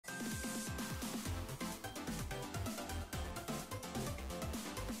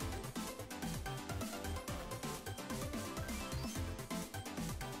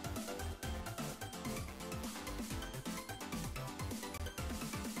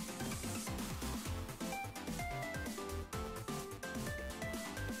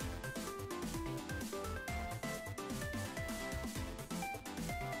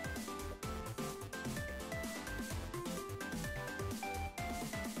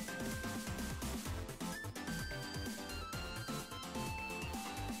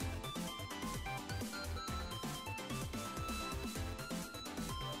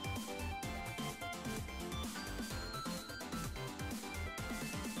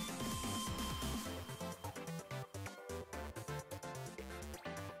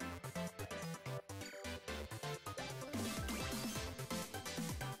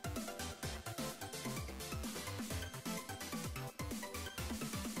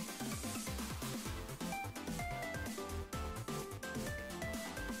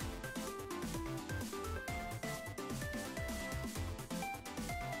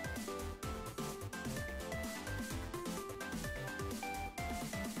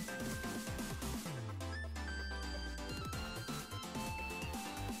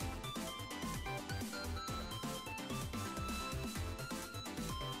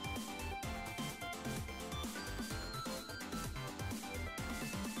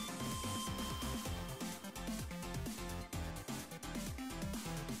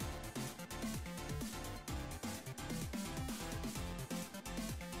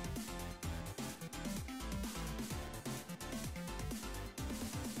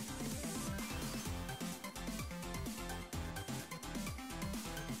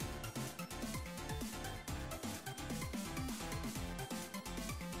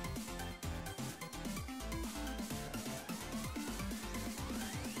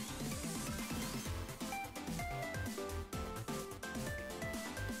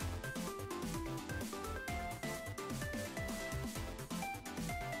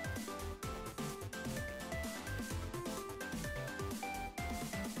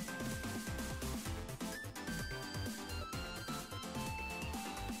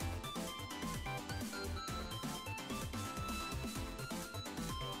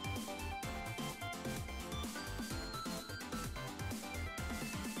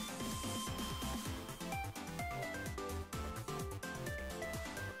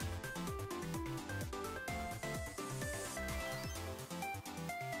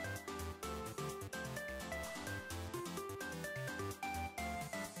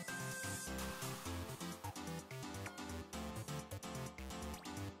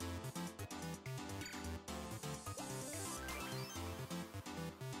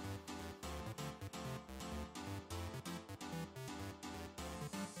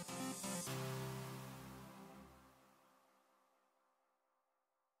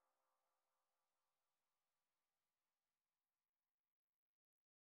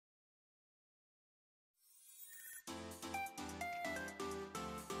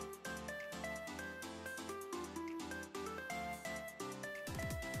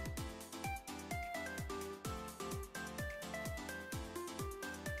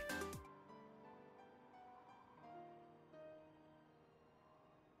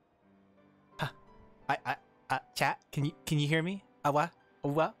Chat, can you hear me? Awa,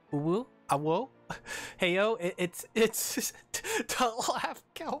 uwa, uwu, awo. Hey yo, it's don't laugh,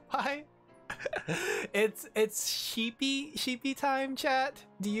 Kelpie. It's sheepy time, chat.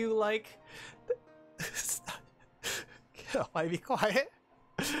 Do you like? Kelpie, be quiet.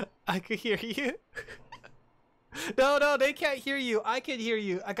 I could hear you. No, they can't hear you. I can hear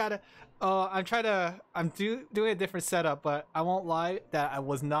you. I gotta. I'm doing a different setup, but I won't lie that I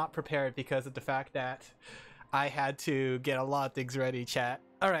was not prepared because of the fact that I had to get a lot of things ready, chat.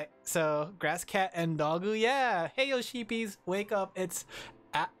 Alright, so Grass Cat and Doggo, yeah! Hey yo sheepies, wake up, it's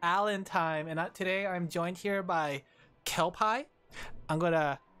Alin time, and today I'm joined here by Kelpie. I'm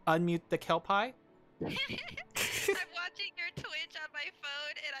gonna unmute the Kelpie. I'm watching your Twitch on my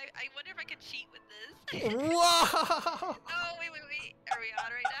phone, and I wonder if I can cheat with this. Whoa! Oh, wait. Are we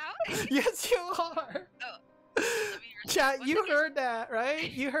on right now? Yes, you are! Oh. Chat, you heard that,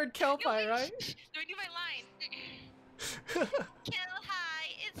 right? You heard Kelpie, right? Let me do my line. Kill high,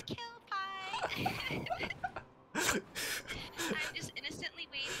 it's Kelpie. I'm just innocently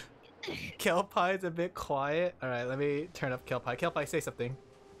waiting. Kelpie's a bit quiet. Alright, let me turn up Kelpie. Kelpie, say something.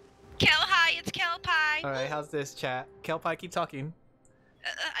 Kill high, it's Kelpie. Alright, how's this, chat? Kelpie, keep talking.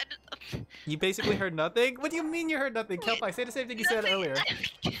 I don't... You basically heard nothing? What do you mean you heard nothing? Kelpie, say the same thing you said earlier.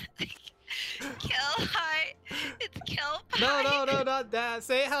 Kill high, it's Kelpie. No, not that.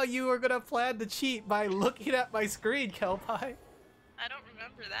 Say how you were gonna plan to cheat by looking at my screen, Kelpie. I don't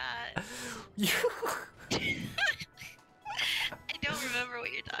remember that. I don't remember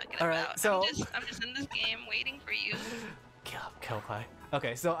what you're talking about. So I'm just in this game waiting for you. Kelpie.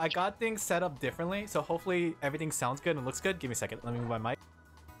 Okay, so I got things set up differently, so hopefully everything sounds good and looks good. Give me a second. Let me move my mic.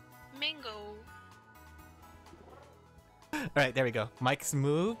 Mingo. Alright, there we go. Mic's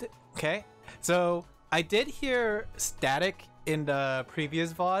moved. Okay. So I did hear static in the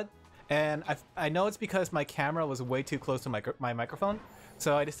previous VOD, and I know it's because my camera was way too close to my microphone,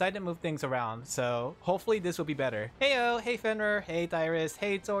 so I decided to move things around. So hopefully this will be better. Heyo, hey Fenrir, hey Dyrus,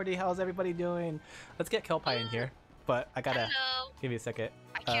 hey Zordy, how's everybody doing? Let's get Kelpie in here, but I gotta give you a second.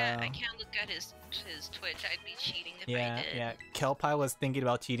 I can't look at his Twitch. I'd be cheating if I did. Yeah. Kelpie was thinking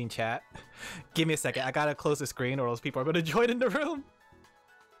about cheating, chat. Give me a second. I gotta close the screen, or else people are gonna join in the room.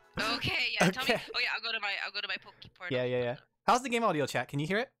 Okay, yeah. Tell me. Oh yeah, I'll go to my Poke portal. Yeah. How's the game audio, chat? Can you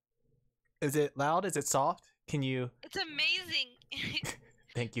hear it? Is it loud? Is it soft? Can you? It's amazing.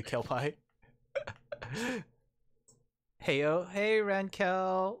 Thank you, Kelpie. Heyo, hey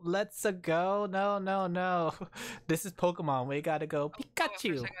Rankel, let's go. No. This is Pokemon. We gotta go.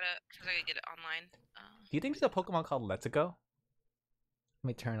 Pikachu. First I gotta get it online. Do you think there's a Pokemon called Let's Go? Let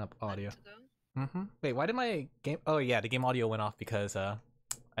me turn up audio. Wait, why did my game? Oh yeah, the game audio went off because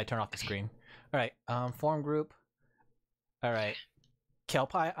I turned off the screen. All right, forum group. All right,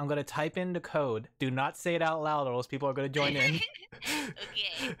 Kelpie, I'm gonna type in the code. Do not say it out loud, or else people are gonna join in.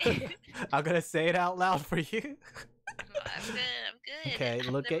 Okay. I'm gonna say it out loud for you. I'm good. Okay,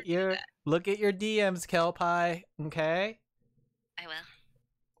 look at your DMs, Kelpie. Okay. I will.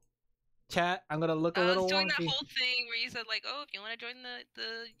 Chat, I'm gonna look a little doing wonky. that whole thing where you said like, oh, if you want to join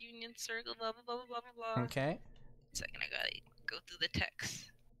the union circle, blah blah blah blah blah. Okay. Second, I gotta go through the text.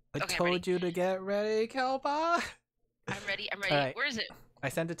 I told you to get ready, Kelpie. I'm ready. Right. Where is it? I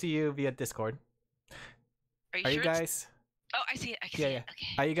sent it to you via Discord. Are you sure guys? Oh, I see it. I can see it. Okay.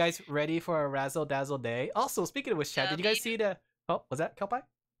 Are you guys ready for a razzle dazzle day? Also, speaking of which, chat, did you guys see the? Oh, was that Kelpie?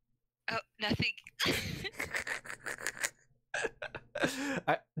 Oh, nothing.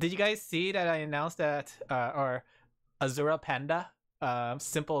 Did you guys see that I announced that, or Azura Panda,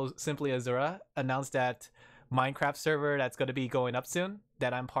 simply Azura, announced that Minecraft server that's going to be going up soon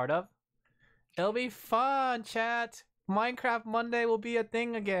that I'm part of? It'll be fun, chat. Minecraft Monday will be a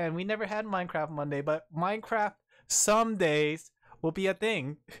thing again. We never had Minecraft Monday, but Minecraft some days will be a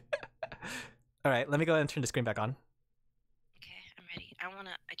thing. All right, let me go ahead and turn the screen back on. Okay, I'm ready.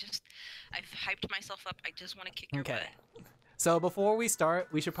 I've hyped myself up. I just want to kick your butt. So before we start,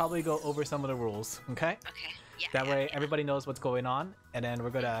 we should probably go over some of the rules, okay? Okay. Yeah. That way everybody knows what's going on, and then we're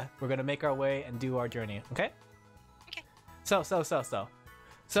gonna make our way and do our journey, okay? Okay. So.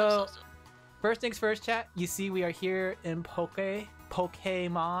 First things first, chat. You see we are here in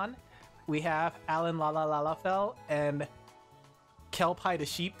Pokemon. We have Alin Laphel and Kelpie the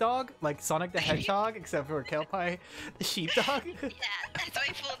sheepdog, like Sonic the Hedgehog, except for Kelpie the sheepdog. Yeah, that's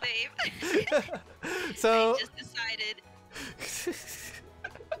my full name. So I just decided.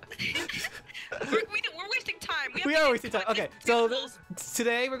 we're wasting time. We are wasting time. Okay, so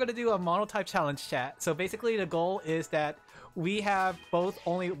today we're gonna do a monotype challenge, chat. So basically the goal is that we have both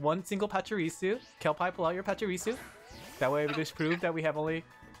only one single Pachirisu. Kelpie, pull out your Pachirisu. That way we just prove that we have only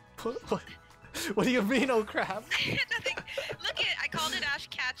What do you mean, oh crap? Nothing. Look it, I called it Ash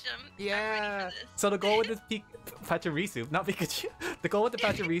Ketchum. Yeah. So the goal with this Pachirisu, not Pikachu. The goal with the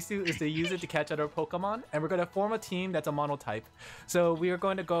Pachirisu is to use it to catch other Pokemon, and we're going to form a team that's a monotype. So we are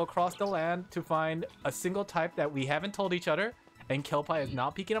going to go across the land to find a single type that we haven't told each other, and Kelpie is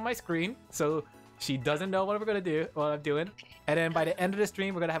not peeking on my screen, so she doesn't know what we're going to do, what I'm doing. And then by the end of the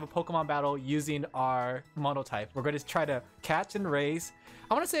stream, we're going to have a Pokemon battle using our monotype. We're going to try to catch and raise.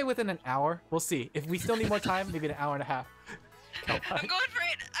 I want to say within an hour. We'll see. If we still need more time, maybe an hour and a half. I'm going for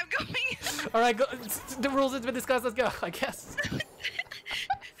it. I'm going. All right, go. The rules have been discussed. Let's go. I guess.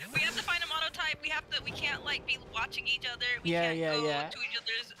 We have to find a monotype. We have to. We can't like be watching each other. We Yeah, can't yeah, go yeah. to each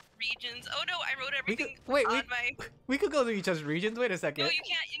other's regions. Oh no, I wrote We could, everything wait, on my. we could go to each other's regions. Wait a second. No, you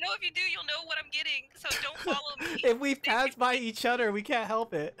can't. You know, if you do, you'll know what I'm getting. So don't follow me. If we pass by each other, we can't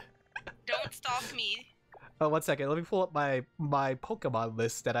help it. Don't stalk me. Oh, 1 second. Let me pull up my Pokemon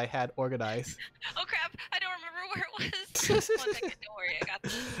list that I had organized. Oh crap! I don't remember where it was. 1 second. Don't worry, I got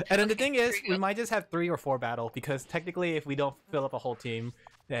this. And then the thing is, here we we go. might just have 3 or 4 battle because technically, if we don't fill up a whole team,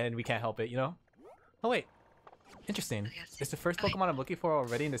 then we can't help it. You know? Oh wait. Interesting. Yes. Is the first Okay. Pokemon I'm looking for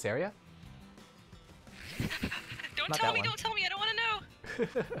already in this area? Don't Not tell that me. one. Don't tell me. I don't want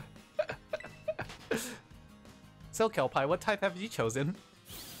to know. So Kelpie, what type have you chosen?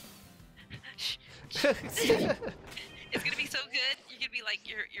 Shh. It's gonna be so good. You're gonna be like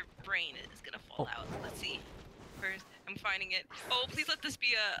your brain is gonna fall out. Let's see. First, I'm finding it. Oh, please let this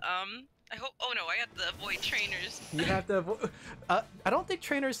be a I hope. Oh no, I have to avoid trainers. You have to. I don't think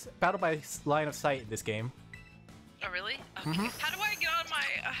trainers battle by line of sight in this game. Oh really? Okay. Mhm. How do I get on my?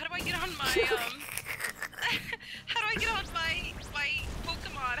 How do I get on my How do I get on my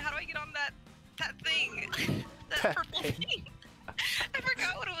Pokemon? How do I get on that thing? That purple thing. I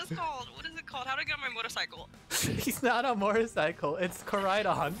forgot what it was called. What is it called? How do I get on my motorcycle? He's not a motorcycle. It's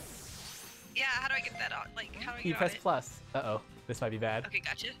Koraidon. Yeah, how do I get that on? Like, how do I You get on press it? plus. Uh-oh. This might be bad. Okay,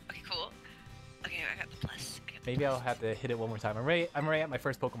 gotcha. Okay, cool. Okay, I got the plus. I got the Maybe I'll have to hit it one more time. I'm ready at my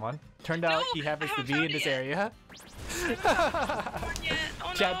first Pokemon. Turned out No, he I happens to haven't be found in it this yet. area. Pokemon yet.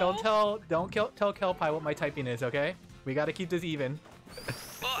 Oh, Chat, no. don't tell Kelpie what my typing is, okay? We gotta keep this even.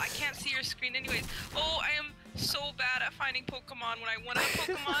 Well, I can't see your screen anyways. Oh, I am so bad at finding Pokemon when I want a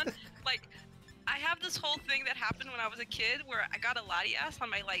Pokemon. Like, I have this whole thing that happened when I was a kid where I got a Latias on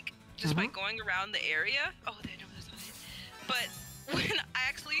my, like, just by going around the area. Oh, there, no, there's not it. But when I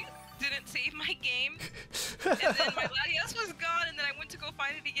actually didn't save my game, and then my Latias was gone, and then I went to go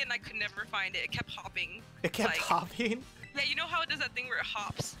find it again, and I could never find it. It kept hopping. It kept like, hopping. Yeah, you know how it does that thing where it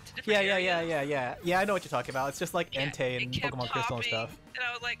hops to different Yeah. areas? Yeah, I know what you're talking about. It's just like Yeah, Entei it and kept Pokemon Crystal and hopping, stuff. And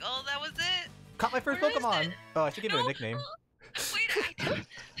I was like, oh, that was it. Caught my first Where is Pokemon. it? Oh, I should give it a No. nickname. Wait,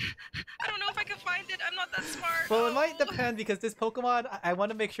 I don't know if I can find it. I'm not that smart. Well, it might Oh. depend because this Pokemon, I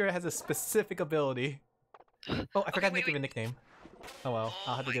want to make sure it has a specific ability. Oh, I forgot to wait, give it a nickname. Oh well,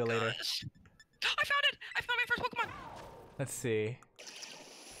 I'll have to my do it later. gosh. I found it! I found my first Pokemon! Let's see.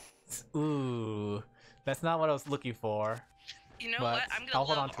 Ooh, that's not what I was looking for. You know But what? I'm gonna I'll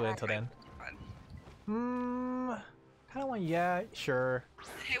hold love on to it all until my then. Pokemon. Kind of one. Yeah, sure.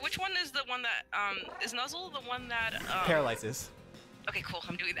 Hey, which one is the one that, is Nuzzle the one that, Paralyzes. Okay, cool,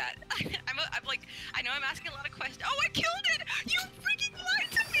 I'm doing that. I'm like, I know I'm asking a lot of questions. Oh, I killed it! You freaking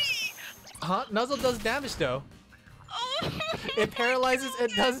lied to me! Huh? Nuzzle does damage though. Oh! It paralyzes.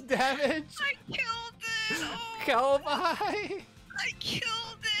 It does damage. I killed it! Oh! Kelpie. I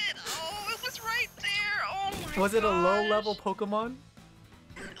killed it! Oh, it was right there! Oh my Was it a gosh. low-level Pokemon?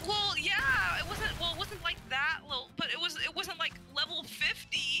 Well, yeah, it wasn't like that low, but it wasn't like level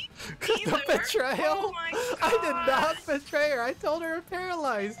 50 The either. betrayal. Oh my I did God. not betray her. I told her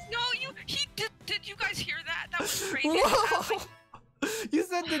paralyzed. No, he did you guys hear that? That was crazy. I was Whoa! like, You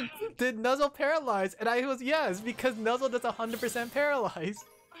said did Nuzzle paralyze? And I was yes, because Nuzzle does 100% paralyze.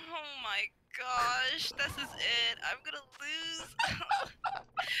 oh my gosh, this is it. I'm gonna lose.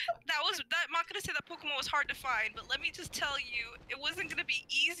 I'm not gonna say that Pokemon was hard to find, but let me just tell you, it wasn't gonna be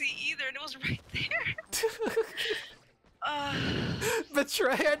easy either, and it was right there.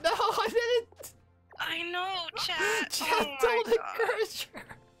 Betrayer? No, I didn't. I know, chat. Chat, Oh don't my gosh. encourage her.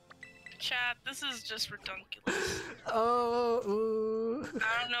 Chat, this is just redunculous. Oh, ooh.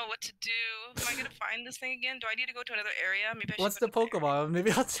 I don't know what to do. Am I gonna find this thing again? Do I need to go to another area? Maybe I should What's go the to another area. Pokemon?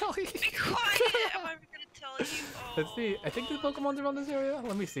 Maybe I'll tell you. Be quiet! Am I gonna tell you? Oh. Let's see. I think the Pokemon's around this area.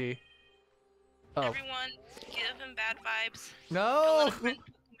 Let me see. Oh, Everyone, give him bad vibes. Don't no! let him find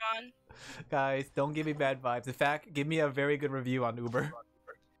Pokemon. Guys, don't give me bad vibes. In fact, give me a very good review on Uber.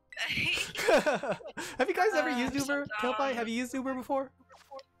 Have you guys ever used I'm so Uber? Kelpie, dumb. have you used Uber before?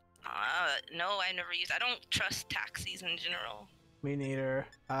 No, I never use. I don't trust taxis in general. Me neither.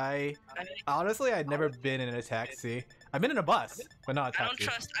 Honestly, I'd never been in a taxi. I've been in a bus, but not a taxi.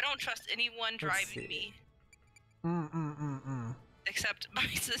 I don't trust anyone driving me. Except my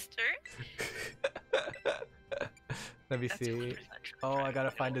sister. Let me see. Oh, I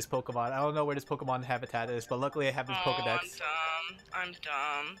gotta find this Pokemon. I don't know where this Pokemon habitat is, but luckily I have this Pokedex. I'm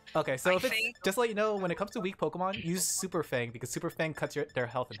dumb. Okay, so just to let you know, when it comes to weak Pokemon, use Super Fang because Super Fang cuts their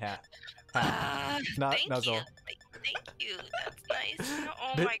health in half. Not Nuzzle. Thank you. That's nice.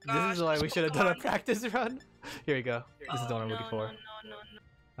 Oh my gosh. This is why we should have done a practice run. Here we go. This is the one I'm looking for.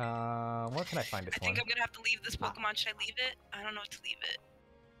 No. Where can I find this one? I think I'm gonna have to leave this Pokemon. Should I leave it? I don't know to leave it.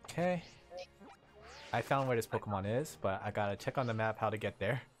 Okay. I found where this Pokemon is, but I gotta check on the map how to get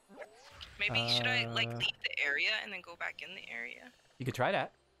there. Maybe should I like leave the area and then go back in the area? You could try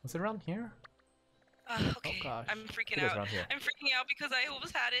that. Was it around here? Okay. Oh gosh. I'm freaking out. I'm freaking out because I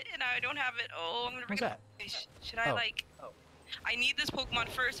almost had it and I don't have it. Oh, I'm gonna bring it. Okay, should I like? I need this Pokemon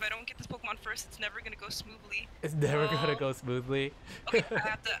first. If I don't get this Pokemon first, it's never gonna go smoothly. It's never gonna go smoothly. Okay, I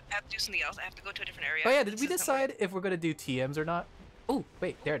have to do something else. I have to go to a different area. Oh yeah, did we decide if we're gonna do TMs or not? Oh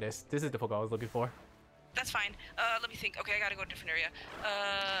wait, there it is. This is the Pokemon I was looking for. That's fine. Let me think. Okay, I gotta go to a different area.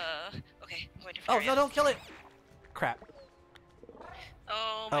 Okay, I'm going to a different area. Oh no, don't kill it! Crap.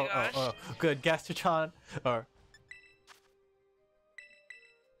 Oh my gosh. Oh, good. Gastron or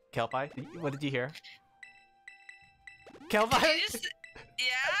Kelpie? What did you hear? Kelpie?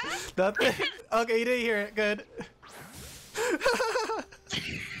 Yeah? Nothing? Okay, you didn't hear it. Good.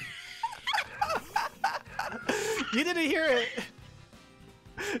 You didn't hear it.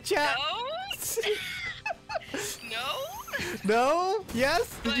 Chat. No? No?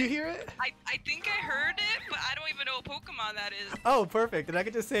 Yes? Did you hear it? I think I heard it, but I don't even know what Pokemon that is. Oh, perfect. And I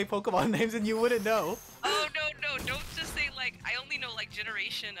could just say Pokemon names and you wouldn't know. Oh, no. Don't just say, like, I only know, like,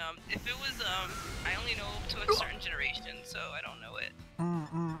 generation. If it was, I only know to a certain generation, so I don't know it.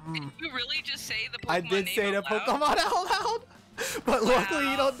 Did you really just say the Pokemon I did name say the out loud? Pokemon out loud, but luckily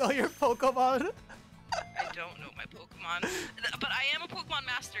you don't know your Pokemon. I don't know my Pokemon, but I am a Pokemon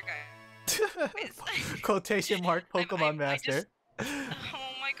master guy. Quotation mark Pokemon master. Oh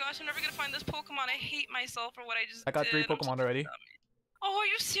my gosh, I'm never gonna find this Pokemon. I hate myself for what I just did. I got 3 Pokemon already. Oh, are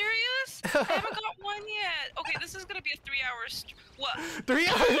you serious? I haven't got one yet. Okay, this is gonna be a 3 hours. What? 3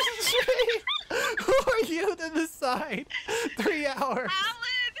 hours straight? Who are you to decide? 3 hours.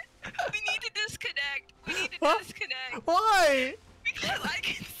 Alan, we need to disconnect. We need to disconnect. Why? Because I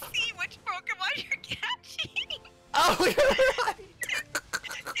can see which Pokemon you're catching. Oh, you're right.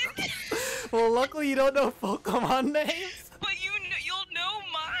 Well, luckily you don't know Pokemon names. But you'll know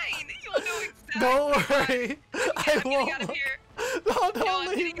mine. You'll know exactly. Don't worry. I won't. Get out of here. No, don't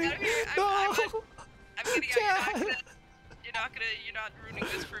leave me. No. I'm getting out. You're not ruining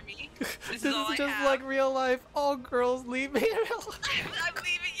this for me. This is all I just have. like real life. All girls leave me in real life. I'm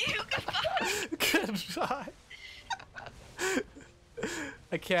leaving you. Goodbye. Goodbye.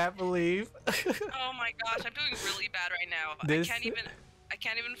 I can't believe. Oh my gosh, I'm doing really bad right now. I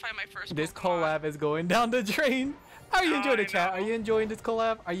can't even find my first This Pokemon. collab is going down the drain. Are you enjoying the chat? Are you enjoying this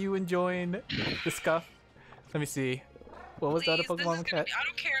collab? Are you enjoying the scuff? Let me see. What was the other Pokemon cat? I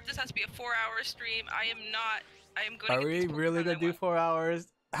don't care if this has to be a 4-hour stream. I am going to Are we really gonna do 4 hours?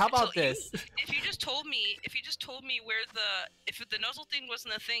 How about this? If you just told me where if the nuzzle thing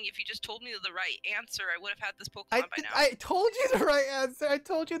wasn't a thing, if you just told me the right answer, I would have had this Pokemon by now. I told you the right answer. I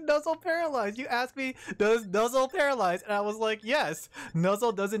told you Nuzzle paralyzed. You asked me, does Nuzzle paralyze? And I was like, yes,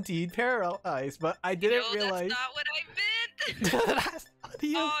 Nuzzle does indeed paralyze. But I didn't realize. That's not what I meant.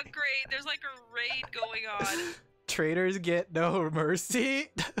 Oh, great. There's like a raid going on. Traitors get no mercy.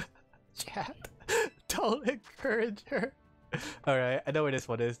 Chat, don't encourage her. All right, I know where this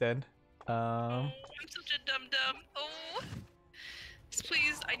one is then. I'm such a dum-dum. Oh,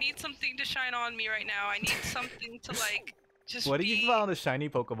 please, I need something to shine on me right now. I need something to like just. What do you found a shiny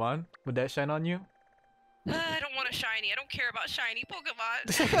Pokemon? Would that shine on you? I don't want a shiny. I don't care about shiny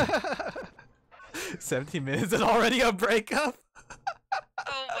Pokemon. 17 minutes and already a breakup.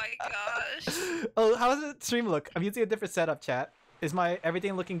 Oh my gosh. Oh, how does the stream look? I'm using a different setup, chat. Is my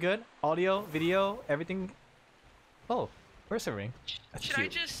everything looking good? Audio, video, everything? Oh, where's the ring? Should I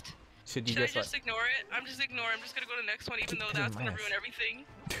just ignore it? I'm just ignoring. I'm just gonna go to the next one, even though that's gonna ruin everything.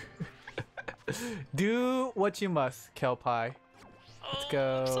 Do what you must, Kelpie. Let's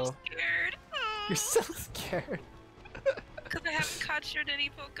go. I'm so scared. Oh. You're so scared. Because I haven't captured any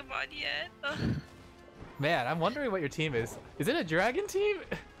Pokemon yet. Ugh. Man, I'm wondering what your team is. Is it a dragon team?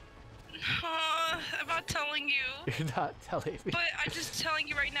 I'm not telling you. You're not telling me. But I'm just telling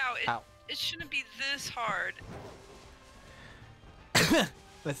you right now, it shouldn't be this hard.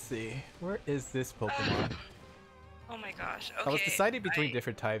 Let's see. Where is this Pokemon? Oh my gosh. Okay. I was deciding between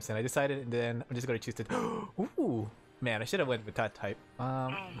different types, and I decided, and then I'm just gonna choose to. Ooh, man, I should have went with that type. Oh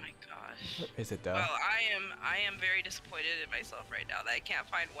my gosh. Where is it though? Well, I am very disappointed in myself right now that I can't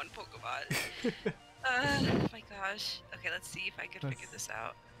find one Pokemon. Oh my gosh. Okay, let's see if I can figure this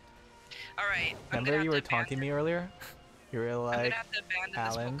out. All right. Remember you were taunting me earlier? You were like, I'm gonna have to abandon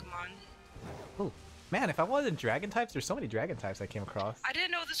Alin. this Pokemon. Oh, man, if I wasn't dragon types, there's so many dragon types I came across. I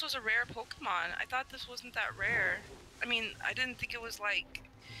didn't know this was a rare Pokemon. I thought this wasn't that rare. I mean, I didn't think it was like...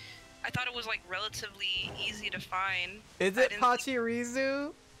 I thought it was like relatively easy to find. Is it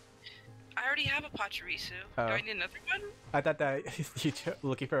Pachirisu? I already have a Pachirisu. Oh. Do I need another one? I thought that you were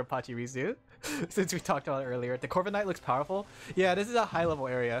looking for a Pachirisu, since we talked about it earlier. The Corviknight looks powerful. Yeah, this is a high-level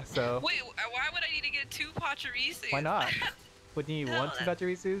area, so... Wait, why would I need to get 2 Pachirisus? Why not? Wouldn't you want 2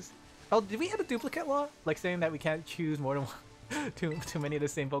 Pachirisus? Oh, did we have a duplicate law? Like saying that we can't choose more than one, too many of the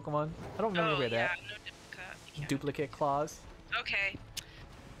same Pokemon? I don't remember that. No duplicate. Duplicate clause. Okay.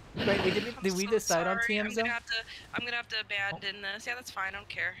 Wait, did we decide on TM zone? I'm gonna have to abandon this. Yeah, that's fine. I don't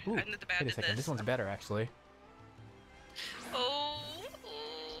care. Ooh, I'm gonna abandon wait a second. This one's better, actually. Oh.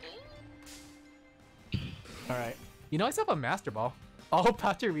 Alright. You know I still have a Master Ball. All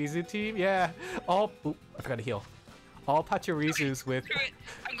Pachirisu team? Yeah. All... Ooh, I forgot to heal. All Pachirisus with... Screw it.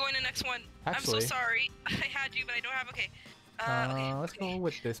 I'm going to next one. Actually, I'm so sorry. I had you, but I don't have... Okay. Let's go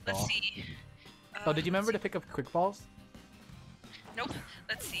with this ball. Let's see. Oh, did you remember to pick up quick balls? Nope.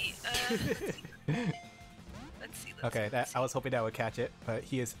 Let's see. Let's see. Okay, I was hoping that would catch it, but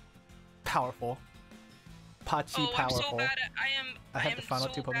he is powerful. Pachi powerful. I'm so bad at... I have the final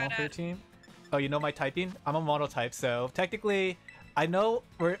 2 Pokemon for your team. Oh, you know my typing? I'm a Monotype, so technically, I know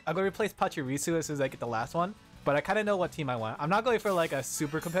I'm gonna replace Pachirisu as soon as I get the last one, but I kind of know what team I want. I'm not going for like a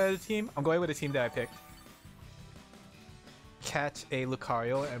super competitive team. I'm going with a team that I picked. Catch a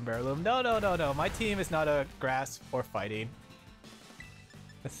Lucario and Breloom. No. My team is not a grass or fighting.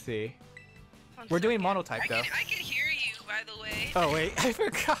 Let's see. We're doing Monotype though. I can hear you, by the way. Oh wait, I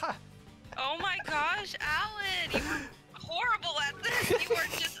forgot. Oh my gosh, Alin, you were horrible at this. You are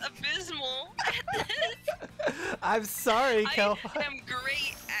just abysmal at this. I'm sorry, Kel. I am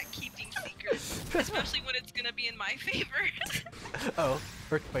great at keeping secrets, especially when it's gonna be in my favor. Oh,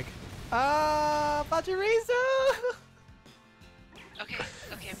 earthquake. Pachirisu! Okay,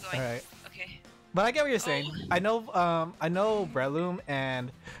 I'm going. Alright. Okay. But I get what you're saying. I know Breloom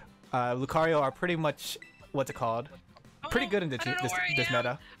and Lucario are pretty much, what's it called? Pretty good in this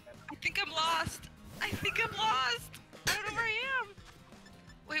meta. I think I'm lost. I don't know where I am.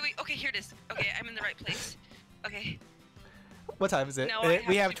 Wait. Okay, here it is. Okay, I'm in the right place. Okay. What time is it? No,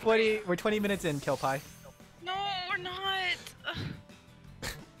 we have 20. We're 20 minutes in, Kelpie. No, we're not.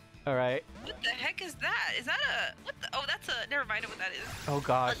 All right. What the heck is that? Is that a... What the... Oh, that's a... Never mind what that is. Oh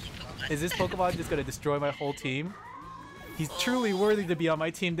gosh. Is this Pokemon just gonna destroy my whole team? He's truly worthy to be on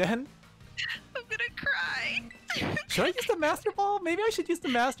my team then. I'm gonna cry. Should I use the Master Ball? Maybe I should use the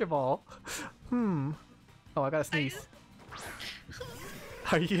Master Ball. Oh, I gotta sneeze.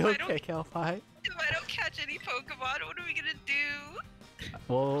 Are you okay, Kelpie? If I don't catch any Pokemon, what are we gonna do?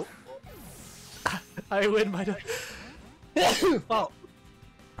 Well, I win my... Oh.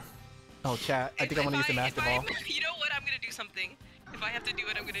 Oh, chat. I think I'm gonna use the Master Ball. You know what? I'm gonna do something. If I have to do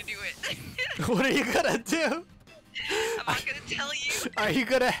it, I'm gonna do it. What are you gonna do? I'm not gonna tell you. Are you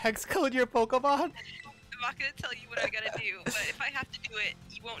gonna hex code your Pokemon? I'm not gonna tell you what I gotta do, but if I have to do it,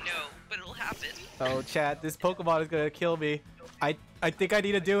 you won't know, but it'll happen. Oh, chat. This Pokemon is gonna kill me. I think I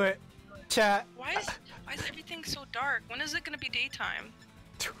need to do it. Chat. Why is everything so dark? When is it gonna be daytime?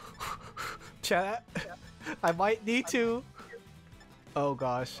 Chat. I might need to. Oh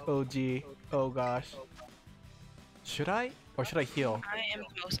gosh. Oh gee. Oh gosh. Should I? Or should I heal? I am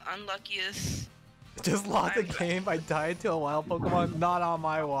the most unluckiest. Just lost the game. I died to a wild Pokemon. Not on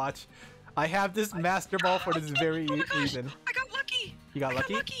my watch. I have this Master Ball for this very reason. I got lucky. You got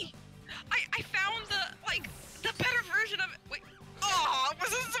lucky? I found the better version of it. Wait. Oh,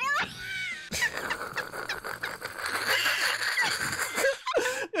 was it Zora?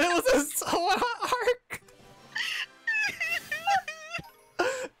 It was a Sora arc.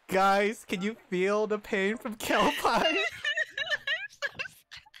 Guys, can you feel the pain from Kelpie? I'm so sad.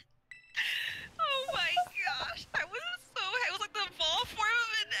 Oh my gosh. I was like the ball form of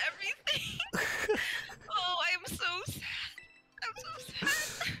it and everything. Oh, I am so sad. I'm so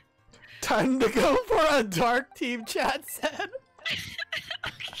sad. Time to go for a dark team, chat said.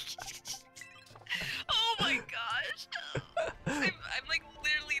 Oh my gosh. I'm like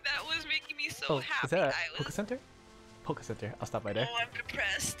literally, that was making me so happy. Is that a Poke Center? Poke Center. I'll stop by there. Oh, I'm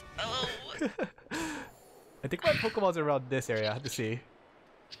depressed. Oh. I think my Pokemon's around this area. I have to see.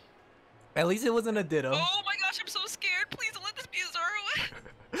 At least it wasn't a Ditto. Oh my gosh, I'm so scared.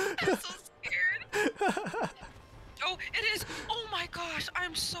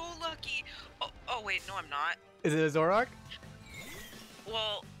 No, I'm not. Is it a Zoroark?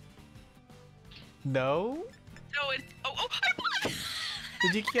 Well, No. no, it's. Oh, oh! I won!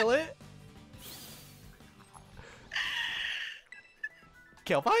 Did you kill it?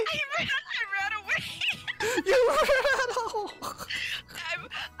 Kelpie? I ran away. You ran away.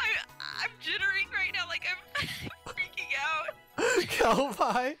 I'm jittering right now, like I'm freaking out.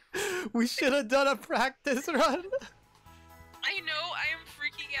 Kelpie, we should have done a practice run. I know I am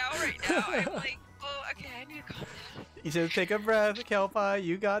freaking out right now. I'm like, oh, okay, I need to calm down. You should take a breath, Kelpie.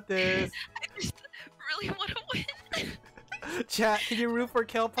 You got this. I just really want to win. Chat, can you root for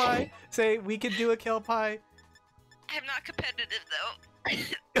Kelpie? Say, we can do a Kelpie. I'm not competitive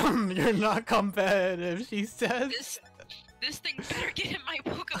though. You're not competitive, she says. This thing better get in my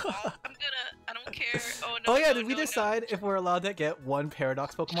Pokeball. I don't care. Oh no. Oh yeah, no, did we no, decide if we're allowed to get one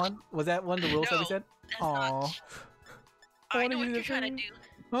Paradox Pokemon? Was that one of the rules that we No, said? that's Aww. not- I wanna know what use you're it trying to for-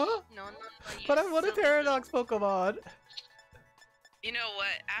 do. Huh? No. But I you want a silly Paradox Pokemon. You know what?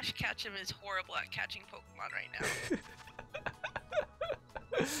 Ash Ketchum is horrible at catching Pokemon right now.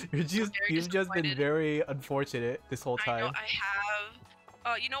 You've just been disappointed. very unfortunate this whole I know time. I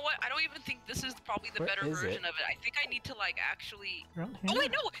have. You know what? I don't even think this is probably the Where better is version it? of it. I think I need to like actually. Around Oh here?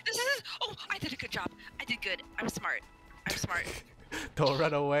 wait, no! This is. Oh, I did a good job. I did good. I'm smart. Don't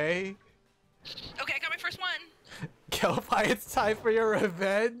run away. Okay, I got my first one. Kelpie, it's time for your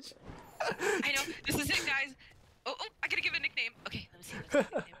revenge. I know. This is it, guys. Oh, I gotta give it a nickname. Okay, let me see.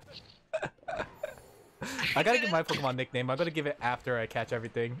 Let's give it a nickname. I gotta give my Pokemon nickname. I'm gonna give it after I catch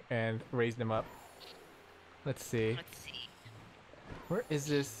everything and raise them up. Let's see. Let's see. Where is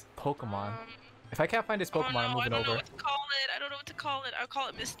this Pokemon? If I can't find this Pokemon, I'm moving I don't know over. what to call it. I don't know what to call it. I'll call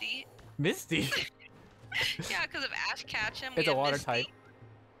it Misty. Misty? Yeah, because of Ash Ketchum. It's a water type.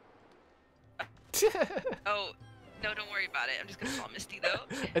 Oh, no, don't worry about it. I'm just gonna call it Misty though.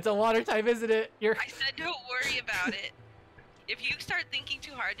 It's a water type, isn't it? You're. I said don't worry about it. If you start thinking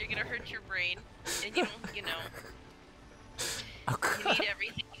too hard, you're gonna hurt your brain, and you don't, you know, Oh, you need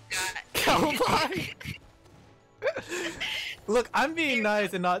everything you got. Kelpie! Look, I'm being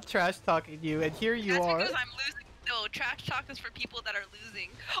nice and not trash talking you, and here you That's are. because I'm losing. No, trash talk is for people that are losing.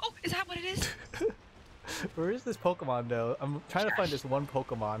 Oh, is that what it is? Where is this Pokemon though? I'm trying to find this one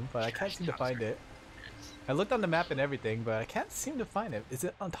Pokemon, but I can't seem to find it. I looked on the map and everything, but I can't seem to find it. Is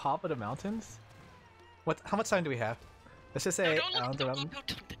it on top of the mountains? What? How much time do we have? Let's just say. No, don't look, around don't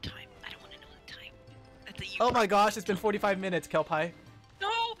tell me the time. I don't want to know the time. That's a you. Oh my gosh, it's been 45 minutes, Kelpie. No,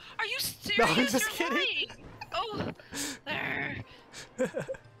 are you serious? No, I'm just You're kidding. lying. Oh, there.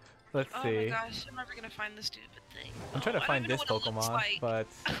 Let's Oh see. my gosh, I'm never gonna find this stupid thing. I'm trying to I find don't this even know what it looks Pokemon, like. but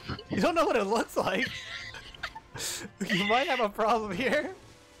you don't know what it looks like. You might have a problem here.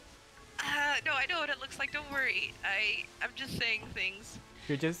 No, I know what it looks like. Don't worry. I'm just saying things.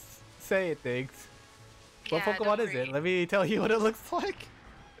 You're just saying things. What Yeah, Pokemon don't is it? worry. Let me tell you what it looks like.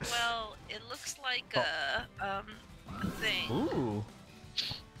 Well, it looks like a thing. Ooh.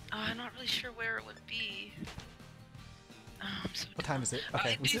 I'm not really sure where it would be. I'm so What time is it?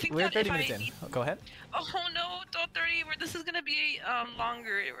 Okay, do you think we're that 30 if minutes I in. need- Oh, go ahead. Oh no, don't 30. This is gonna be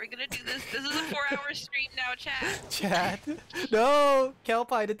longer. We're gonna do this. This is a 4-hour stream now, chat. Chat. No,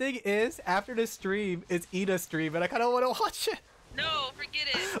 Kelpie. The thing is, after the stream, it's Ida's stream, and I kind of want to watch it. No, forget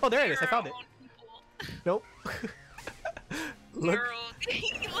it. Oh, there it is. I We're found our it. own people. Nope. Look, Girls,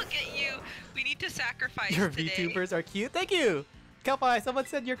 look at you. We need to sacrifice your today. VTubers are cute. Thank you, Kelpie. Someone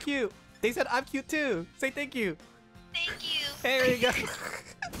said you're cute. They said I'm cute too. Say thank you. Thank you. There we go.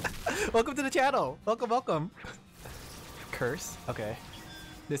 Welcome to the channel. Welcome, welcome. Curse. Okay.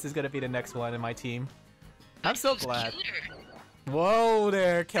 This is gonna be the next one in my team. I'm so Who's glad. cuter? Whoa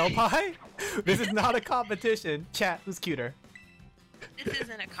there, Kelpie. This is not a competition. Chat, who's cuter? This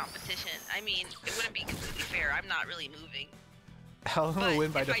isn't a competition. I mean, it wouldn't be completely fair. I'm not really moving. I'll But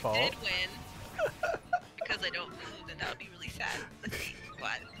win by if default. I did win, because I don't move, then that would be really sad. Let's see.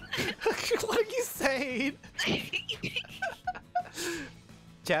 What? What are you saying?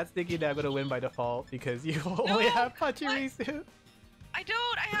 Chat's thinking that I'm gonna win by default because you only have Pachirisu. I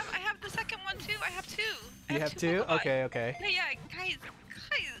don't. I have the second one too. I have two. I You have two? Pokemon. Okay, okay. Yeah, guys.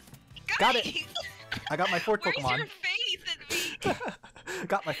 Got it. I got my fourth Where's Pokemon. your faith in me?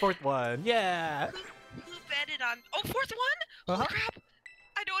 Got my fourth one. Yeah. Who betted on? Oh, fourth one? Holy Uh-huh. crap!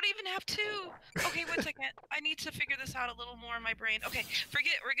 I don't even have two. Okay, wait a second. I need to figure this out a little more in my brain. Okay,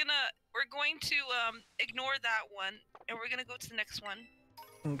 forget. We're going to ignore that one, and we're gonna go to the next one.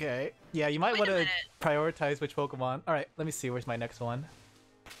 Okay. Yeah, you might Wait want a to minute. prioritize which Pokemon. All right, let me see. Where's my next one?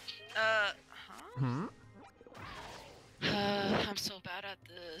 Huh? Hmm. I'm so bad at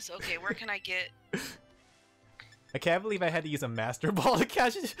this. Okay, where can I get? I can't believe I had to use a Master Ball to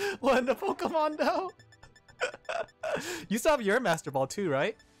catch one of the Pokemon though. You still have your Master Ball too,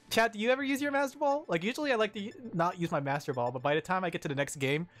 right? Chat, do you ever use your Master Ball? Like usually I like to not use my Master Ball, but by the time I get to the next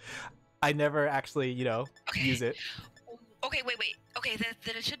game, I never actually, you know, use it. Okay, wait. Okay,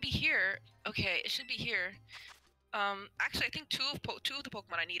 then it should be here. Okay, it should be here. Actually, I think two of the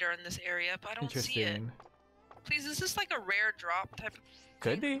Pokemon I need are in this area, but I don't see it. Please, is this like a rare drop type of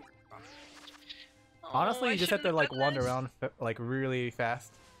Could thing? be. Honestly, you just have to like wander around like really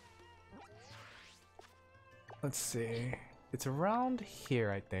fast. Let's see. It's around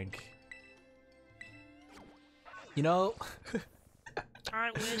here, I think. You know...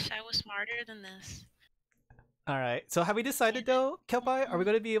 I wish I was smarter than this. Alright, so have we decided though, Kelpie? Are we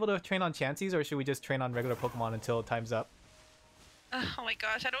going to be able to train on Chanseys, or should we just train on regular Pokemon until time's up? Oh my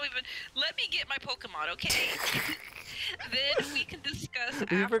gosh, I don't even... Let me get my Pokemon, okay? Then we can discuss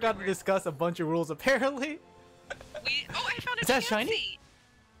We forgot to discuss a bunch of rules, apparently. Oh, I found a Chansey! Is that shiny?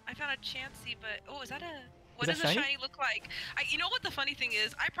 I found a Chansey, but... Oh, is that a... What Is does that a shiny look like? You know what the funny thing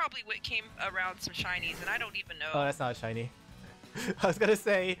is? I probably came around some shinies, and I don't even know. Oh, that's not a shiny. I was gonna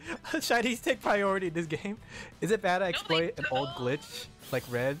say, shinies take priority in this game. Is it bad I exploit an old glitch, like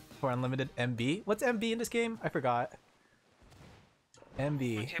red, for unlimited MB? What's MB in this game? I forgot.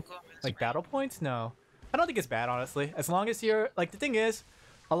 MB. Okay, like battle points? No. I don't think it's bad, honestly. As long as you're... Like, the thing is,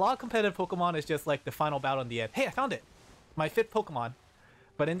 a lot of competitive Pokemon is just like the final battle in the end. Hey, I found it! My 5th Pokemon.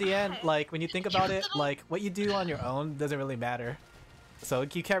 But in the end, like, when you think about it, like, what you do on your own doesn't really matter. So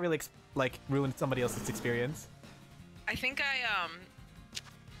you can't really, like, ruin somebody else's experience. I think I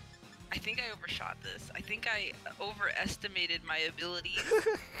overshot this. I think I overestimated my abilities.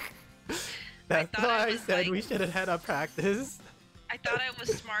 That's why I said we should have had a practice. I thought I was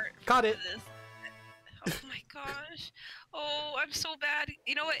smart. Got it! This. Oh my gosh. Oh, I'm so bad.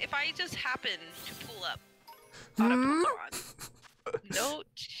 You know what? If I just happen to pull up on a Pokemon... No,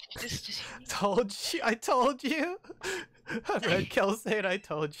 just told you. I told you. Red Kel said I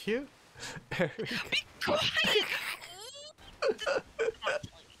told you. Be quiet.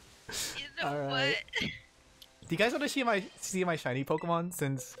 You know what? Do you guys want to see my shiny Pokemon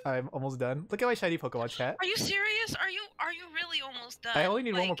since I'm almost done? Look at my shiny Pokemon, chat. Are you serious? Are you really almost done? I only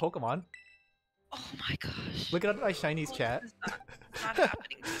need one more Pokemon. Oh my gosh. Look at my shinies, chat. This is not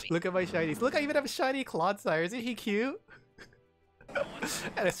happening to me. Look at my shinies. Look, I even have a shiny Clodsire. Isn't he cute?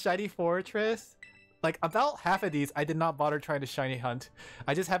 And a shiny Fortress. Like, about half of these I did not bother trying to shiny hunt.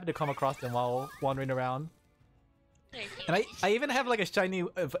 I just happened to come across them while wandering around. And I even have like a shiny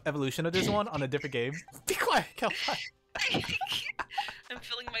evolution of this one on a different game. Be quiet, Kelpie. I'm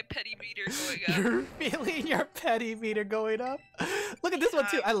feeling my petty meter going up. You're feeling your petty meter going up? Look at this one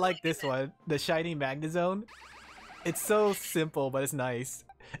too. I like this one. The shiny Magnezone. It's so simple, but it's nice.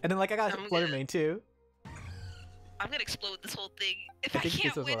 And then like I got Fluttermane too. I'm gonna explode this whole thing. If I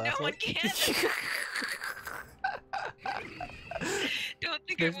can't win, no one can. Don't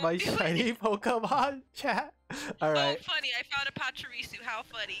think There's my shiny Pokemon, chat. Alright. Oh, funny. I found a Pachirisu. How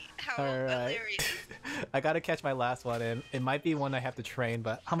funny. How hilarious. I gotta catch my last one, and it might be one I have to train,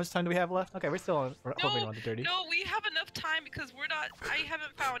 but how much time do we have left? Okay, we're still on, hoping on to 30. No, we have enough time because we're not... I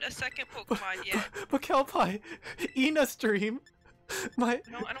haven't found a second Pokemon yet. But Kelpie, Ina stream. My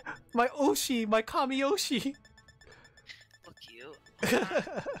Oshi, my Kamiyoshi. Look you. I'm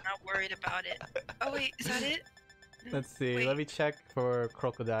not worried about it. Oh wait, is that it? Let's see, let me check for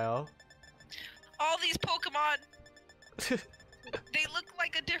Crocodile. All these Pokemon! They look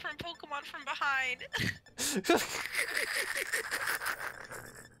like a different Pokemon from behind.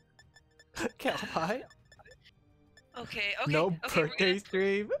 Kelpie? Okay. No birthday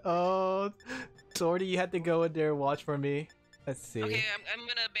stream? Oh, Sorty, you had to go in there and watch for me. Let's see. Okay, I'm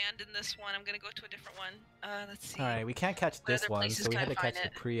gonna abandon this one. I'm gonna go to a different one. Let's see. Alright, we can't catch this one, so we had to catch the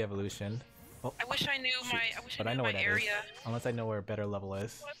pre-evolution. Oh, I wish I knew my. I knew my where area. Is, unless I know where a better level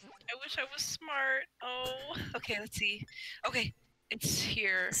is. I wish I was smart. Oh. Okay, let's see. Okay, it's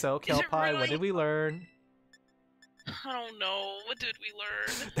here. So Kelpie, really? What did we learn? I don't know. What did we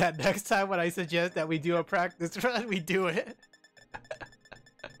learn? That next time when I suggest that we do a practice run, we do it.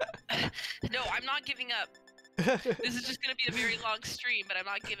 No, I'm not giving up. This is just gonna be a very long stream, but I'm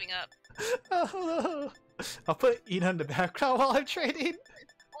not giving up. Oh, I'll put Ina in the background while I'm trading.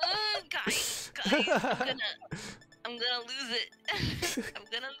 Guys, I'm gonna lose it. I'm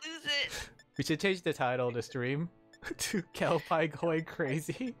gonna lose it. We should change the title of the stream to Kelpie going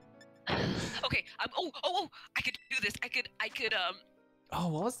crazy. Okay, oh, I could do this. I could Oh,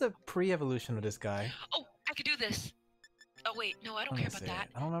 what was the pre-evolution of this guy? Oh, I could do this. Oh wait, no, I don't care about that.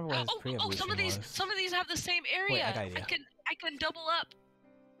 I don't remember what his pre-evolution some of these have the same area. Wait, I got an idea. I can double up.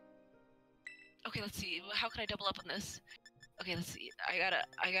 Okay, let's see. How can I double up on this? Okay, let's see. I gotta.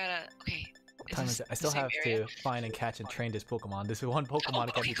 Okay. What time is it? I still have to find and catch and train this Pokemon. This is one Pokemon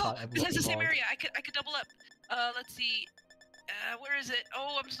that can be caught and this is the same evolved. area. I could double up. Let's see. Where is it?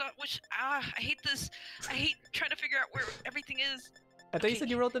 Oh, I'm not. I hate this. I hate trying to figure out where everything is. I thought you said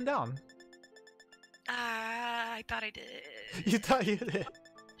you wrote them down. I thought I did. You thought you did.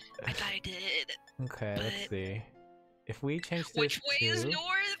 I thought I did. Okay, let's see. If we change this Which way is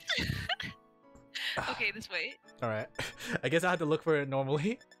north? Okay, this way. Alright. I guess I have to look for it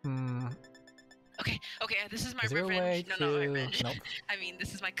normally. Okay, this is my Is there a way revenge. No, not to... revenge. Nope. I mean,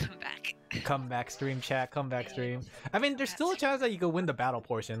 this is my comeback. Comeback stream, chat. Comeback stream. I mean, there's still a chance that you could win the battle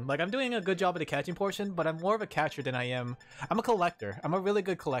portion. Like, I'm doing a good job of the catching portion, but I'm more of a catcher than I am. I'm a collector. I'm a really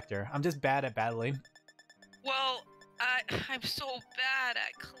good collector. I'm just bad at battling. Well, I'm so bad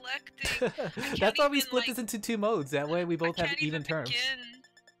at collecting. That's why we split this into 2 modes. That way we both have even terms.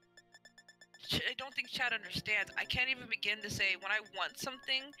 I don't think Chad understands. I can't even begin to say when I want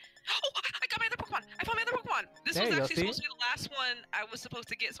something. Oh, I got my other Pokemon! I found my other Pokemon! This was actually supposed to be the last one I was supposed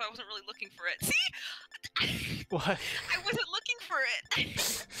to get, so I wasn't really looking for it. See? What? I wasn't looking for it!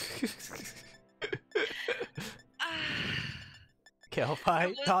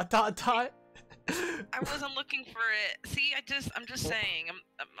 Kelpie, ... I wasn't looking for it. See, I'm just saying.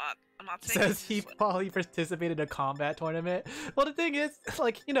 I'm not saying. Says he probably participated in a combat tournament. Well, the thing is,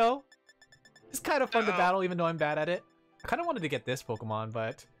 like, you know, it's kind of fun to battle even though I'm bad at it. I kind of wanted to get this Pokemon,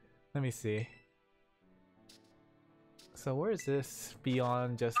 but let me see. So where is this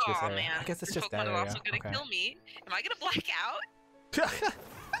beyond just this area? Man. I guess it's this just Pokemon that area. Also gonna kill me. Am I gonna black out? Okay.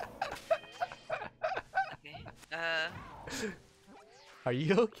 Are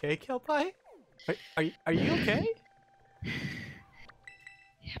you okay, Kelpie? Are you okay?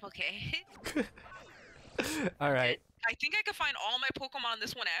 Yeah, I'm okay. All right. I think I could find all my Pokemon in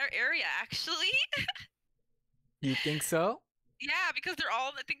this one area, actually. You think so? Yeah, because they're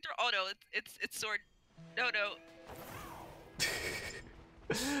all. I think they're. Oh no, it's Sword. No.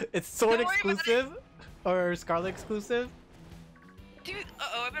 It's Sword exclusive or Scarlet exclusive? Dude,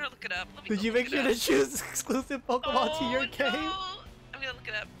 I better look it up. Did you make sure to choose exclusive Pokemon to your game? I'm gonna look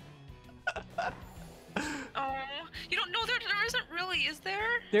it up. Oh, you don't know there isn't really, is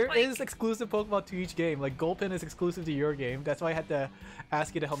there? There is exclusive Pokemon to each game. Like Gulpin is exclusive to your game. That's why I had to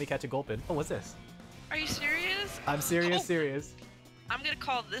ask you to help me catch a Gulpin. Oh, what's this? Are you serious? I'm serious, serious. I'm gonna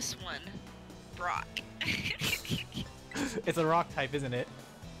call this one Brock. It's a rock type, isn't it?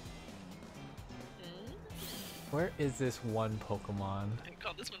 Where is this one Pokemon? I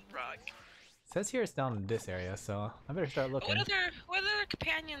call this one Brock. It says here it's down in this area, so I better start looking. What other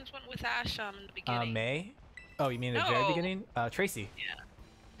companions went with Ash in the beginning? May? Oh, you mean the very beginning? Tracy. Yeah.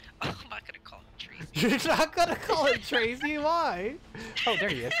 Oh, I'm not gonna call him Tracy. You're not gonna call him Tracy? Why? Oh, there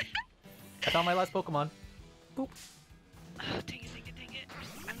he is. I found my last Pokemon. Boop. Oh, dang it.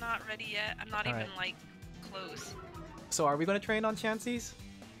 I'm not ready yet. I'm not even, like, close. So are we gonna train on Chanseys?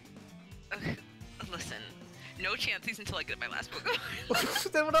 Listen. No Chanseys until I get my last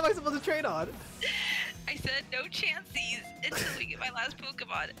Pokemon. Then what am I supposed to train on? I said no Chanseys until we get my last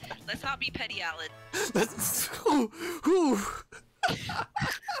Pokemon. Let's not be petty, Alin.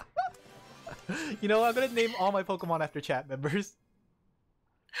 You know, I'm gonna name all my Pokemon after chat members.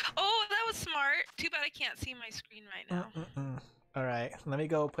 Oh, that was smart. Too bad I can't see my screen right now. Alright, let me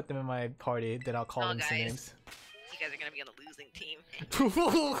go put them in my party, then I'll call them some names. You guys are gonna be on the losing team.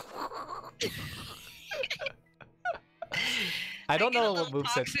 I don't know what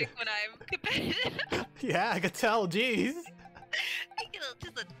moveset. When I'm competitive. Yeah, I could tell. Jeez. I get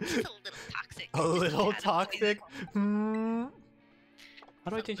just a little toxic. A little toxic. How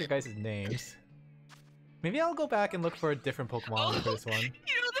do I change your guys' names? Maybe I'll go back and look for a different Pokemon for this one. You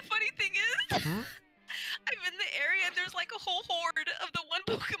know the funny thing is, I'm in the area and there's like a whole horde of the one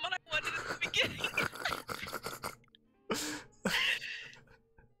Pokemon I wanted at the beginning.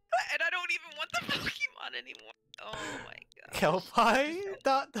 And I don't even want the Pokemon anymore. Oh my god. Kelpie? ...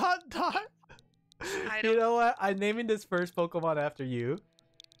 You know what? I'm naming this first Pokemon after you.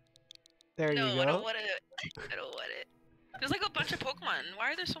 There you go. I don't want it. I don't want it. There's like a bunch of Pokemon.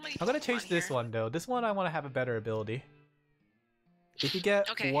 Why are there so many Pokemon? I'm gonna change this one though. This one I want to have a better ability. If you get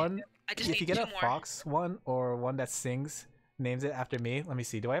one, if you get a fox one or one that sings, names it after me. Let me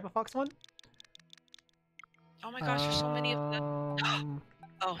see. Do I have a fox one? Oh my gosh, there's so many of them.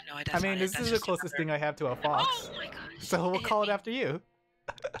 Oh no, I mean, this is the closest thing I have to a fox. Oh my gosh. So we'll call it after you.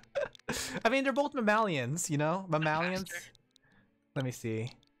 I mean, they're both mammalians, you know? Mammalians. Let me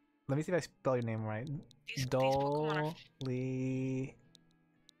see. Let me see if I spell your name right. Dolly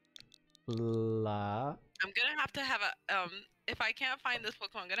La. I'm gonna have to have if I can't find this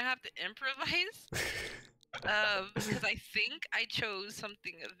Pokemon, I'm gonna have to improvise. Because I think I chose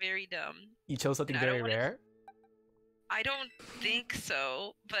something very dumb. You chose something And I don't very wanna- rare? I don't think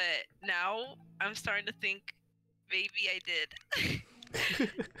so, but now I'm starting to think maybe I did.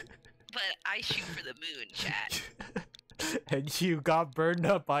 But I shoot for the moon, chat. And you got burned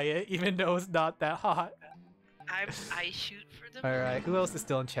up by it, even though it's not that hot. I shoot for the moon. Alright, who else is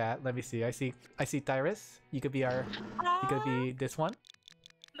still in chat? Let me see. I see Tyrus. You could be our you could be this one.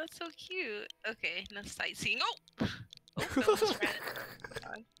 That's so cute. Okay, no sightseeing. Oh! Oh, I almost ran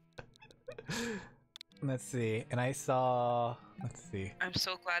it. Let's see. And I saw let's see. I'm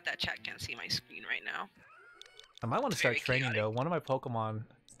so glad that chat can't see my screen right now. I might want to start Very training chaotic. though. One of my Pokemon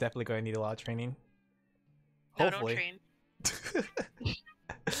is definitely going to need a lot of training. No, Hopefully. don't train.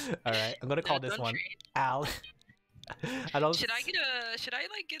 Alright, I'm gonna call No, this don't one train. Al. I don't Should I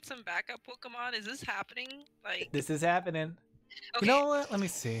like get some backup Pokemon? Is this happening? Like This is happening. okay. You know what? Let me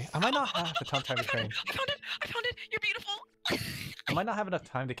see. I might not have the time to I found train. it! I found it! I found it! You're beautiful! I might not have enough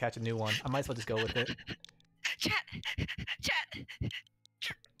time to catch a new one. I might as well just go with it. Chat! Chat!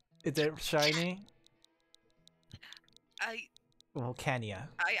 Is it shiny? I Well, can ya?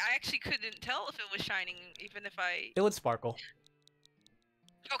 I actually couldn't tell if it was shining, even if I... It would sparkle.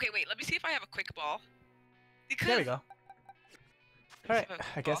 Okay, wait, let me see if I have a quick ball. Because... There we go. Alright, Let me see if I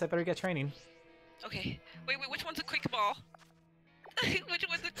have a guess I ball. better get training. Okay, wait, which one's a quick ball? Which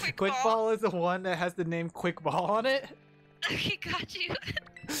one's a quick, Quick ball is the one that has the name Quick Ball on it. Okay, got you.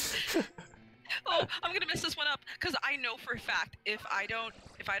 Oh, I'm gonna mess this one up, because I know for a fact, if I don't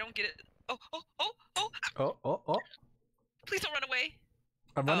get it... Oh! Oh, oh, oh. Please don't run away.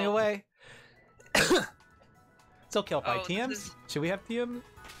 I'm running Oh. away. So, Kelpie, Oh, this TMs? is- Should we have TM?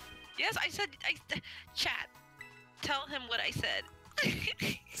 Yes, I said... Chat, tell him what I said.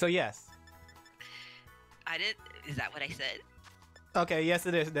 So, yes. I didn't... Is that what I said? Okay, yes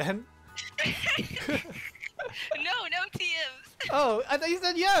it is then. No TMs. Oh, I thought you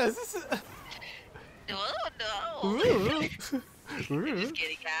said yes! Oh, no. Ooh. Just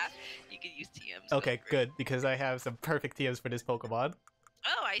kidding, yeah. You can use TMs. Okay, That's great. good, because I have some perfect TMs for this Pokemon.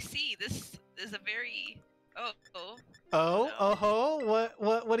 Oh, I see. This is a very... Oh. Oh, No. oh-ho,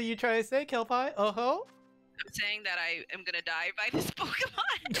 what are you trying to say, Kelpie? Oh-ho? I'm saying that I am gonna die by this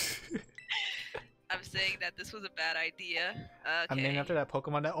Pokemon. I'm saying that this was a bad idea. Okay. I'm named after that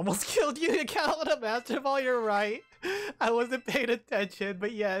Pokemon that almost killed you. You can't let a Master Ball, you're right. I wasn't paying attention,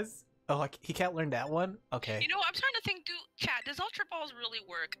 but yes. Oh, he can't learn that one? Okay. You know, I'm trying to think, chat, does Ultra Balls really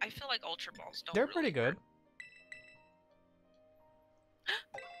work? I feel like Ultra Balls don't They're really pretty good. work.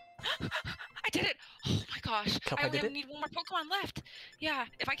 I did it! Oh my gosh. Kelpie I only did it? need one more Pokemon left. Yeah,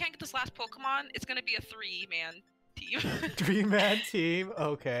 if I can't get this last Pokemon, it's gonna be a 3-man team. 3-man team?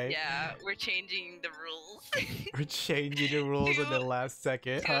 Okay. Yeah, we're changing the rules We're changing the rules in the To- last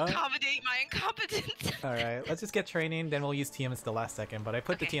second, to huh? accommodate my incompetence. Alright, let's just get training, then we'll use TMs the last second, but I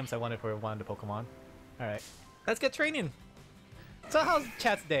put Okay. the TMs I wanted for one of the Pokemon. Alright, let's get training! So how's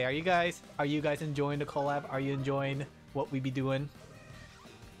chat's day? Are you guys enjoying the collab? Are you enjoying what we be doing?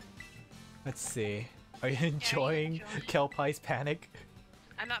 Let's see. Are you enjoying enjoying. Kelpie's panic?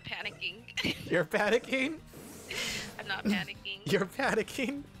 I'm not panicking. You're panicking? I'm not panicking. You're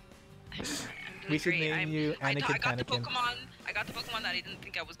panicking? I'm doing We should great. name you I Anakin got the Panikin. Pokemon. I got the Pokemon that I didn't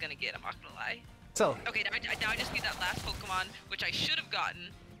think I was gonna get. I'm not gonna lie. So, Okay, now I just need that last Pokemon, which I should have gotten,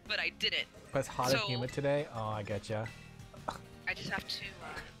 but I didn't. it's hot and So- humid today? Oh, I getcha. I just have to.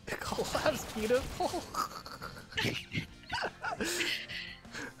 The collab's beautiful.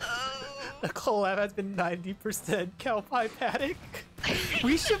 The collab has been 90% Kelpie panic.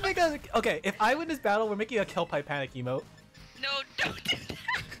 We should make a... Okay, if I win this battle, we're making a Kelpie panic emote. No, don't do that.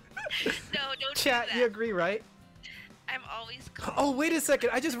 No, don't Chat, do that. you agree, right? I'm always calm. Oh, wait a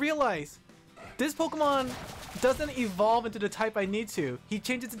second. I just realized. This Pokemon doesn't evolve into the type I need to. He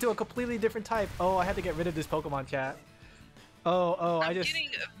changes into a completely different type. Oh, I had to get rid of this Pokemon, chat. Oh, I'm I just... getting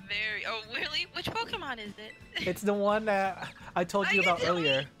a very. Oh, really? Which Pokemon is it? It's the one that I told you Oh, you about tell me.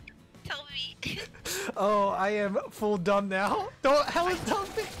 earlier. Tell me. Oh, I am full dumb now. Don't hell is dumb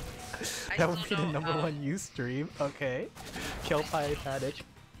me. I That would still be the don't, number one use stream. Okay. Kelpie panic.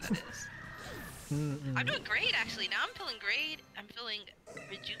 I'm doing great, actually. Now I'm feeling great. I'm feeling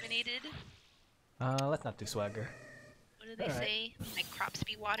rejuvenated. Let's not do swagger. What do they Alright. say? My crops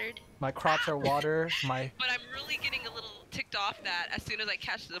be watered. My crops are water. My But I'm really getting a little ticked off that as soon as I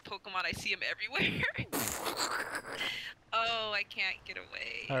catch the Pokemon, I see him everywhere. Oh, I can't get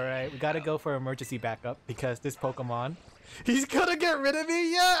away. all right. We gotta go for emergency backup because this Pokemon, he's gonna get rid of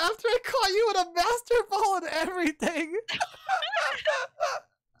me. Yeah, after I caught you with a Master Ball and everything.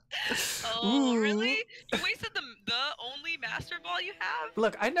 Oh, Ooh. really? You wasted the only Master Ball you have?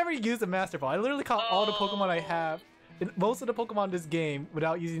 Look, I never used a Master Ball. I literally caught all the Pokemon I have, in most of the Pokemon in this game,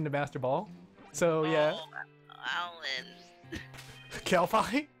 without using the Master Ball. So yeah. Oh, Alin.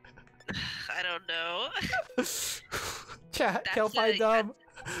 Kelpie? I don't know. Chat, That's Kelpie a- dumb.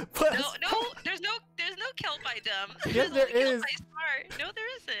 No, there's no Kelpie dumb. Yes, there There's only is. Kelpie smart. No,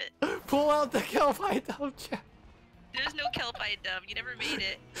 there isn't. Pull out the Kelpie dumb, chat. There's no Kelpie dumb. You never made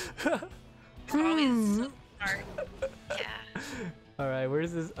it. Hmm. Always so smart. Yeah. Alright,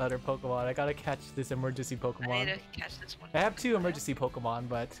 where's this other Pokemon? I gotta catch this emergency I Pokemon. need to catch this one. I have 2 emergency Pokemon,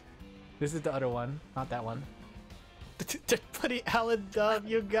 but this is the other one, not that one. They're putting Alin dumb,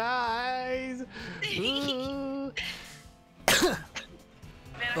 you guys! Ooh.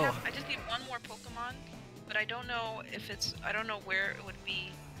 Man, I just need one more Pokemon, but I don't know if it's. I don't know where it would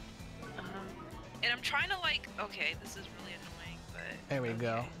be. And I'm trying to like. Okay, this is really annoying, but. There we okay.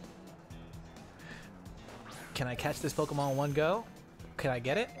 go. Can I catch this Pokemon in one go? Can I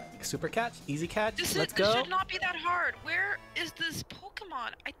get it? Super catch? Easy catch? Let's go. This should not be that hard. Where is this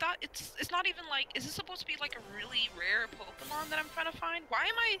Pokemon? I thought it's not even like. Is this supposed to be like a really rare Pokemon that I'm trying to find? Why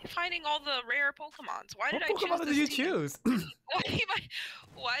am I finding all the rare Pokemons? Why did What Pokemon did you choose?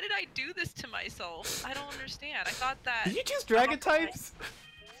 Why did I do this to myself? I don't understand. I thought that. Did you choose Dragon types?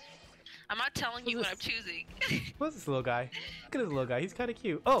 I'm not telling you what I'm choosing. What's this little guy? Look at this little guy. He's kind of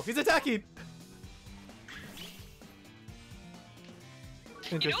cute. Oh, he's attacking!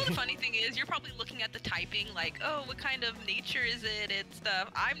 You know the funny thing is, you're probably looking at the typing like, oh, what kind of nature is it and stuff.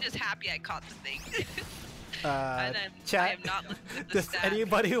 I'm just happy I caught the thing. And chat, I am not looking at the does stats.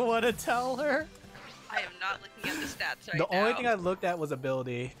 anybody want to tell her? I am not looking at the stats right The now. only thing I looked at was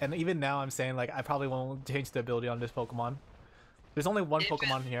ability, and even now I'm saying like I probably won't change the ability on this Pokemon. There's only one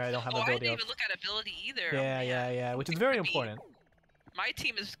Pokemon here I don't have I ability didn't of. even look at ability either. Yeah, which is very important. My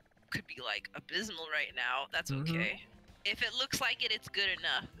team could be like abysmal right now. That's okay. If it looks like it, it's good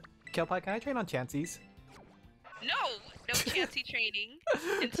enough. Kelpie, can I train on Chanseys? No Chansey training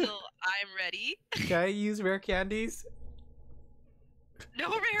until I'm ready. Can I use rare candies? No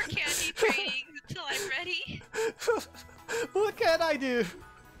rare candy training until I'm ready. What can I do?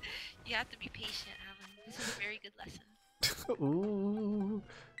 You have to be patient, Alin. This is a very good lesson. Ooh.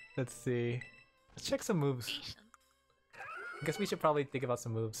 Let's see. Let's check some moves. Patient. I guess we should probably think about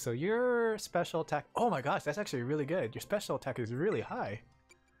some moves. So your special attack... Oh my gosh, that's actually really good. Your special attack is really high.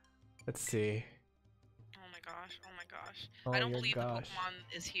 Let's see. Oh my gosh, oh my gosh. Oh I don't your believe gosh. the Pokemon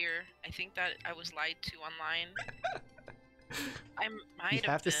is here. I think that I was lied to online. I might You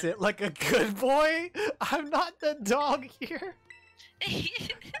have to been. sit like a good boy? I'm not the dog here.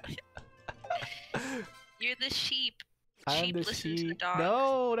 You're the sheep. I'm Sheep the listen to the sheep. dog.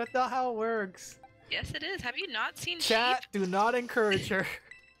 No, that's not how it works. Yes, it is. Have you not seen Chat, do not encourage her.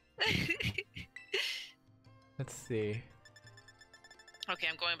 sheep? Let's see. Okay,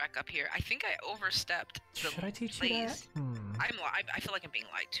 I'm going back up here. I think I overstepped the Should I teach you that? place. Hmm. I feel like I'm being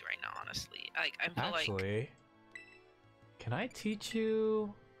lied to right now, honestly. Like, I feel like... Actually, can I teach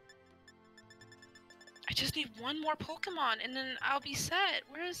you? I just need one more Pokemon and then I'll be set.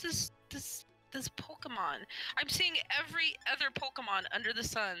 Where is this Pokemon? I'm seeing every other Pokemon under the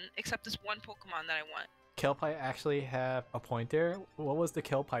sun except this one Pokemon that I want. Kelpie actually have a point there. What was the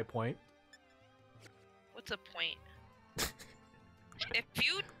Kelpie point? What's a point? If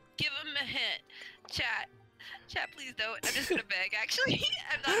you give him a hint, chat, please don't. I'm just gonna beg, actually.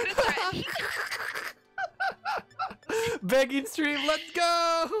 I'm not gonna threaten. Begging stream, let's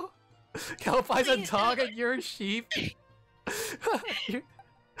go! Kelpie's a Please dog don't. and you're a sheep. I'm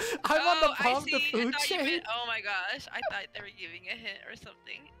on the I bottom of the see. I food thought you chain. meant- oh my gosh, I thought they were giving a hint or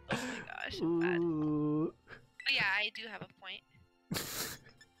something. Oh my gosh, bad. Ooh. But yeah, I do have a point.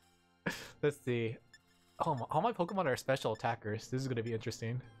 Let's see. Oh, all my Pokemon are special attackers. This is gonna be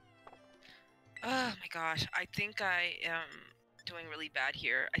interesting. Oh my gosh, I think I am doing really bad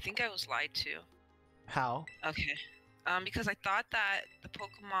here. I think I was lied to. How? Okay. Because I thought that the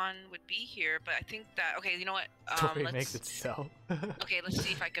Pokemon would be here, but I think that okay, you know what? Story Let's makes itself. okay, let's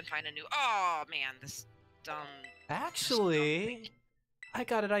see if I can find a new. Oh man, this dumb. Actually, I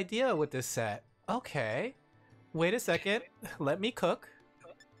got an idea with this set. Okay. Wait a second. Let me cook.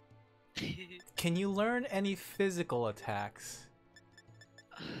 Can you learn any physical attacks?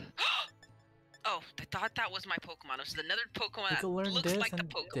 Oh, I thought that was my Pokemon. It was another Pokemon You that can learn looks this like the and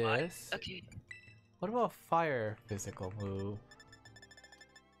Pokemon. this. Okay. What about fire physical move?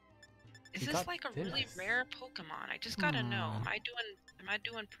 Is You this got like a really this. rare Pokemon? I just gotta know. Hmm. Am I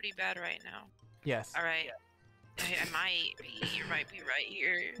doing pretty bad right now? Yes. All right. I might be right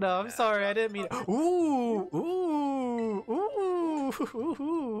here. No, I'm sorry. I didn't mean. Ooh, ooh. Ooh.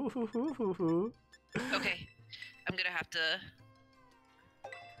 Okay, I'm gonna have to.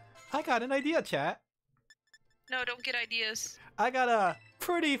 I got an idea, chat. No, don't get ideas. I got a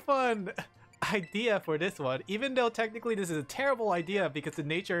pretty fun idea for this one. Even though technically this is a terrible idea because the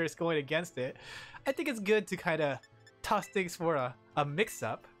nature is going against it, I think it's good to kind of toss things for a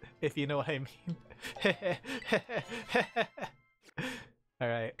mix-up, if you know what I mean.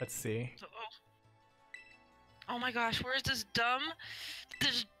 Alright, let's see. Oh my gosh, where's this dumb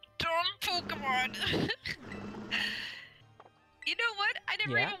Pokemon? You know what? I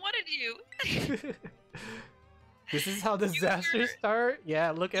never even wanted you. This is how disasters start?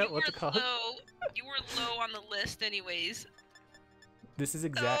 Yeah, look at what's it called. You were low on the list anyways. This is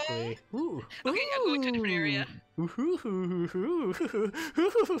exactly... Ooh. Okay, I'm going to a different area. Oh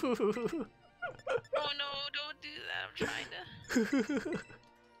no, don't do that. I'm trying to...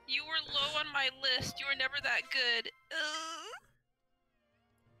 You were low on my list. You were never that good.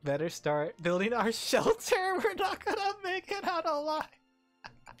 Better start building our shelter. We're not gonna make it out alive.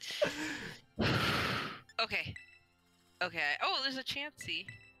 Okay. Okay. Oh, there's a Chansey.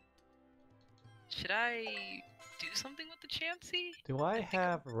 Should I do something with the Chansey? Do I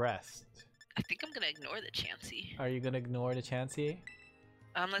have rest? I think I'm gonna ignore the Chansey. Are you gonna ignore the Chansey?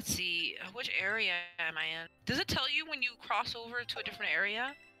 Let's see. Which area am I in? Does it tell you when you cross over to a different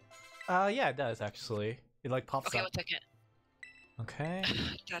area? Yeah, it does actually. It like pops up. Okay, 1 second. Okay.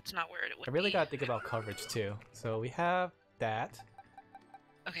 That's not where it would I really be. gotta think about coverage too. So we have that.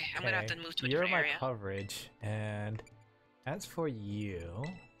 Okay, I'm gonna have to move to a You're different my area. coverage, and as for you,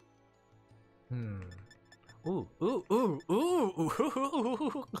 Ooh.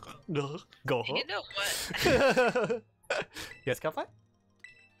 Go. You know what? Yes, Kelpie?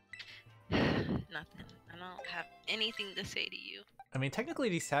 Nothing. I don't have anything to say to you. I mean, technically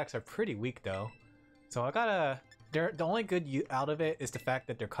these sacks are pretty weak though, so I gotta. The only good out of it is the fact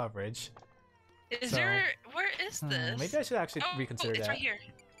that they're coverage. Is there? Where is this? Maybe I should actually reconsider it's that. right here.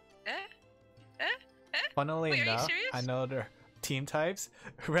 Funnily Wait, enough, I know their team types.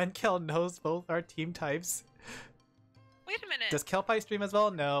 Renkel knows both our team types. Wait a minute. Does Kelpie stream as well?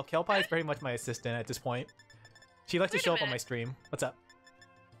 No, Kelpie is very much my assistant at this point. She likes to show up on my stream. What's up?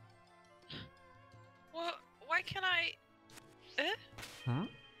 Well, why can't I?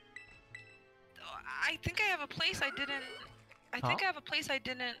 I think I have a place I didn't. I think I have a place I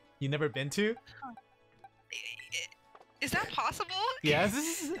didn't. You never been to? Is that possible?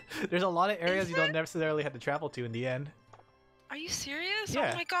 Yes. There's a lot of areas you don't necessarily have to travel to in the end. Are you serious?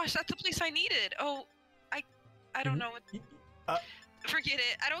 Yeah. Oh my gosh, that's the place I needed. Oh, I don't know what. Forget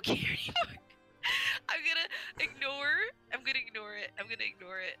it. I don't care anymore. I'm gonna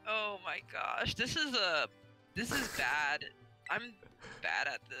ignore it. Oh my gosh, this is bad. I'm bad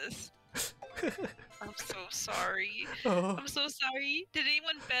at this. I'm so sorry. I'm so sorry. Did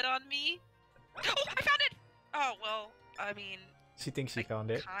anyone bet on me? Oh, I found it! Oh, well, I mean... She thinks she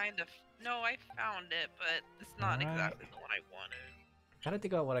found it. Kind of. No, I found it, but it's not exactly the one I wanted. Gotta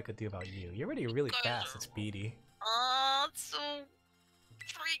think about what I could do about you. You're already really fast and speedy. Oh, it's so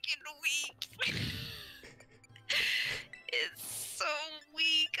freaking weak. It's so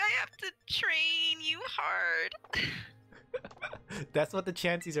weak. I have to train you hard. That's what the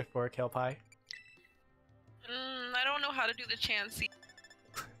Chanseys are for, Kelpie. I don't know how to do the Chansey.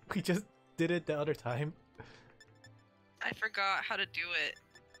 We just did it the other time. I forgot how to do it.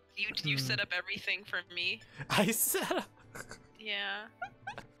 You set up everything for me. I set up. Yeah.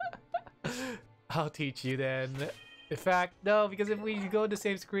 I'll teach you then. In fact, no, because if we go to the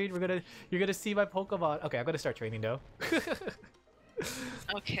same screen, you're gonna see my Pokemon. Okay, I'm gonna start training though.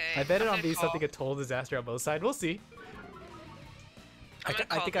 Okay. I bet it on being something a total disaster on both sides. We'll see. I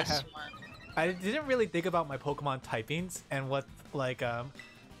think I have. I didn't really think about my Pokemon typings and what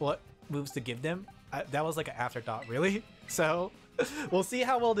moves to give them. That was like an afterthought, really. So we'll see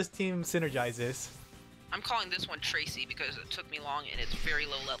how well this team synergizes. I'm calling this one Tracy because it took me long and it's very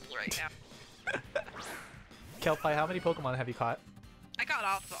low level right now. Kelpie, how many Pokemon have you caught? I got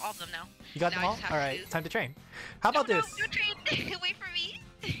all of them now. You got them all? Alright, time to train. How about this? No, train. Wait for me.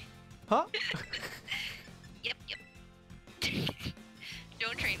 Huh? Yep.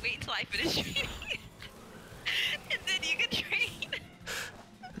 Don't train. Wait until I finish training. And then you can train.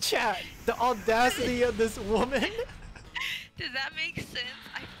 Chat, the audacity of this woman. Does that make sense?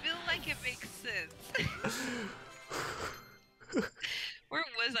 I feel like it makes sense. Where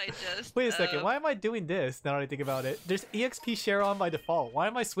was I just? Wait a second, why am I doing this now that I think about it? There's EXP share on by default. Why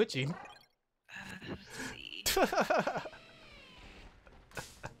am I switching? Let's see.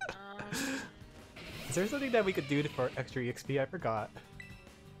 Is there something that we could do for extra EXP? I forgot.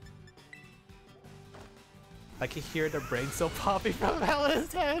 I can hear the brain cell popping from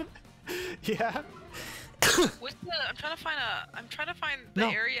Alan's head. Yeah. What's the? I'm trying to find the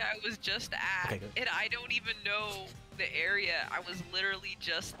area I was just at, Okay, good. and I don't even know the area. I was literally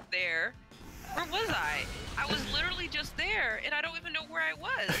just there. Where was I? I was literally just there, and I don't even know where I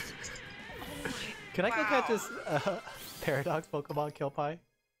was. Oh my, Can I go catch this Paradox Pokemon, Kelpie?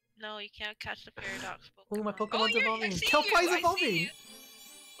 No, you can't catch the Paradox Pokemon. Oh, my Pokemon's evolving. I see Kelpie's you. evolving. Wait,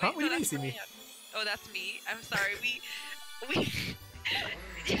 Huh? no, What do you that's see me? Ryan. Oh, that's me. I'm sorry. We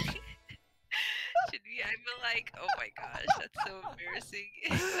should we? I'm like, oh my gosh, that's so embarrassing.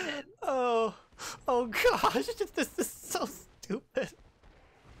 Go ahead. Oh gosh, this is so stupid.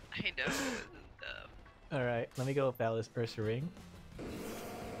 I know. This is dumb. All right, let me go with Alice Ursaring.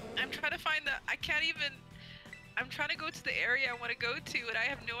 I'm trying to find the. I can't even. I'm trying to go to the area I want to go to, and I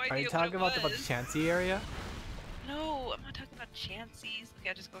have no idea. Are you talking about the Chansey area? No, I'm not talking about Chanseys. Okay,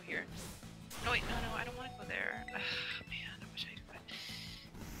 I'll just go here. No, wait, no, I don't want to go there. Man, I wish I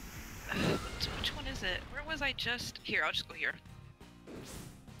could. Which one is it? Where was I just? Here, I'll just go here.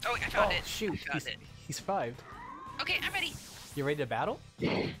 Oh, wait, I found it. Shoot, he survived. Okay, I'm ready. You ready to battle? No,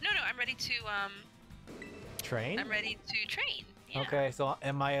 I'm ready to, Train? I'm ready to train. Yeah. Okay, so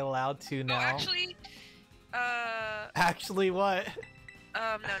am I allowed to now? Oh, actually, Actually what?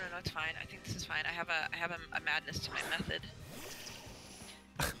 no, it's fine. I think this is fine. I have a madness to my method.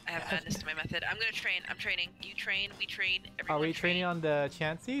 I have madness to my method. I'm gonna train. I'm training. You train. We train. Everyone Are we training on the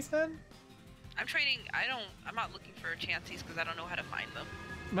Chanseys then? I'm training. I'm not looking for Chanseys because I don't know how to find them.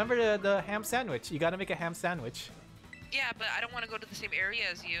 Remember the ham sandwich? You gotta make a ham sandwich. Yeah, but I don't want to go to the same area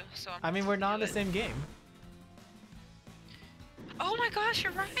as you, so I mean, we're not in the same game. Oh my gosh,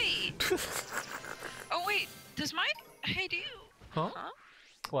 you're right. Oh wait, does mine? Hey, do you? Huh?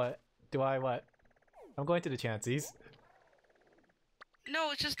 What? Do I what? I'm going to the Chanseys.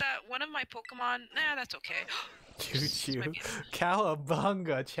 No, it's just that one of my Pokemon. Nah, that's okay. Choo choo.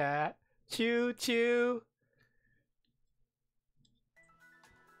 Cowabunga, chat. Choo choo.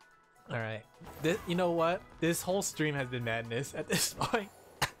 Alright. You know what? This whole stream has been madness at this point.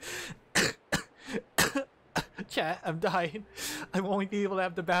 Chat, I'm dying. I won't be able to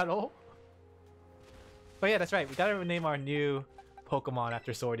have the battle. Oh yeah, that's right. We gotta name our new Pokemon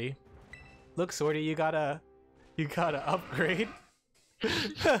after Swordy. Look, Swordy, you gotta upgrade.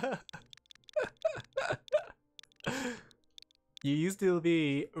 You used to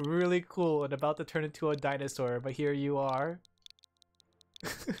be really cool and about to turn into a dinosaur, but here you are.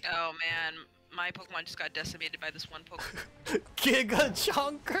 Oh man, my Pokemon just got decimated by this one Pokemon. Giga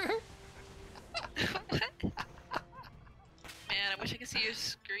Chunker! What? Man, I wish I could see your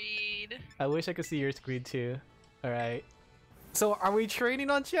screen. I wish I could see your screen too. Alright. So are we training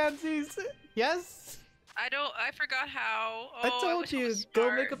on Chanseys? Yes? I forgot how. Oh, I told wish I you, was go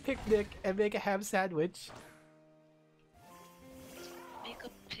smart. make a picnic and make a ham sandwich. Make a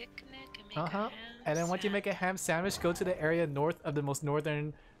picnic and make a ham And then once you make a ham sandwich, go to the area north of the most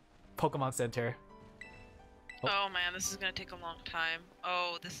northern Pokemon Center. Oh man, this is gonna take a long time.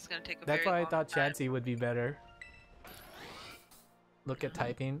 Oh, this is gonna take a That's very why I long thought time. Chansey would be better. Look at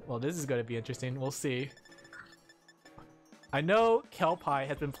typing. Well, this is gonna be interesting. We'll see. I know Kelpie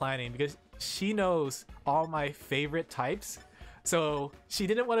has been planning because she knows all my favorite types. So she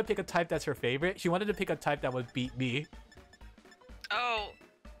didn't want to pick a type that's her favorite. She wanted to pick a type that would beat me. Oh,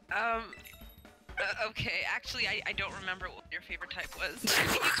 okay. Actually, I don't remember what your favorite type was. I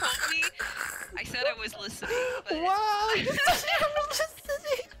think you told me. I said I was listening. But Wow!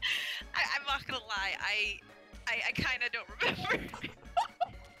 I'm not gonna lie. I kind of don't remember.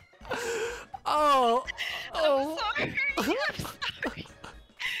 Oh! I'm sorry. I'm sorry.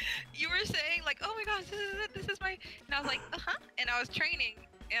 You were saying like, oh my gosh, this is it. This is my. And I was like, and I was training,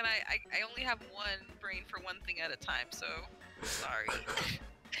 and I only have one brain for one thing at a time. So sorry.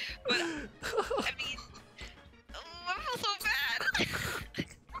 But I mean, oh, I feel so bad.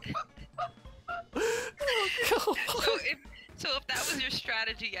 So if that was your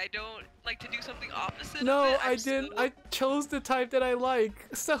strategy, I don't like to do something opposite. No, of it. I didn't. I chose the type that I like,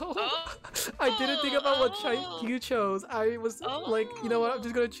 so I didn't think about what type you chose. I was like, you know what? I'm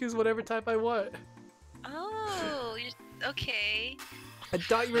just gonna choose whatever type I want. Oh, you're okay. I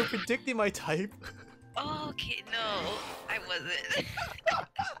thought you were predicting my type. Oh, okay, no, I wasn't.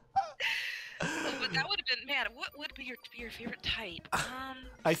 But that would have been, man, what would be your favorite type?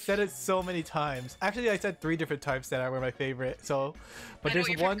 I said it so many times. Actually, I said 3 different types that were my favorite. So, but there's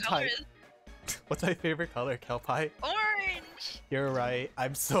one type. What's my favorite color, Kelpie? Orange. You're right.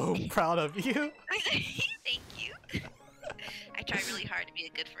 I'm so proud of you. Thank you. I try really hard to be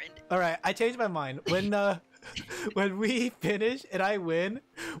a good friend. All right, I changed my mind. When we finish and I win,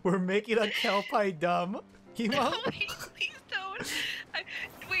 we're making a Kelpie dumb. Emo? Wait, please don't.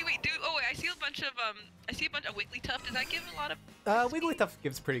 Wait, dude. Oh, wait, I see a bunch of Wigglytuff. Does that give a lot of? XP? Wigglytuff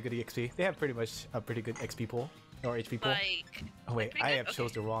gives pretty good XP. They have pretty much a pretty good XP pool or HP pool. Like. Oh wait, pretty I good? have Okay.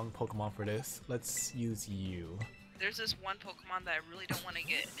 chose the wrong Pokemon for this. Let's use you. There's this one Pokemon that I really don't want to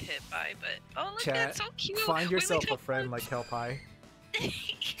get hit by, but oh look, Chat, that's so cute. find yourself a Wigglytuff friend won. like Kelpie.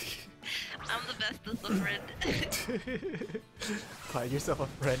 I'm the best as a friend. Find yourself a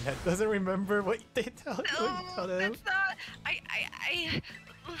friend that doesn't remember what they tell you. No, What you tell them. that's not. I.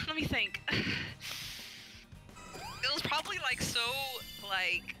 Let me think. It was probably like so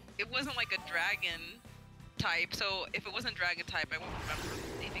like it wasn't like a dragon type. So if it wasn't dragon type, I won't remember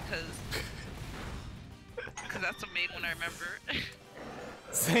because that's the main one I remember.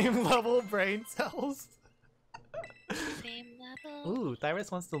 Same level brain cells. Same level. Ooh, Tyrus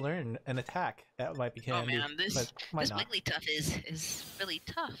wants to learn an attack. That might be Oh handy. man, this but might not. Wigglytuff is really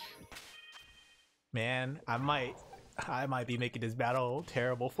tough. Man, I might be making this battle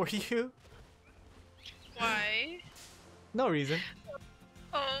terrible for you. Why? No reason.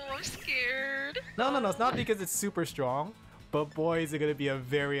 Oh, I'm scared. No, it's not because it's super strong. But boy, is it gonna be a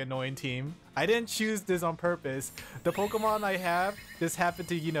very annoying team. I didn't choose this on purpose. The Pokemon I have just happen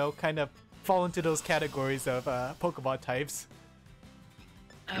to, you know, kind of fall into those categories of Pokemon types.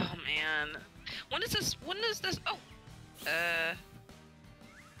 Oh man. When is this? Oh.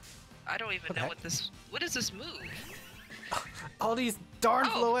 I don't even know what is this move? All these darn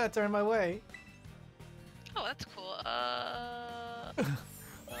Oh. floettes are in my way. Oh, that's cool.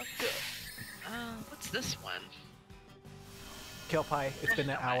 What's this one? Kelpie, it's been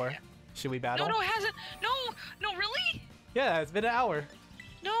an hour. Should we battle? No, it hasn't. No, really? Yeah, it's been an hour.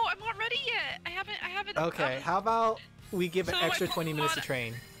 No, I'm not ready yet. I haven't. Okay, how about we give an So my extra 20 minutes to Pokemon-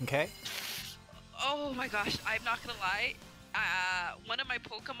 train, okay? Oh my gosh, I'm not gonna lie. One of my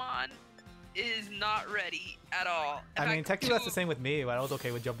Pokemon is not ready at all. In I mean, fact, technically that's two- the same with me, but I was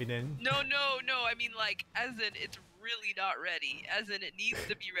okay with jumping in. No. I mean, like, as in, it's really not ready. As in, it needs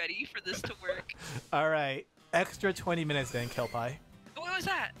to be ready for this to work. Alright, extra 20 minutes then, Kelpie. Oh, what was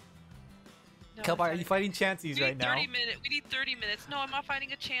that? No, Kelpie, I'm are you sorry. fighting Chanseys We right need now? 30 minutes. We need 30 minutes. No, I'm not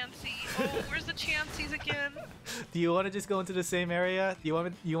fighting a Chansey. Oh, where's the Chanseys again? Do you want to just go into the same area? Do you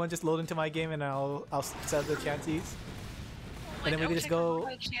want to just load into my game and I'll set the Chanseys? Oh And then we I can wish just I could go-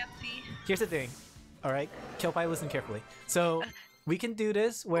 fight a Chansey. Here's the thing. Alright, Kelpie, listen carefully. So, we can do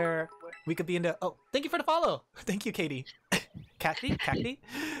this where we could be in the... Oh, thank you for the follow! Thank you, Katie. Cacti?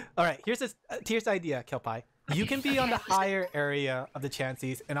 Alright, here's the idea, Kelpie. You can be on the higher area of the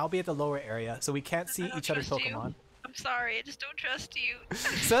Chanseys, and I'll be at the lower area, so we can't see I don't each other's trust you. Pokemon. I'm sorry, I just don't trust you.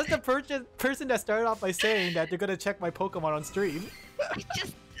 Says the person that started off by saying that they're gonna check my Pokemon on stream.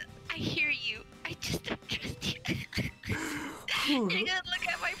 I hear you. I just don't trust you. You're gonna look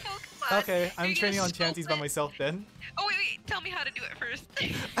at my Pokemon. Okay, I'm You're training gonna on scope Chanseys by it. myself then. Oh wait, tell me how to do it first.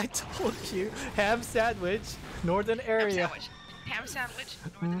 I told you, ham sandwich, northern area. Ham sandwich,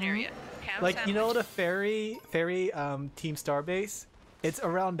 northern area. Ham Like, sandwich. you know the fairy Team Starbase? It's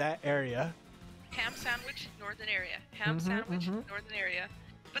around that area. Ham sandwich, northern area. Ham Mhm, sandwich, mhm. northern area.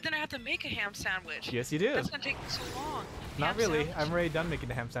 But then I have to make a ham sandwich. Yes, you do. That's gonna take so long. Not Ham really. sandwich. I'm already done making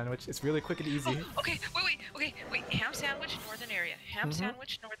the ham sandwich. It's really quick and easy. Oh, okay, wait. Ham sandwich, northern area. Ham Mhm.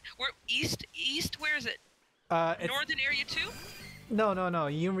 sandwich, north. Where east? Where is it? It's, Northern area too? no.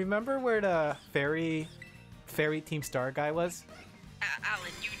 You remember where the fairy Team Star guy was?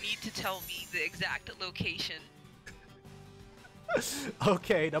 Alan, you need to tell me the exact location.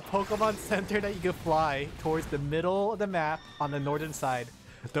 Okay, the Pokemon Center that you can fly towards the middle of the map on the northern side.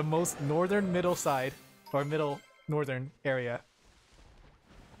 The most northern middle side, or middle northern area.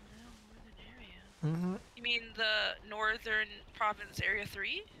 Northern area. Mm-hmm. You mean the northern province area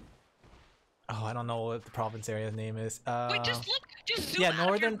 3? Oh, I don't know what the province area name is. Wait, just look. Just zoom Yeah, out of your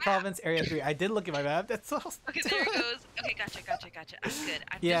Northern map. Province Area 3. I did look at my map. That's so Okay, there it goes. Okay, gotcha. I'm good.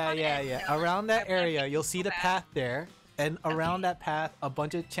 I'm Yeah. just on edge now. Around that I wanna area, make you'll it see so the bad. path there, and around Okay. that path, a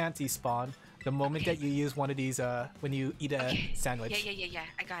bunch of Chanseys spawn. The moment Okay. that you use one of these, when you eat a Okay. sandwich. Yeah.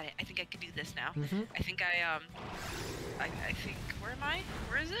 I got it. I think I can do this now. Mhm. I think I think. Where am I?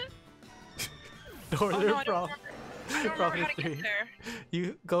 Where is it? Northern I don't Province. remember. I don't remember how to 3. get there.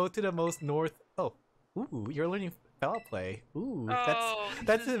 You go to the most north. Oh, ooh, you're learning foul play. Ooh, Oh,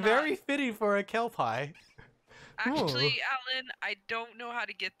 that's this is very not- fitting for a Kelpie. Actually, Alan, I don't know how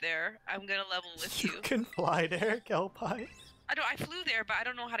to get there. I'm gonna level with You you. can fly there, Kelpie. I flew there, but I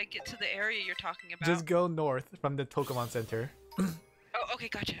don't know how to get to the area you're talking about. Just go north from the Pokemon Center. Oh, okay,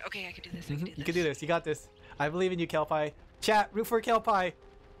 gotcha. Okay, I can do this. I can do this. You can do this. You got this. I believe in you, Kelpie. Chat, root for Kelpie.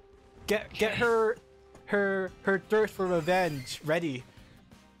 Get her thirst for revenge ready.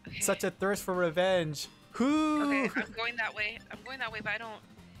 Okay. Such a thirst for revenge. Who? Okay, I'm going that way. I'm going that way, but I don't.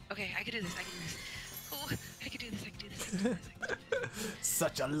 Okay, I can do this. I can do this. Oh, I can do this. I can do this. I can do this. I can do this.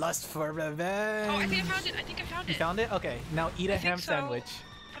 Such a lust for revenge. Oh, I think I found it. I think I found it. You found it? Okay, now eat a ham so, sandwich.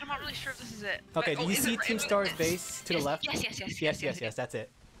 But I'm not really sure if this is it. Okay, but, do you see Team Star's yes, base to the left? Yes, That's it.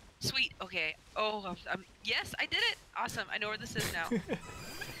 Sweet. Okay. Oh, yes, I did it. Awesome. I know where this is now.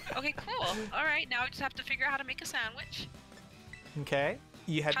 Okay, cool. All right, now I just have to figure out how to make a sandwich. Okay,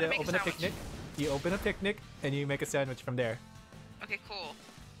 you had How to to make a open a sandwich. picnic. You open a picnic and you make a sandwich from there. Okay, cool.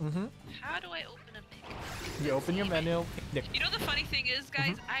 Mm-hmm. How do I open a picnic? You open your menu, picnic. You know the funny thing is,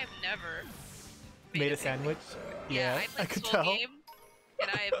 guys, I have never Made a picnic. sandwich. Yeah, Yeah, I played could this whole tell. game,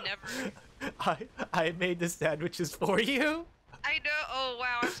 and I have never. I made the sandwiches for you. I know. Oh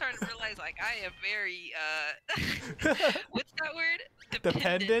wow, I'm starting to realize like I am very what's that word?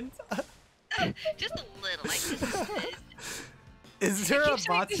 Dependent. Just a little. Like just a smidge. Is there a keep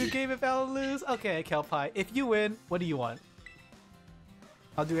saying Matsu this. game if Alan lose? Okay, Kelpie. If you win, what do you want?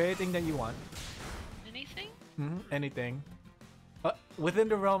 I'll do anything that you want. Anything? Anything. Within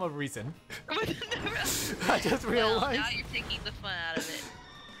the realm of reason. Within the rest. I just Well, realized. now you're taking the fun out of it.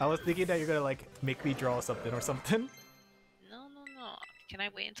 I was thinking that you're gonna like make me draw something or something. No. Can I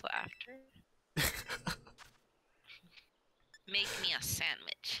wait until after? Make me a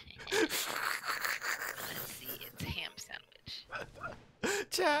sandwich. Let's see, it's ham sandwich.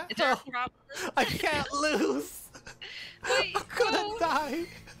 Chat. Is there a help. problem? I can't lose. Wait, I'm gonna no. die.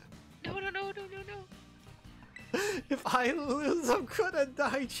 No. If I lose, I'm gonna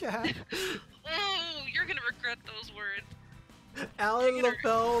die, chat. Oh, you're gonna regret those words. Alin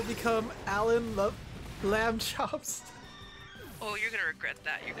Laphel will become Alin Lamb Chops. Oh, you're gonna regret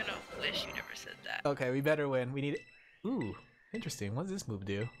that. You're gonna wish you never said that. Okay, we better win. We need. Ooh, interesting. What does this move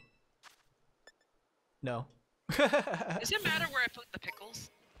do? No. Does it matter where I put the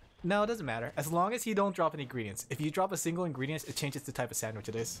pickles? No, it doesn't matter. As long as you don't drop any ingredients. If you drop a single ingredient, it changes the type of sandwich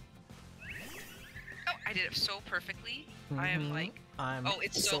it is. Oh, I did it so perfectly. I am like. I'm Oh,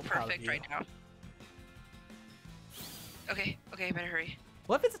 it's so proud of perfect you. right now. Okay, I better hurry.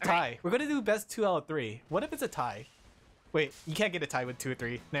 What if it's a tie? Alright. We're gonna do best 2 out of 3. What if it's a tie? Wait, you can't get a tie with 2 or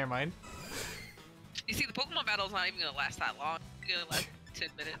 3. Never mind. You see, the Pokemon battle's not even gonna last that long. It's gonna last 10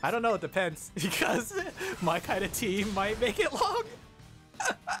 minutes. I don't know. It depends because my kind of team might make it long.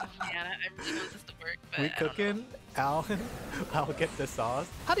 Oh man, I really want this to work, but We I don't know. cooking, Alan. I'll get the sauce.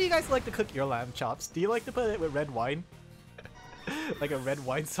 How do you guys like to cook your lamb chops? Do you like to put it with red wine? Like a red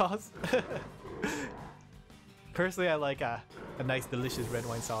wine sauce? Personally, I like a nice, delicious red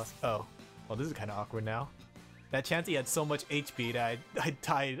wine sauce. Oh, well, this is kind of awkward now. That Chansey had so much HP that I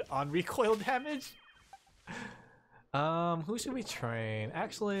died on recoil damage. Who should we train?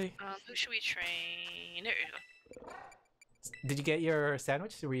 Actually, Who should we train? There you go. did you get your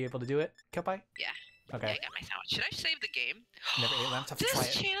sandwich? Were you able to do it, Kelpie? Yeah. Okay. Yeah, I got my sandwich. Should I save the game? Never ate lamb chops. This Try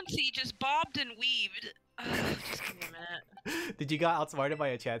it. Chansey just bobbed and weaved. Just give me a minute. Did you get outsmarted by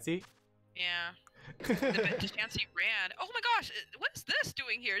a Chansey? Yeah. The Chansey ran. Oh my gosh, what is this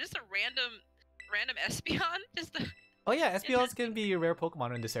doing here? Just a random Espeon? Just a... Oh yeah, Espeons can be a rare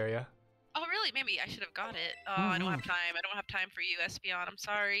Pokemon in this area. Oh really? Maybe I should have got it. Oh, I don't have time. I don't have time for you, Espeon. I'm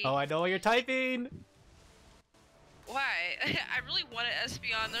sorry. Oh, I know what you're typing! Why? I really wanted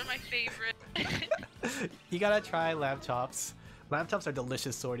Espeon. They're my favorite. You gotta try lamb chops. Lamb chops are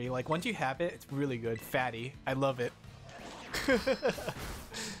delicious, Sorty. Like, once you have it, it's really good. Fatty. I love it.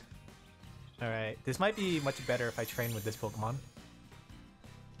 Alright, this might be much better if I train with this Pokemon.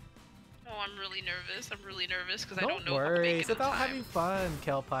 Oh, I'm really nervous. I'm really nervous because I Don't don't know if I'm worry, making it's it on about time. having fun,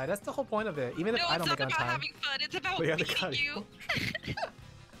 Kelpie. That's the whole point of it. Even if No, I it's don't not make it on about time. having fun. It's about We gotta beating cut you.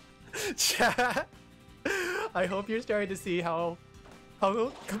 Chat! I hope you're starting to see how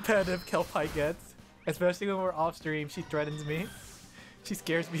competitive Kelpie gets. Especially when we're off stream, she threatens me. She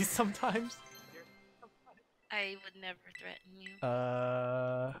scares me sometimes. I would never threaten you.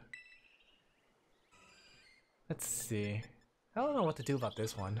 Let's see. I don't know what to do about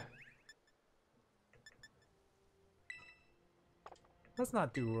this one. Let's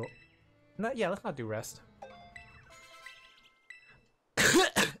not do let's not do rest.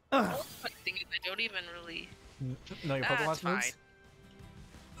 Funny thing is, I don't even really. No, your That's Pokemon's fine. moves?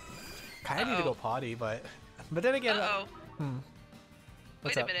 Kinda need to Uh-oh. go potty, but then again, Uh-oh.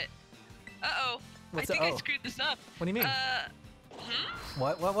 What's Wait up? a minute. Uh-oh. What's I think up? I screwed this up. What do you mean?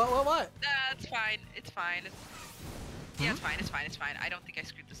 What? It's fine. It's fine. Yeah, it's fine. It's fine. I don't think I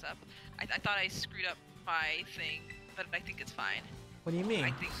screwed this up. I thought I screwed up my thing, but I think it's fine. What do you mean?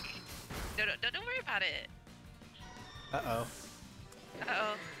 I think. No, don't worry about it. Uh-oh.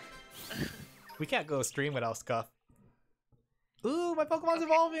 Uh-oh. We can't go stream without Scuff. Ooh, my Pokemon's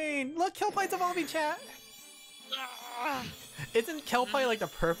evolving! Look, Kelpie's evolving, chat! Isn't Kelpie like the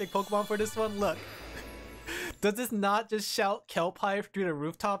perfect Pokemon for this one? Look. Does this not just shout Kelpie through the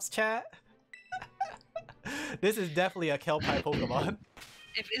rooftops, chat? This is definitely a Kelpie Pokemon.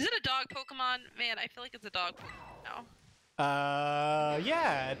 Is it a dog Pokemon? Man, I feel like it's a dog Pokemon now.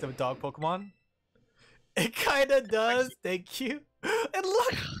 Yeah, it's a dog Pokemon. It kinda does, thank you. And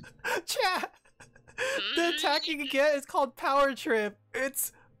look! Chat! The attacking again is called Power Trip.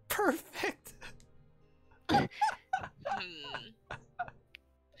 It's perfect. I'm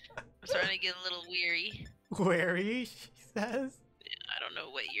starting to get a little weary. Wary, she says. I don't know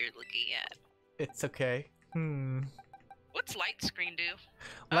what you're looking at. It's okay. What's light screen do?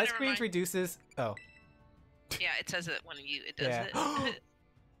 Light screen reduces. Oh. Yeah, it says it when it does Yeah. it.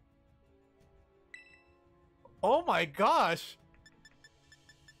 Oh my gosh!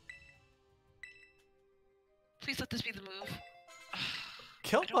 Please let this be the move.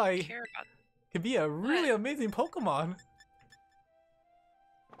 Kelpie I don't care about can be a really amazing Pokemon.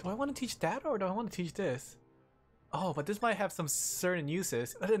 Do I want to teach that or do I want to teach this? Oh, but this might have some certain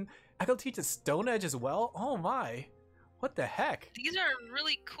uses. And then I can teach a Stone Edge as well? Oh my. What the heck? These are a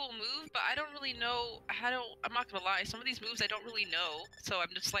really cool move, but I don't really know how to. I'm not gonna lie. Some of these moves I don't really know, so I'm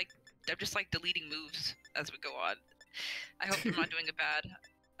just like deleting moves as we go on. I hope I'm not doing a bad.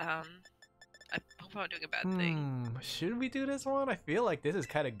 I hope I'm not doing a bad thing. Should we do this one? I feel like this is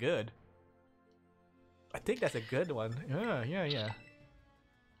kind of good. I think that's a good one. Yeah.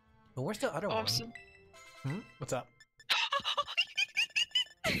 But where's the other one? What's up?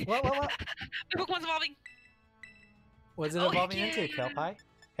 What? My Pokemon's evolving. What's it evolving into, Kelpie?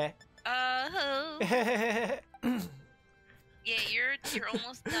 Hey. Yeah, you're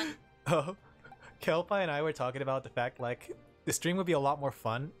almost done. Oh, Kelpie and I were talking about the fact like the stream would be a lot more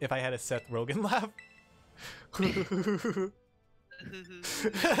fun if I had a Seth Rogen laugh.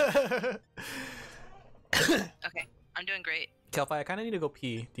 Okay, I'm doing great. Kelpie, I kind of need to go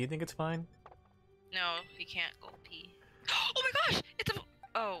pee. Do you think it's fine? No, you can't go pee. Oh my gosh!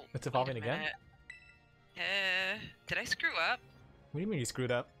 It's evolving again? Did I screw up? What do you mean you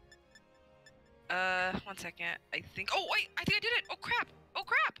screwed up? 1 second. I think. Oh wait, I think I did it. Oh crap! Oh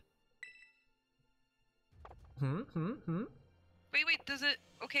crap! Wait. Does it?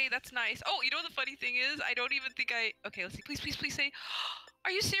 Okay, that's nice. Oh, you know what the funny thing is? I don't even think I. Okay, let's see. Please say.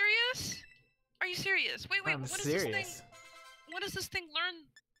 Are you serious? Are you serious? Wait. I'm serious. This thing? What does this thing learn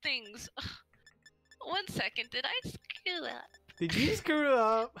things? 1 second. Did I screw up? Did you screw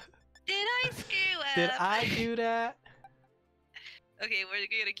up? Did I screw up? Did I do that? Okay, we're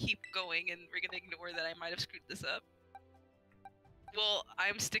gonna keep going and we're gonna ignore that I might have screwed this up. Well,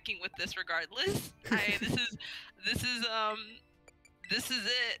 I'm sticking with this regardless. This is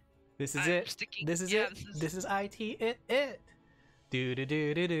it. This is I'm it. Sticking, this is yeah, it. This is it. Do do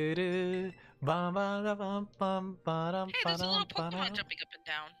do do do do. Bum bum bum bum bum. Hey, there's a little Pokemon jumping up and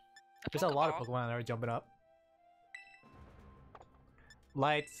down. There's a lot of Pokemon that are jumping up.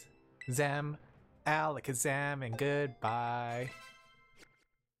 Lights, Zam, Alakazam, and goodbye.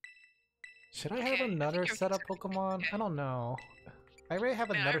 Should I have another set of Pokemon? Okay. I don't know. I already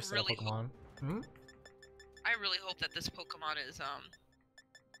have another set of Pokemon. I really hope that this Pokemon is,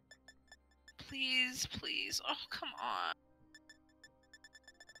 Please. Oh, come on.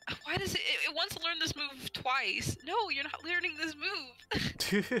 Why does it wants to learn this move twice? No, you're not learning this move.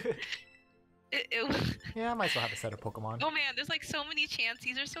 Yeah, I might as well have a set of Pokemon. Oh man, there's like so many chances.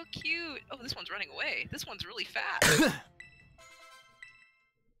 These are so cute. Oh, this one's running away. This one's really fast.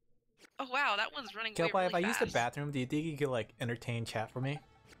 Oh wow, that one's running away really if I fast. use the bathroom, do you think you could like entertain chat for me?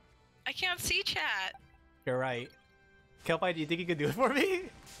 I can't see chat. You're right. Kelpie, do you think you could do it for me?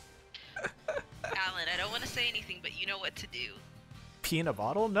 Alan, I don't want to say anything, but you know what to do. Pee in a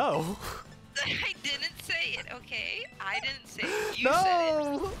bottle? No. I didn't say it, okay? I didn't say it. You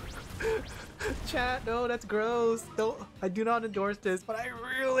said it. Chat, no, that's gross. No, I do not endorse this, but I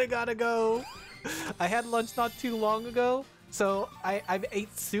really gotta go. I had lunch not too long ago, so I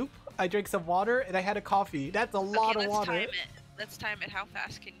ate soup, I drank some water, and I had a coffee. That's a lot of water. Let's time it. How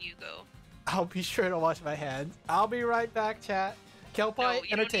fast can you go? I'll be sure to wash my hands. I'll be right back, chat. Kelpie, no, you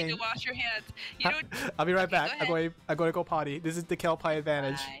entertain. don't need to wash your hands. You don't... I'll be right back. I'm going to go potty. This is the Kelpie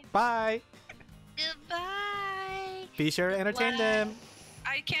advantage. Bye. Goodbye. Be sure to entertain them.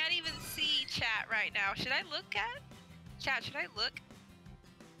 I can't even see chat right now. Should I look at chat? Should I look?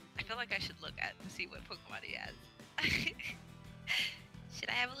 I feel like I should look at to see what Pokemon he has. Should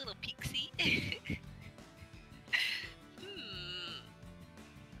I have a little peek-see?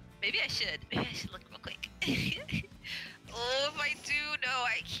 Maybe I should. Maybe I should look real quick. Oh, if I do, no,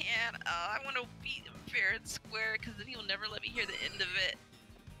 I can't. I want to beat him fair and square, because then he'll never let me hear the end of it.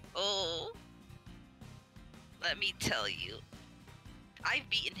 Oh. Let me tell you. I've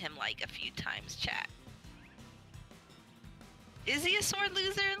beaten him like a few times, chat. Is he a sore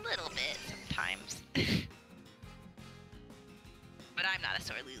loser? A little bit, sometimes. But I'm not a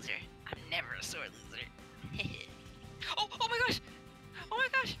sore loser. I'm never a sore loser. Oh my gosh! Oh my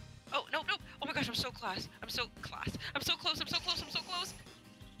gosh! Oh, no. Oh my gosh, I'm so close. I'm so close. I'm so close.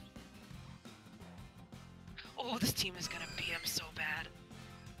 Oh, this team is gonna beat him so bad.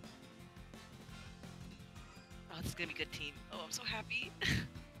 Oh, this is gonna be a good team. Oh, I'm so happy.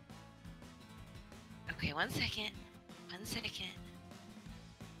 Okay, 1 second. 1 second.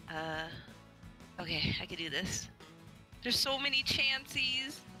 Okay, I can do this. There's so many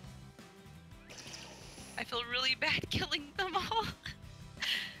chances. I feel really bad killing them all.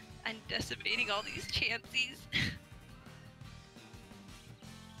 I'm decimating all these chances.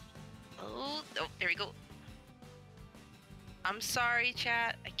 Oh, there we go. I'm sorry,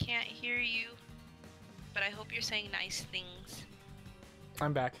 chat. I can't hear you. But I hope you're saying nice things.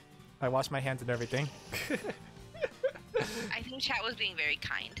 I'm back. I washed my hands and everything. I think chat was being very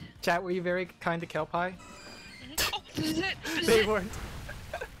kind. Chat, were you very kind to Kelpie? Oh, this is it! They weren't.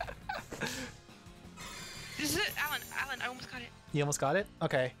 This is it! Alan, I almost got it. You almost got it?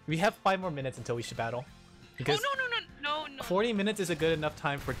 Okay. We have 5 more minutes until we should battle. Because no. 40 minutes is a good enough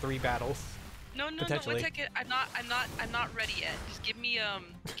time for 3 battles. No, 1 second. I'm not ready yet. Just give me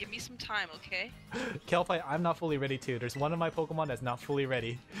some time, okay? Kelpie, I'm not fully ready too. There's one of my Pokemon that's not fully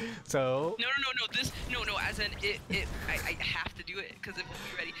ready. So No. As in I have to do it because it won't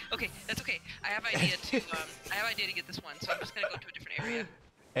be ready. Okay, that's okay. I have idea to get this one, so I'm just gonna go to a different area.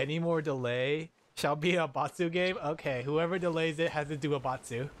 Any more delay shall be a Batsu game? Okay, whoever delays it has to do a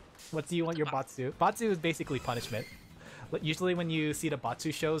Batsu. What do you want your Batsu? Batsu is basically punishment. Usually when you see the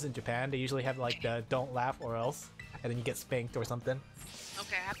Batsu shows in Japan, they usually have like the don't laugh or else, and then you get spanked or something.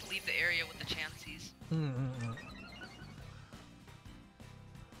 Okay, I have to leave the area with the chances.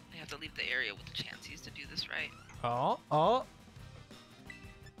 I have to leave the area with the chances to do this right. Oh.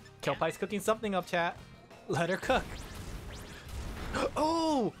 Kelpie's cooking something up, chat. Let her cook.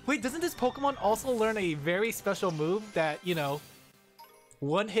 Oh, wait, doesn't this Pokemon also learn a very special move that, you know,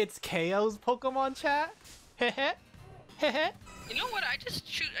 one hits KO's Pokemon, chat? Heh. You know what? I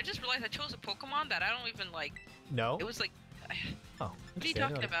just realized I chose a Pokemon that I don't even like. No. It was like. Oh. What are you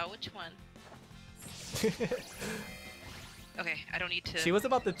talking about? Which one? Okay, I don't need to. She was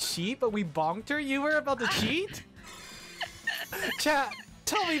about to cheat, but we bonked her. You were about to cheat? Chat,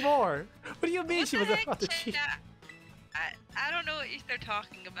 tell me more. What do you mean she was about to cheat? I don't know what they're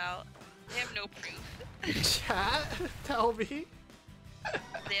talking about. They have no proof. Chat, tell me.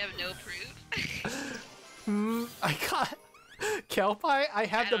 They have no proof. I got Kelpie. I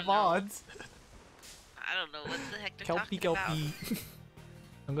have the VODs. I don't know what the heck they're talking about. Kelpie.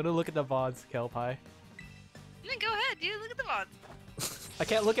 I'm gonna look at the VODs, Kelpie. Then go ahead, dude. Look at the VODs. I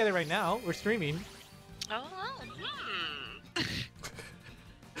can't look at it right now. We're streaming. Oh.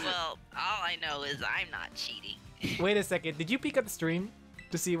 Well, all I know is I'm not cheating. Wait a second. Did you peek at the stream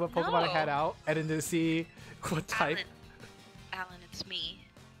to see what Pokemon I had out, and then to see what type? Alan, it's me.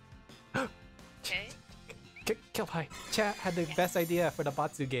 Okay. Kelpie, chat had the best idea for the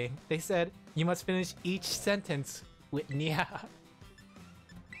Batsu game. They said you must finish each sentence with Nya.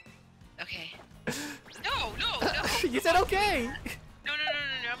 Okay. No. You said okay. No,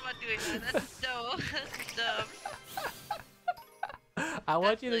 I'm not doing that. That's dumb. I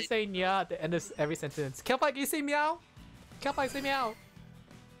want you to say Nya at the end of every sentence. Kelpie, can you say meow? Kelpie, say meow.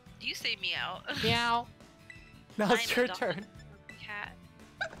 Do you say meow? Meow. Now it's your turn. Cat.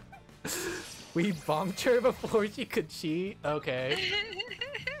 We bonked her before she could cheat? Okay.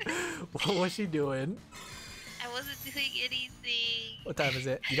 What was she doing? I wasn't doing anything. What time is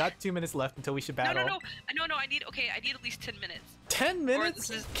it? You got 2 minutes left until we should battle. No. I need at least 10 minutes. 10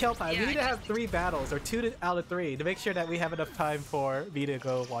 minutes? Kelpie, we need to have 3 battles, or 2 out of 3, to make sure that we have enough time for me to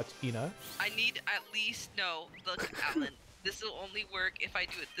go watch Ina. I need at least, no, look, Alan, this will only work if I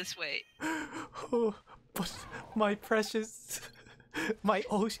do it this way. Oh, but my precious, my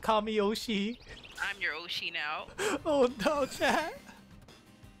Kami Oshi. I'm your Oshi now. Oh no, chat.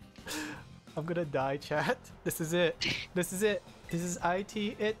 I'm gonna die, chat. This is it. This is it. This is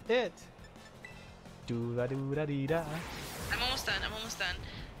it. Do-da-do-da-dee-da. I'm almost done.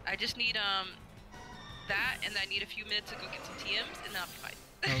 I just need that, and I need a few minutes to go get some TMs, and then I'll be fine.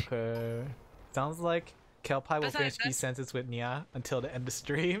 Okay. Sounds like Kelpie will finish each sentence with Nya until the end of the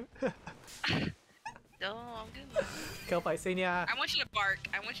stream. No, I'm good. Kelpie, say Nya. I want you to bark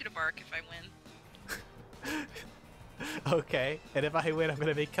if I win. Okay, and if I win, I'm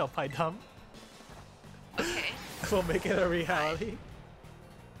gonna make Kelpie dumb. Okay. We'll make it a reality.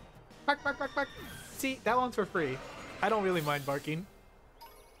 Bark. See, that one's for free. I don't really mind barking.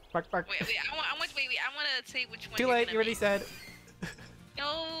 Bark, bark. Wait, I want to say which one. Too late, you already said.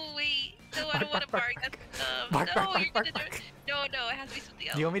 No, wait. No, I don't want to bark, bark. bark, No, bark, you're bark, gonna bark. do. No, it has to be something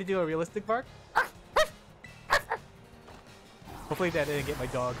else. Do you want me to do a realistic bark? Hopefully that didn't get my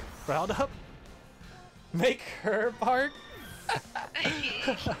dog riled up. Make her bark.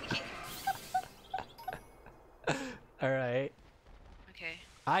 Alright. Okay.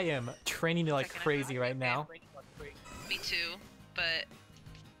 I am training you like crazy right now. Me too, but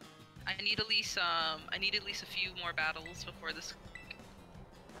I need at least a few more battles before this.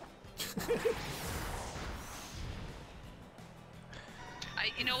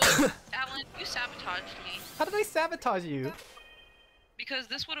 You know what, Alan, you sabotaged me. How did I sabotage you? Because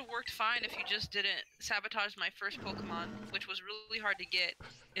this would have worked fine if you just didn't sabotage my first Pokemon, which was really hard to get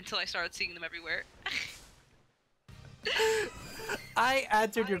until I started seeing them everywhere. I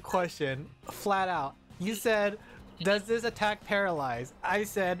answered your question flat out. You said, does this attack paralyze? I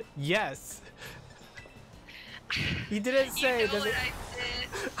said, yes. You didn't say, does it...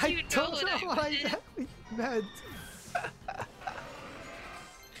 I don't know what I meant.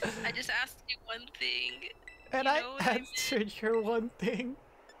 I just asked you one thing. And I answered your one thing.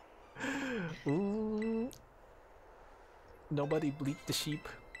 Ooh. Nobody bleeped the sheep.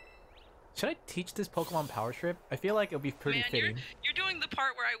 Should I teach this Pokemon Power Trip? I feel like it'll be pretty fitting. You're doing the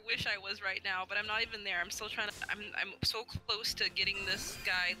part where I wish I was right now, but I'm not even there. I'm still trying to. I'm so close to getting this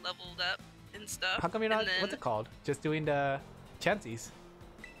guy leveled up and stuff. How come you're not? What's it called? Just doing the chances.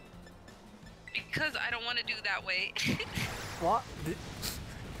 Because I don't want to do that way. What?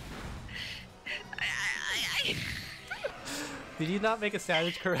 Did you not make a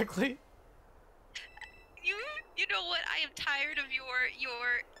sandwich correctly? You know what? I am tired of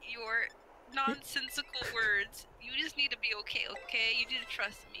your nonsensical words. You just need to be okay, okay? You need to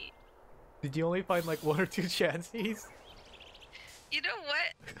trust me. Did you only find like 1 or 2 chances? You know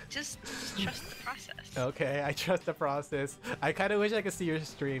what? Just trust the process. Okay, I trust the process. I kind of wish I could see your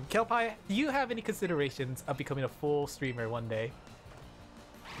stream. Kelpie, do you have any considerations of becoming a full streamer one day?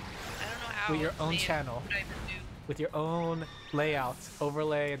 I don't know how. With your own channel. With your own layouts,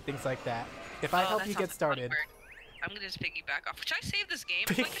 overlay, and things like that. If I help you get started. I'm gonna just piggyback off. Should I save this game?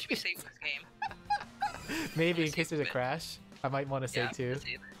 I feel like I should be saving this game. Maybe in case there's a crash. I might want to save too.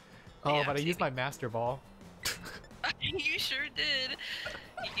 Oh, yeah, but I used my Master Ball. You sure did.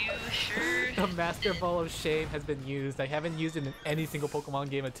 You sure The Master Ball of Shame has been used. I haven't used it in any single Pokemon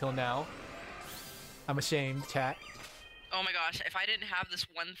game until now. I'm ashamed, chat. Oh my gosh, if I didn't have this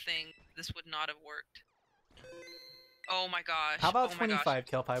one thing, this would not have worked. Oh my gosh. How about 25,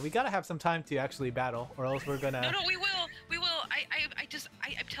 Kelpie? We gotta have some time to actually battle, or else we're gonna... No, we will! We will!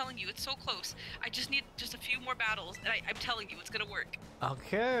 I'm telling you, it's so close. I just need just a few more battles, and I'm telling you, it's gonna work.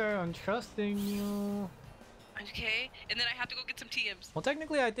 Okay, I'm trusting you. Okay, and then I have to go get some TMs. Well,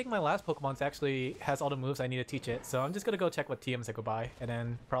 technically, I think my last Pokemon's actually has all the moves I need to teach it, so I'm just gonna go check what TMs I could buy, and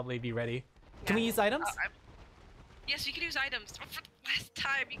then probably be ready. Yeah. Can we use items? Yes, you can use items. For the last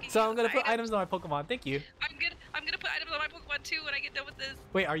time, you can So I'm gonna put items on my Pokemon. Thank you. I'm gonna put items on my Pokemon too when I get done with this.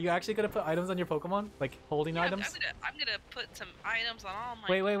 Wait, are you actually gonna put items on your Pokemon? Like holding items? I'm gonna put some items on all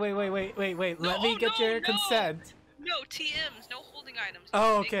my. Wait. Let me get your consent. No TMs, no holding items.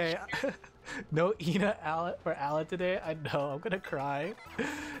 Oh, okay. No Ina for Alin today. I know. I'm gonna cry.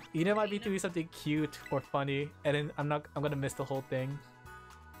 Ina might be doing something cute or funny, and then I'm gonna miss the whole thing.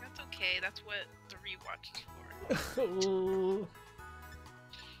 That's okay. That's what the rewatch is for. Ooh.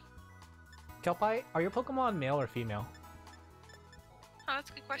 Kelpie, are your Pokemon male or female? Oh, that's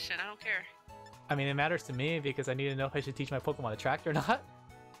a good question. I don't care. I mean, it matters to me because I need to know if I should teach my Pokemon to track or not.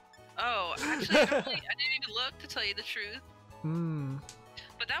 Oh, actually, I didn't even look, to tell you the truth.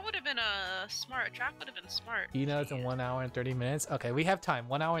 But that would have been a smart. Track would have been smart. You know, it's in 1 hour and 30 minutes. Okay, we have time.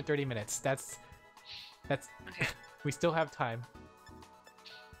 1 hour and 30 minutes. That's. Okay. We still have time.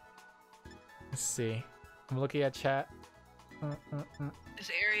 Let's see. I'm looking at chat.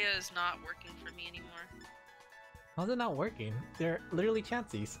 This area is not working for me anymore. How's it not working? They're literally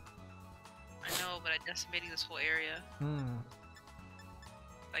chances. I know, but I'm decimating this whole area.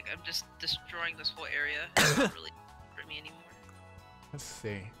 Like, I'm just destroying this whole area. It's not really for me anymore. Let's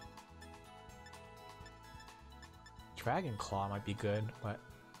see. Dragon Claw might be good, but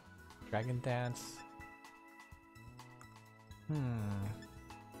Dragon Dance.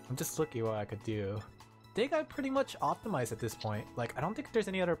 I'm just looking what I could do. I think I pretty much optimized at this point. Like, I don't think there's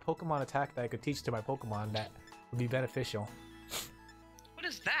any other Pokemon attack that I could teach to my Pokemon that would be beneficial. What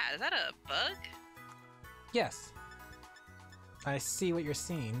is that? Is that a bug? Yes. I see what you're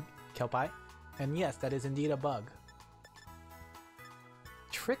seeing, Kelpie. And yes, that is indeed a bug.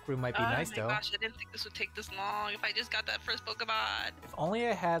 trick room might be nice though. Oh my gosh, I didn't think this would take this long if I just got that first Pokemon. If only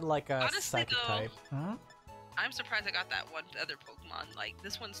I had like a Honestly, psychic though, type. Hmm? I'm surprised I got that one other Pokemon. Like,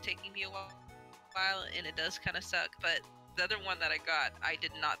 this one's taking me a while and it does kind of suck, but the other one that I got, I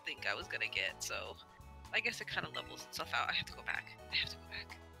did not think I was gonna get, so I guess it kind of levels itself out. I have to go back.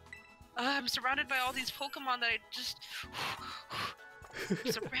 I'm surrounded by all these Pokemon that I just...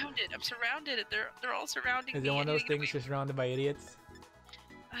 I'm surrounded. They're all surrounding me. Is it one of those things you're surrounded by idiots?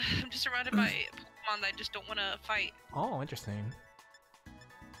 I'm just surrounded by Pokemon that I just don't want to fight. Oh, interesting.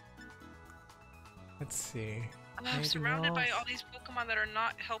 Let's see. I'm surrounded by all these Pokemon that are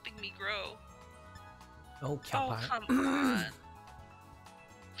not helping me grow. Oh, Kelpie. Oh, come on.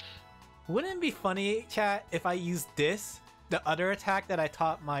 Wouldn't it be funny, chat, if I used this, the other attack that I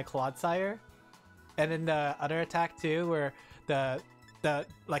taught my Clodsire, and then the other attack too, where the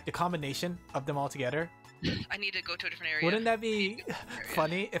combination of them all together? I need to go to a different area. Wouldn't that be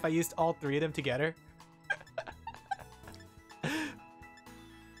funny if I used all three of them together?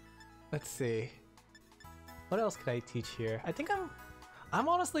 Let's see. What else could I teach here? I think I'm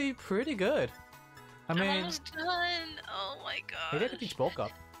honestly pretty good. I mean, I'm almost done. Oh my god. Maybe I could teach bulk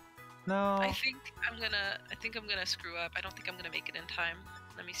up. No. I think I'm gonna screw up. I don't think I'm gonna make it in time.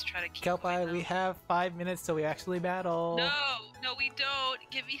 Let me try to keep Kelpie, we have 5 minutes till we actually battle. No, we don't.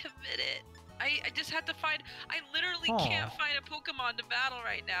 Give me a minute. I just had to find. I literally can't find a Pokemon to battle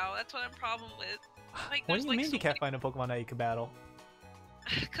right now. That's what I'm problem with. Like, what do you mean you can't find a Pokemon that you can battle?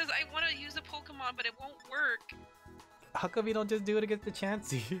 Because I want to use a Pokemon, but it won't work. How come you don't just do it against the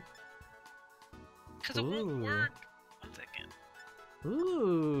Chansey? Because it won't work. 1 second.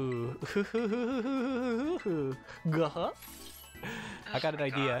 Ooh. Gah. I got an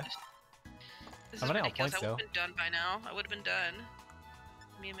idea. This I'm is running out of ridiculous. points I would though. have been done by now. I would have been done.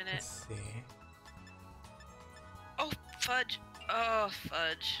 Give me a minute. Let's see. Oh, fudge. Oh,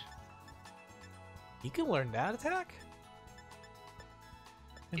 fudge. You can learn that attack?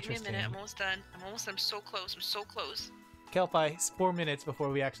 Give me a minute. I'm almost done. I'm so close. I'm so close. Kelpie, it's 4 minutes before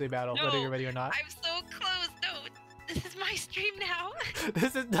we actually battle, whether you're ready or not. I'm so close. No, this is my stream now.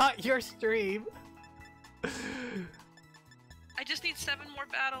 This is not your stream. I just need 7 more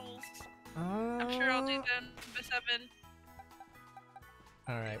battles. I'm sure I'll do them by 7.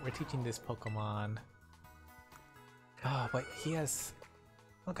 Alright, we're teaching this Pokemon. Oh, but he has...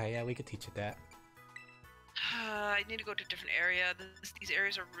 Okay, yeah, we could teach it that. I need to go to a different area. These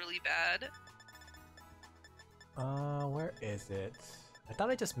areas are really bad. Where is it? I thought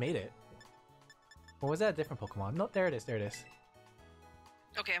I just made it. Or was that a different Pokemon? No, there it is, there it is.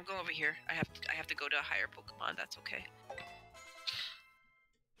 Okay, I'm going over here. I have to go to a higher Pokemon. That's okay.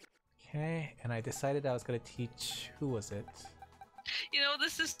 Okay, and I decided I was gonna teach... Who was it? You know,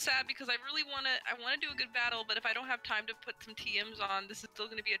 this is sad because I really want to do a good battle, but if I don't have time to put some TMs on, this is still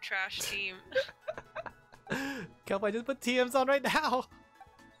going to be a trash team. Kelpie, just put TMs on right now!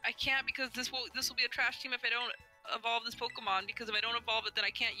 I can't because this will be a trash team if I don't evolve this Pokemon, because if I don't evolve it, then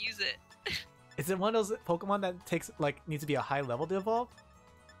I can't use it. Is it one of those Pokemon that takes, like, needs to be a high level to evolve?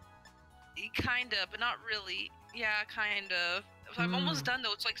 Kinda, but not really. Yeah, kind of. I'm almost done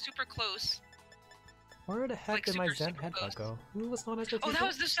though, it's like super close. Where the heck Like, did my super, Zen super Headbutt close. go? Who was known as the Oh, teacher?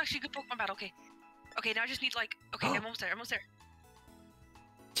 this is actually a good Pokemon battle, okay. Okay, now I just need like, okay, I'm almost there.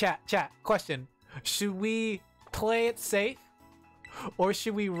 Chat, question. Should we play it safe? Or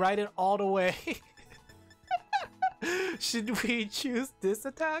should we ride it all the way? Should we choose this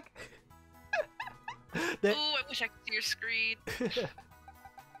attack? Oh, I wish I could see your screen.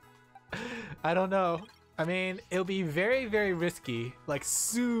 I don't know. I mean, it'll be very, very risky. Like,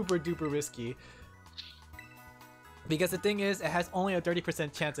 super duper risky. Because the thing is, it has only a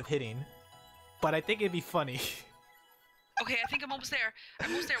 30% chance of hitting. But I think it'd be funny. Okay, I think I'm almost there.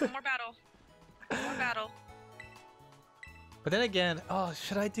 One more battle. But then again, oh,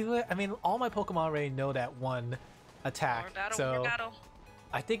 should I do it? I mean, all my Pokemon already know that one attack. One more battle.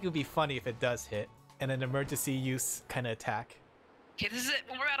 I think it would be funny if it does hit. And an emergency use kind of attack. Okay, this is it.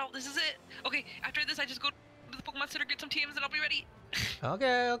 One more battle. This is it. Okay, after this, I just go to the Pokemon Center, get some TMs, and I'll be ready.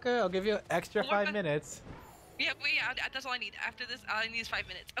 Okay. I'll give you an extra 5 minutes. Yeah, that's all I need. After this, all I need is 5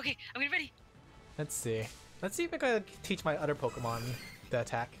 minutes. Okay, I'm gonna be ready. Let's see. Let's see if I can teach my other Pokemon the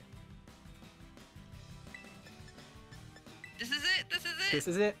attack. This is it. This is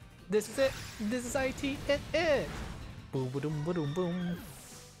it. This is it. Boom, boom, boom, boom.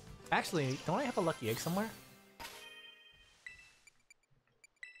 Actually, don't I have a lucky egg somewhere?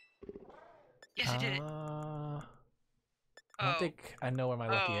 Yes, I did it. I don't think I know where my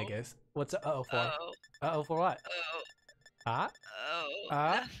lucky egg is. What's it uh-oh for? Uh-oh for what?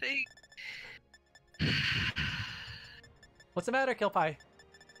 Nothing. What's the matter, Kelpie?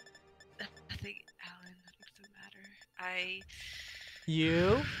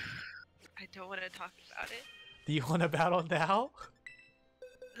 You? I don't want to talk about it. Do you want to battle now?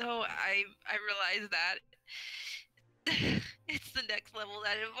 No, I realize that it's the next level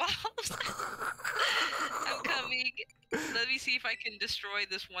that involves. I'm coming. Let me see if I can destroy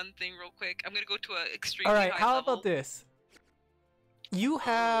this one thing real quick. I'm gonna go to a extremely Alright, high how level. about this? You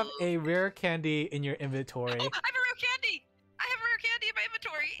have a rare candy in your inventory. Oh, I have a rare candy! I have a rare candy in my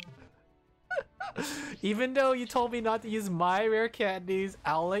inventory! Even though you told me not to use my rare candies,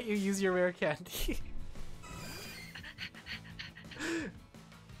 I'll let you use your rare candy.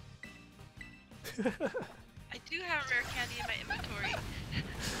 I do have rare candy in my inventory.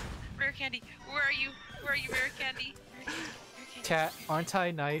 Rare candy, where are you? Where are you, rare candy? Rare candy. Chat, aren't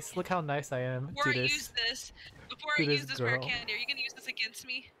I nice? Look how nice I am. Before I use this rare candy, are you gonna use this against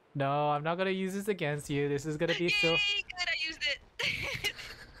me? No, I'm not gonna use this against you. This is gonna be so. Yay! Good, I used it.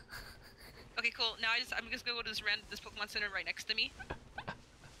 Okay, cool. Now I'm just gonna go to this Pokemon Center right next to me,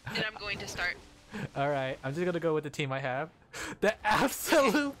 and I'm going to start. All right, I'm just gonna go with the team I have. The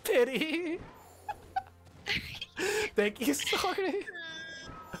absolute pity. Thank you, sorry.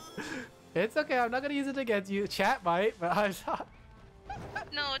 It's okay. I'm not gonna use it against you. Chat might, but I'm not.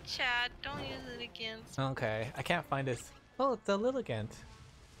 No, Chad, don't use it against me. Okay, I can't find this. Oh, it's a Lilligant.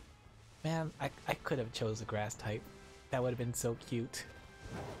 Man, I could have chose a grass type. That would have been so cute.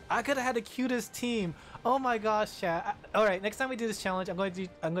 I could have had the cutest team. Oh my gosh, chat. All right, next time we do this challenge, I'm going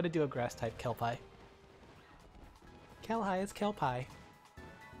to do a grass type Kelpie. Kelpie is Kelpie.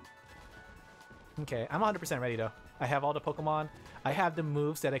 Okay, I'm 100% ready though. I have all the Pokemon. I have the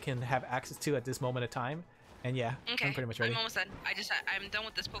moves that I can have access to at this moment of time. And yeah, okay, I'm pretty much ready. I'm almost done. I'm done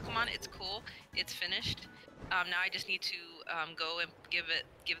with this Pokemon. It's cool. It's finished. Now I just need to go and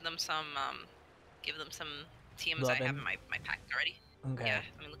give them some TMs I have in my pack already. Okay. Yeah,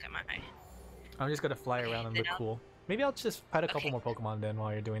 let me look at my. I'm just gonna fly around and look cool. Maybe I'll just fight a couple more Pokemon then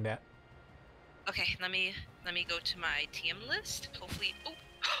while you're doing that. Okay, let me go to my TM list. Hopefully, oh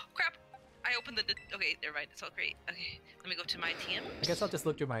crap! I opened the. Okay, never mind. It's all great. Okay, let me go to my TM. I guess I'll just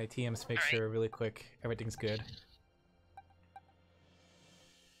look through my TMs to make sure really quick everything's good.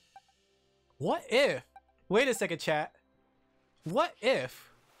 What if? Wait a second, chat. What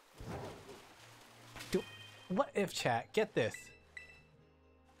if? What if, chat? Get this.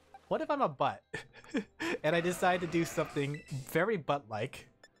 What if I'm a butt and I decide to do something very butt-like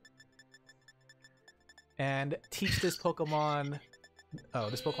and teach this Pokemon? Oh,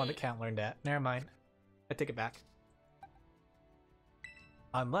 this Pokemon that can't learn that. Never mind. I take it back.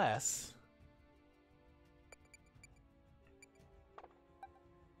 Unless...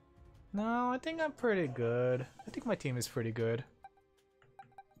 No, I think I'm pretty good. I think my team is pretty good.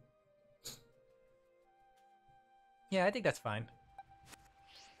 Yeah, I think that's fine.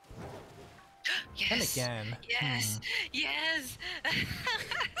 Yes. And again. Yes. Yes.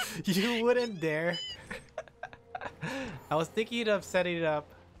 You wouldn't dare. I was thinking of setting up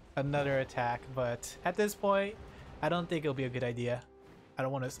another attack, but at this point, I don't think it'll be a good idea. I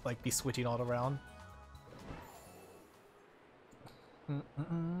don't want to like be switching all around.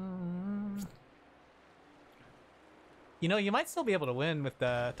 You know, you might still be able to win with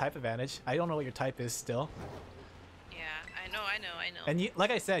the type advantage. I don't know what your type is still. Yeah, I know. And you,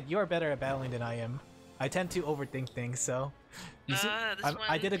 like I said, you are better at battling than I am. I tend to overthink things, so you see,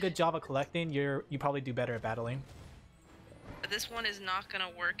 I did a good job of collecting. You probably do better at battling. This one is not gonna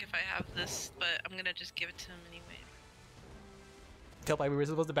work if I have this, but I'm gonna just give it to him anyway. Kelpie, we were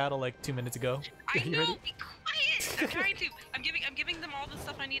supposed to battle like 2 minutes ago. I know. Be quiet. I'm trying to. I'm giving them all the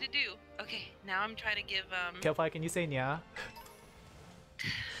stuff I need to do. Okay, now I'm trying to give Kelpie, can you say nya?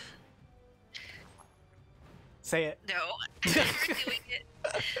 Say it. No, I'm never doing it.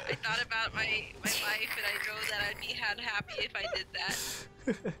 I thought about my life, and I know that I'd be happy if I did that.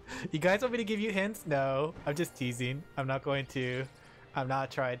 You guys want me to give you hints? No, I'm just teasing. I'm not going to. I'm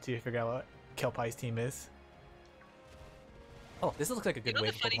not trying to figure out what Kelpie's team is. Oh, this looks like a good wave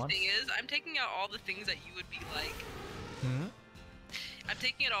of Pokemon. The funny thing is, I'm taking out all the things that you would be like. Hmm? I'm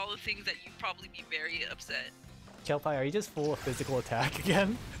taking out all the things that you'd probably be very upset. Kelpie, are you just full of physical attack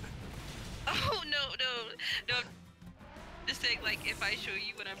again? Oh, no. Just saying, like, if I show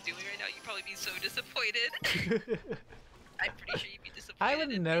you what I'm doing right now, you'd probably be so disappointed. I'm pretty sure you'd be disappointed. I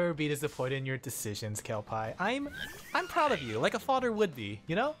would never be disappointed in your decisions, Kelpie. I'm proud of you, like a father would be,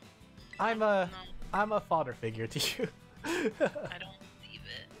 you know? I'm a father figure to you. I don't believe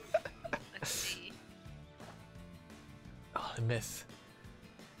it. Let's see. Oh, I miss.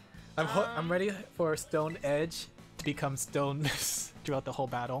 I'm ready for Stone Edge to become Stoneness throughout the whole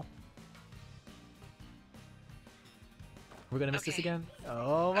battle. We're gonna miss this again?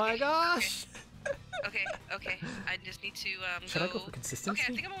 Oh my gosh! Okay, okay. I just need to Should I go for consistency?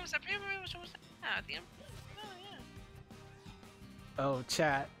 Okay, I think I'm almost up. Yeah, I think I'm. Oh yeah. Oh,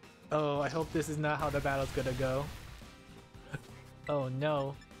 chat. Oh, I hope this is not how the battle's gonna go. Oh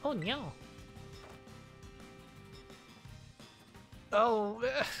no. Oh no. Oh,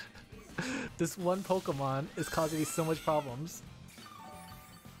 this one Pokemon is causing me so much problems.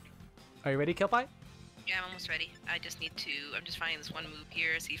 Are you ready, Kelpie? Yeah, I'm almost ready. I just need to. I'm just finding this one move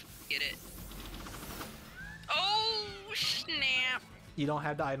here. See if I can get it. Oh snap! You don't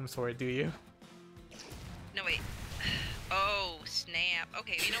have the items for it, do you? No wait. Oh snap!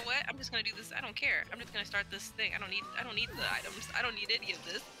 Okay, you know what? I'm just gonna do this. I don't care. I'm just gonna start this thing. I don't need the items. I don't need any of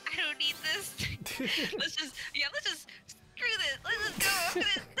this. I don't need this. let's just screw this. Let's just go.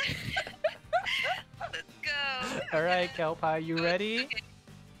 Let's go. All right, Kelpie, you ready? Okay.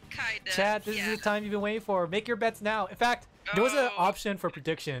 Kinda. Chat, this is the time you've been waiting for. Make your bets now. In fact, there was an option for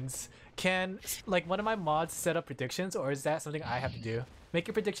predictions. Can like one of my mods set up predictions, or is that something I have to do? Make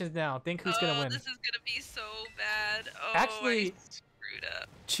your predictions now. Think who's gonna win. This is gonna be so bad. Oh, actually, I screwed up.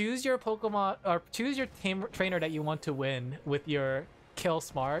 Choose your Pokemon or choose your trainer that you want to win with your Kill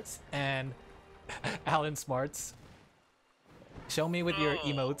Smarts and Alin Smarts. Show me with your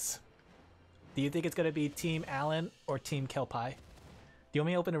emotes. Do you think it's gonna be Team Alin or Team Kelpie? Do you want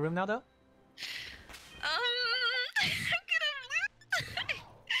me to open the room now, though? I'm gonna lose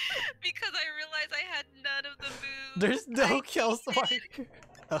because I realized I had none of the moves. There's no Kill Smart.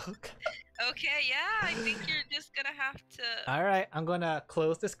 Okay. Okay, yeah, I think you're just gonna have to. All right, I'm gonna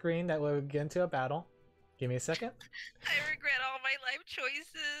close the screen. That way we get into a battle. Give me a second. I regret all my life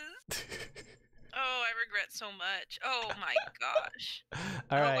choices. Oh, I regret so much. Oh my gosh.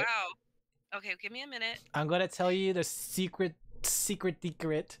 All right. Wow. Okay, give me a minute. I'm gonna tell you the secret, super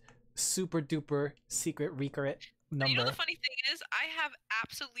duper secret number. You know the funny thing is, I have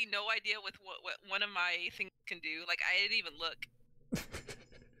absolutely no idea with what one of my things can do. Like I didn't even look.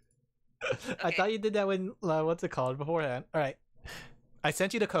 Okay. I thought you did that when what's it called beforehand. All right, I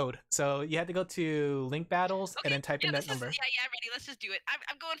sent you the code, so you had to go to link battles and then type in that number. Yeah, ready. Let's just do it.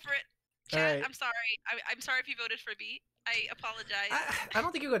 I'm going for it. Chat, right. I'm sorry. I'm sorry if you voted for me. I apologize. I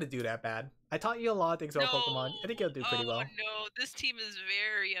don't think you're going to do that bad. I taught you a lot of things about Pokemon. I think you'll do pretty well. Oh no, this team is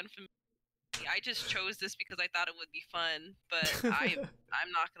very unfamiliar. I just chose this because I thought it would be fun, but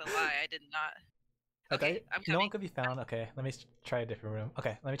I'm not gonna lie, I did not. Okay, I'm coming. No one could be found. Okay, let me try a different room.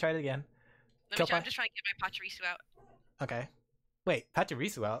 Okay, let me try it again. I'm just trying to get my Pachirisu out. Okay. Wait,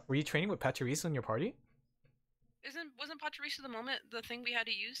 Pachirisu out? Were you training with Pachirisu in your party? Wasn't Pachirisu the thing we had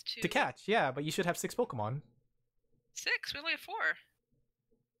to use to catch? Yeah, but you should have 6 Pokemon. 6? We only have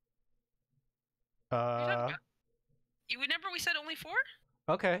 4. You remember we said only 4?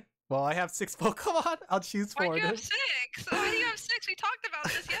 Okay. Well, I have 6 Pokemon. I'll choose 4. Why do you have 6? Why do you have 6? We talked about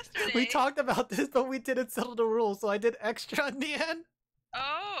this yesterday. We talked about this, but we didn't settle the rules, so I did extra in the end.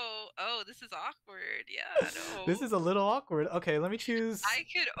 Oh, this is awkward. Yeah, no. This is a little awkward. Okay, let me choose. I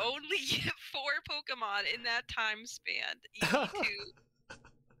could only get 4 Pokemon in that time span. Easy to.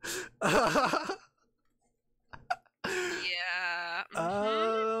 Yeah.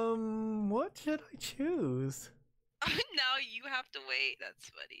 What should I choose? Now you have to wait. That's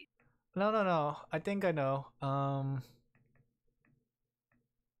funny. No. I think I know. I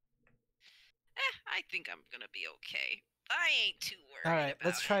think I'm gonna be okay. I ain't too worried. Alright,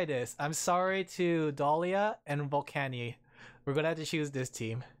 let's try this. I'm sorry to Dahlia and Volcani. We're gonna have to choose this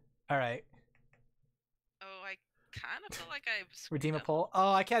team. Alright. Oh, I kind of feel like I've redeem a poll.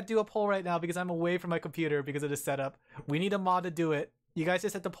 Oh, I can't do a poll right now because I'm away from my computer because of the setup. We need a mod to do it. You guys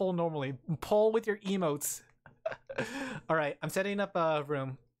just have to poll normally. Poll with your emotes. Alright, I'm setting up a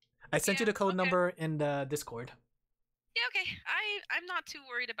room. I sent you the code number in the Discord. Yeah, okay. I'm not too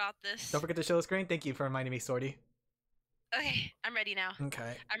worried about this. Don't forget to show the screen. Thank you for reminding me, Sorty. Okay, I'm ready now.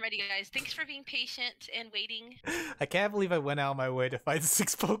 Okay. I'm ready, guys. Thanks for being patient and waiting. I can't believe I went out of my way to find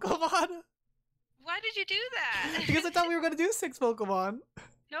 6 Pokemon. Why did you do that? Because I thought we were going to do 6 Pokemon.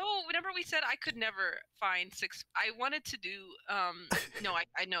 No, whenever we said I could never find 6, I wanted to do, no,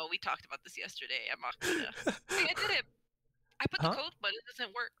 I know, we talked about this yesterday. I'm not gonna, I did it. I put the code, but it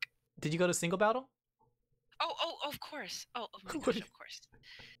doesn't work. Did you go to single battle? Oh, of course. Oh my gosh, of course.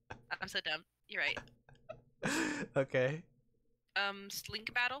 I'm so dumb. You're right. Okay.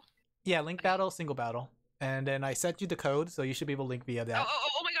 Link battle? Yeah, link battle, single battle. And then I sent you the code, so you should be able to link via that.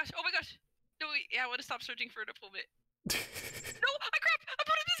 Oh my gosh. No, wait, yeah, I want to stop searching for an implement. No, crap! I'm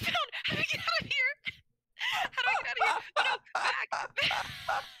putting this down! How do I get out of here? How do I get out of here? No, back!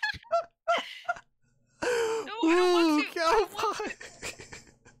 No, I don't want to.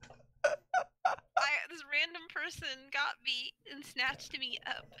 This random person got me and snatched me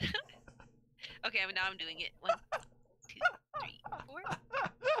up. Okay, now I'm doing it. 1, 2, 3, 4.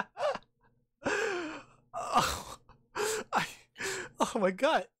 Oh, oh my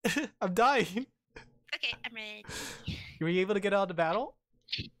god, I'm dying. Okay, I'm ready. Were you able to get out of the battle?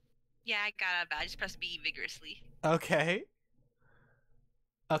 Yeah, I got out of that. I just pressed B vigorously. Okay.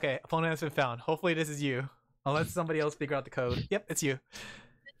 Okay, opponent has been found. Hopefully this is you. Unless somebody else figure out the code. Yep, it's you.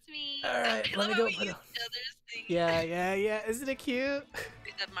 It's me. Alright, let me go put on. Yeah. Isn't it cute?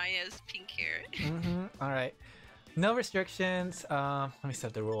 Maya's pink hair. Alright. No restrictions. Let me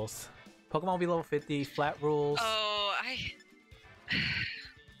set the rules. Pokemon will be level 50, flat rules. Oh, I'm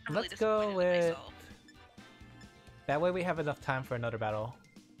Let's really go with... myself. That way we have enough time for another battle.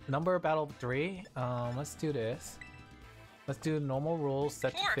 Number battle 3. Let's do this. Let's do normal rules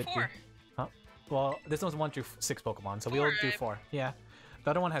set to 50. 4. Huh? Well, this one's 1 through 6 Pokemon, so we'll do 4. Yeah.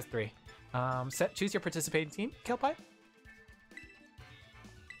 The other one has 3. Choose your participating team, Kelpie.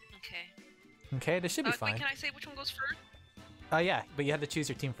 Okay. Okay, this should be fine. Wait, can I say which one goes first? Yeah, but you have to choose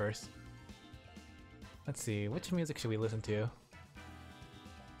your team first. Let's see, which music should we listen to?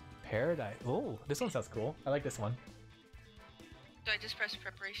 Paradise. Oh, this one sounds cool. I like this one. Do I just press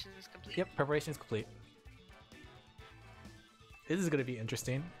preparations complete? Yep, preparation is complete. This is gonna be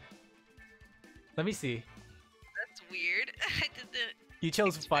interesting. Let me see. That's weird. I didn't. You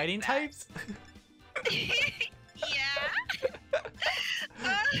chose fighting that. types? Yeah.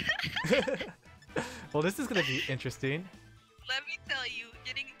 Well, this is gonna be interesting. Let me tell you,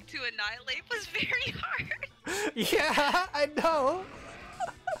 getting to Annihilate was very hard. Yeah, I know.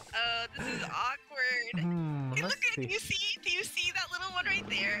 Oh, this is awkward. Hey, Let's look, see. do you see that little one right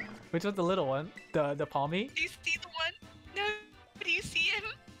there? Which one's the little one? The palmy? Do you see the one? No. Do you see him?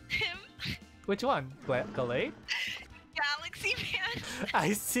 Which one? Glade? Galaxy Man.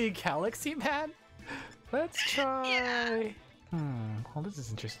 I see Galaxy Man. Let's try. Yeah. Well, this is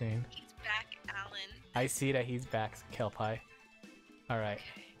interesting. He's back, Alan. I see that he's back, Kelpie. All right.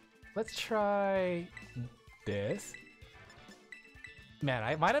 Okay. Let's try this. Man,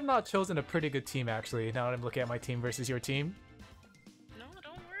 I might have not chosen a pretty good team actually. Now that I'm looking at my team versus your team. No,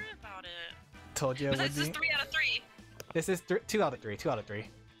 don't worry about it. Told you. This is 3 out of 3. This is 2 out of 3. 2 out of 3.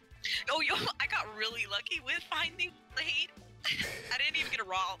 Oh, yo, I got really lucky with finding Blade. I didn't even get a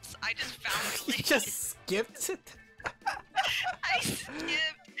Ralts. I just found Blade. You just skipped it. I skipped.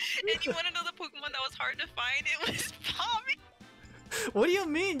 And you want to know the Pokemon that was hard to find? It was Palmy. What do you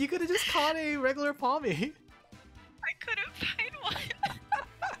mean? You could have just caught a regular Palmy. I couldn't find one.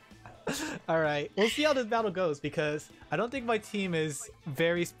 Alright, we'll see how this battle goes because I don't think my team is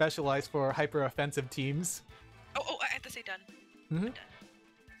very specialized for hyper offensive teams. Oh, I have to say done. Mm-hmm. Done.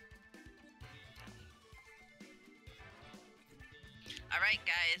 Alright,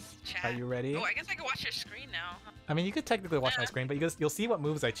 guys. Chat. Are you ready? Oh, I guess I can watch your screen now. Huh? I mean, you could technically watch my screen, but you'll see what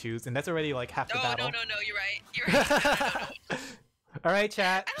moves I choose, and that's already like half the battle. No, you're right. You're right. No. Alright,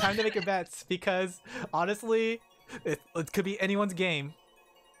 chat, time to make your bets because honestly, it could be anyone's game.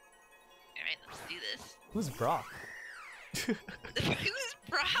 Alright, let's do this. Who's Brock? Who's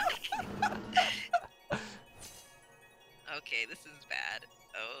Brock? Okay, this is bad.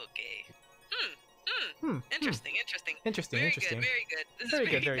 Okay. Interesting. Interesting. Very good. This Very is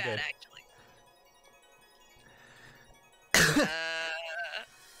good, very very bad, good. actually.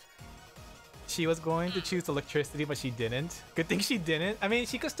 She was going to choose electricity, but she didn't. Good thing she didn't. I mean,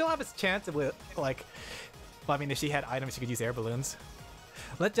 she could still have a chance with, like... Well, I mean, if she had items, she could use air balloons.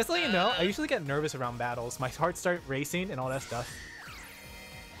 Just to let you know, I usually get nervous around battles. My heart starts racing and all that stuff.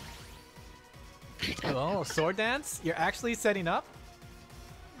 Oh, sword dance? You're actually setting up?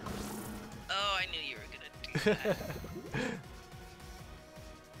 Oh, I knew you were gonna do that.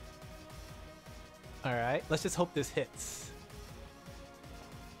 Alright, let's just hope this hits.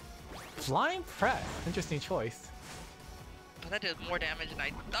 Flying press. Interesting choice. But that did more damage than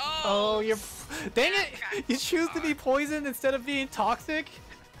I thought. Oh, you're... Dang it! You choose to be poisoned instead of being toxic?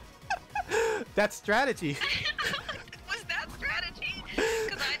 That's strategy. Was that strategy?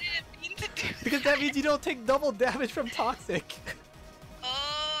 Because I didn't mean to do Because that means you don't take double damage from toxic.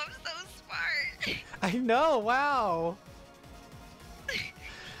 Oh, I'm so smart. I know, wow.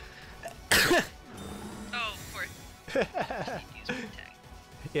 Oh, of course. Use protect.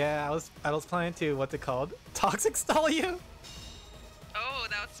 Yeah, I was planning to, what's it called? Toxic stall you? Oh,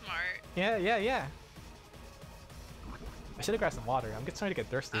 that was smart. Yeah. I should have grabbed some water. I'm starting to get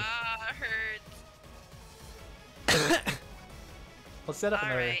thirsty. It hurts. Let's set up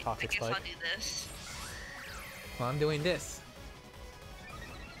another Alright, toxic I guess spike. I'll do this. Well, I'm doing this.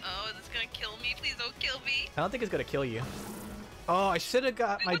 Oh, is this gonna kill me? Please don't kill me. I don't think it's gonna kill you. Oh, I should have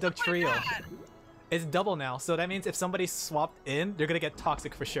got my What the fuck is Dugtrio. that? It's double now, so that means if somebody swapped in, they're gonna get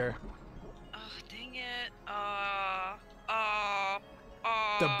toxic for sure. Oh, dang it.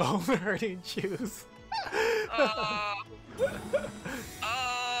 The bone hurting juice.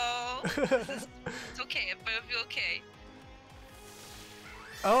 It's okay. I feel okay.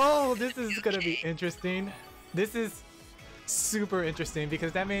 Oh, this is gonna be interesting. This is super interesting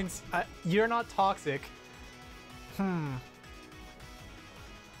because that means you're not toxic. Let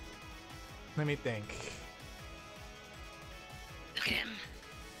me think. Look at him.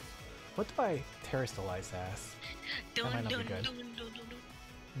 What do I terrestrialize as? That might not be good.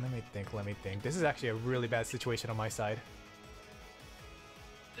 Let me think. This is actually a really bad situation on my side.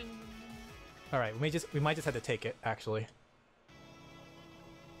 Alright, we might just have to take it, actually.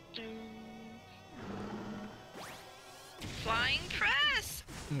 Flying press!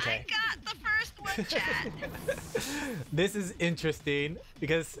 Okay. I got the first one, chat! This is interesting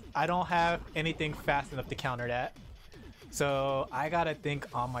because I don't have anything fast enough to counter that. So I gotta think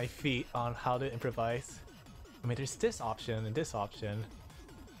on my feet on how to improvise. I mean, there's this option and this option.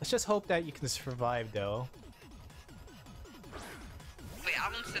 Let's just hope that you can survive, though. Wait,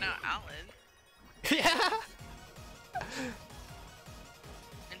 Alin sent out Alin. Yeah!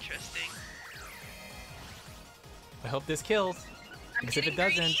 Interesting. I hope this kills. Because if it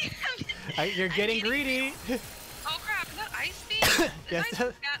doesn't, you're getting greedy. Oh crap, is that Ice Beam? Yes.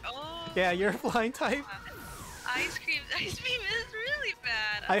 Oh. Yeah, you're a flying type. Ice Beam is really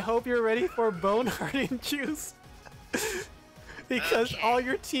bad. I hope you're ready for bone hurting juice. Because okay. all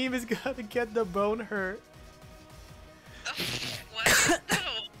your team is gonna get the bone hurt. What? No.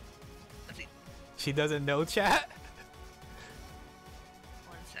 Let's see. She doesn't know, chat.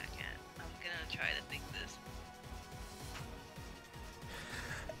 1 second. I'm gonna try to think this.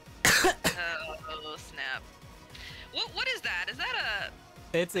 Oh snap. What is that? Is that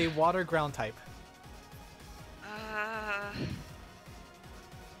a... It's a water ground type.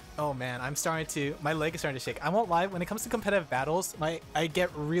 Oh man, my leg is starting to shake. I won't lie, when it comes to competitive battles, I get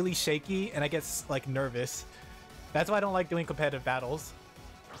really shaky and I get like nervous. That's why I don't like doing competitive battles.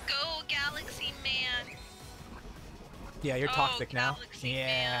 Go Galaxy Man! Yeah, you're toxic now. Galaxy Yeah.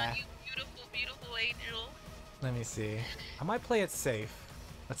 Man, you beautiful, beautiful angel. Let me see. I might play it safe.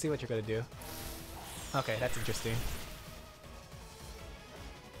 Let's see what you're gonna do. Okay, that's interesting.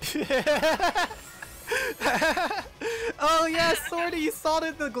 Oh yeah, Sorty, you saw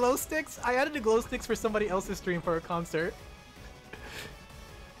the glow sticks? I added the glow sticks for somebody else's stream for a concert.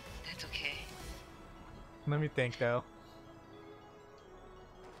 That's okay. Let me think though.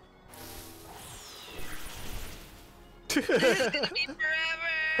 This is gonna be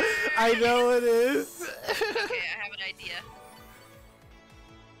forever! I know it is. Okay, I have an idea.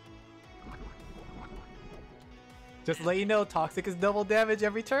 Just let you know, toxic is double damage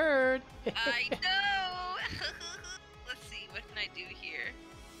every turn. I know! Let's see, what can I do here?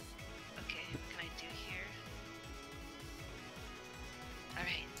 Okay, what can I do here?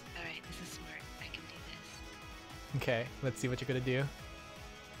 Alright, this is smart. I can do this. Okay, let's see what you're gonna do.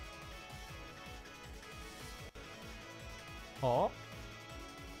 Oh.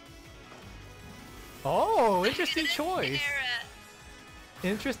 Oh, interesting choice.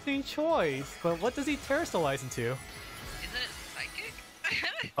 Interesting choice. But what does he terrestrialize into? Isn't it psychic?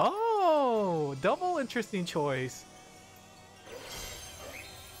 Oh, double interesting choice.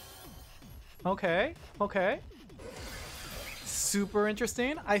 Okay, okay. Super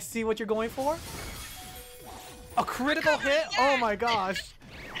interesting. I see what you're going for. A critical hit? Oh my gosh.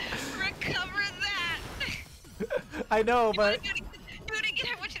 Recover that! I know, but... Do it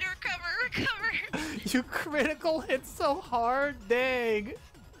again, I want you to recover! You critical hit so hard, dang.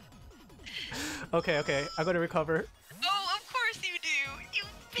 Okay, I'm gonna recover. Oh, of course you do! You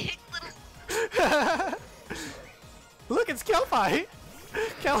big little... Look, it's Kelpie!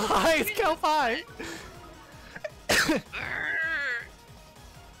 Kelpie, it's Kelpie!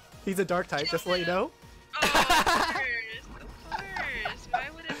 He's a dark type, just to let you know. Oh, of course! Why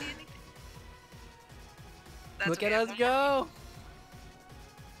would it be anything? That's Look okay, at us go!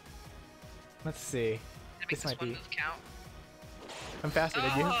 Let's see. This might be. Count. I'm faster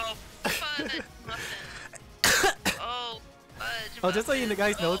than you. Oh, fudge muffin. Oh, fudge Oh, just so you muffin.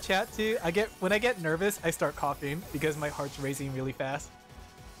 guys know, chat too. When I get nervous, I start coughing because my heart's racing really fast.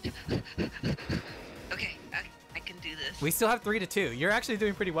 Okay, I can do this. We still have 3-2. You're actually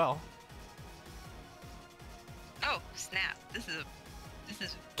doing pretty well. Oh, snap! This is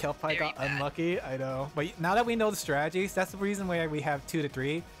Kelpie got bad. unlucky. I know, but now that we know the strategies, that's the reason why we have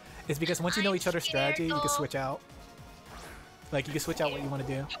 2-3. Is because once you know each other's strategy, you can switch out. Like you can switch out what you want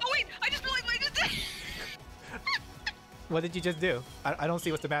to do. Oh wait, I just realized what I just did. What did you just do? I don't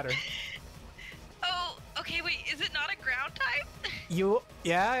see what's the matter. Oh, okay, wait, is it not a ground type?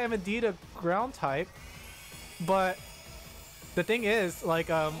 Yeah, I am indeed a ground type, but the thing is, like,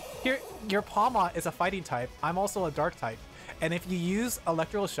 here your Palma is a fighting type. I'm also a dark type, and if you use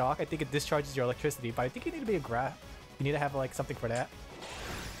electrical shock, I think it discharges your electricity. But I think you need to be a grass. You need to have like something for that.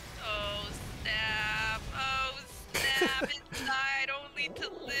 Oh snap! Oh snap! It's I don't need to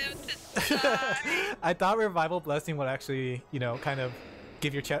live to die. I thought Revival Blessing would actually, you know, kind of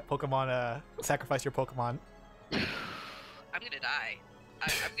give your Pokemon sacrifice your Pokemon. I'm gonna die.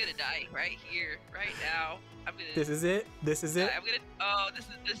 I'm gonna die right here, right now. I'm gonna. This is it. This is it. I'm gonna. Oh, this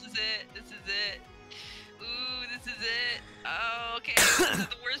is it. This is it. Ooh, this is it. Oh, okay. This is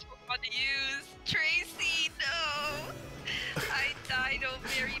the worst Pokemon to use. Tracy, no. I died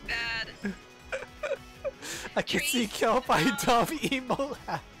very bad. I can see Kelpie dumb emo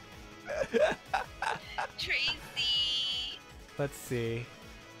laugh. Tracy. Let's see.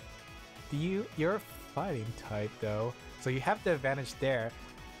 You're a fighting type though, so you have the advantage there.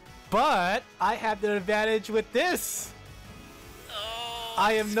 But I have the advantage with this. Oh.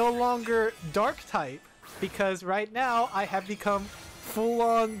 I am no longer dark type because right now I have become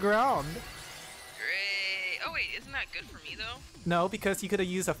full-on ground. Great. Oh wait, isn't that good for me though? No, because you could have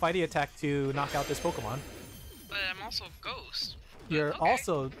used a fighting attack to knock out this Pokemon. But I'm also Ghost. You're okay.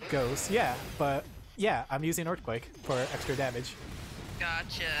 also Ghost, yeah, but yeah, I'm using Earthquake for extra damage.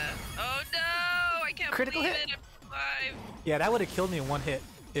 Gotcha. Oh no! I can't Critical believe hit. it. I'm alive. Yeah, that would have killed me in one hit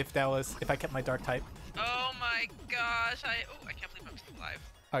if I kept my dark type. Oh my gosh! I can't believe I'm still alive.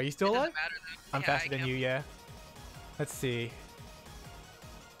 Are you still alive? It doesn't matter though. I'm Yeah, faster I than can't- you, yeah. Let's see.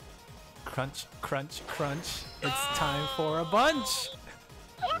 Crunch, crunch, crunch. It's time for a bunch!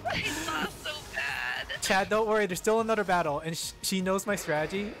 I lost so bad. Chad, don't worry, there's still another battle, and she knows my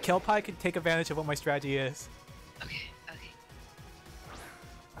strategy. Kelpie can take advantage of what my strategy is. Okay, okay.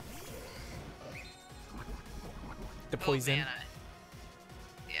 The poison. Oh, man,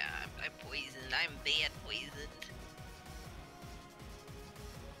 yeah, I'm poisoned. I'm bad poisoned.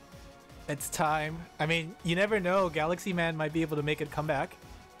 It's time. I mean, you never know. Galaxy Man might be able to make a comeback.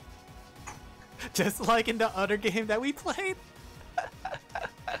 Just like in the other game that we played.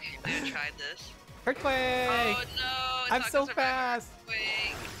 Okay, I'm gonna try this. Earthquake! Oh no! It's I'm not so gonna survive fast!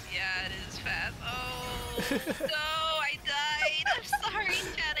 earthquake. Yeah, it is fast. Oh no! I died. I'm sorry,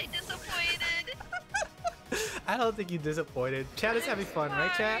 Chad. I disappointed. I don't think you disappointed. Chad is having fun, right,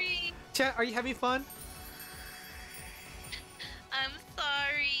 Chad? Sorry. Chad, are you having fun? I'm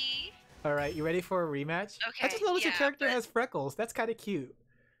sorry. Alright, you ready for a rematch? I Okay, just noticed your yeah, character but- has freckles. That's kind of cute.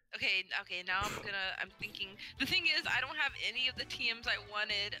 Okay, now I'm thinking. The thing is, I don't have any of the TMs I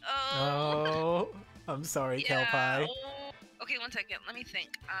wanted. Oh. Oh, I'm sorry, Yeah. Kelpie. Oh. Okay, one second. Let me think.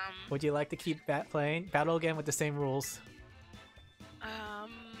 Would you like to keep playing? Battle again with the same rules.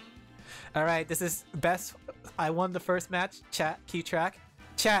 Alright, this is best. I won the first match. Chat, keep track.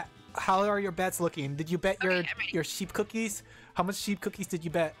 Chat, how are your bets looking? Did you bet Okay, I'm ready. your sheep cookies? How much sheep cookies did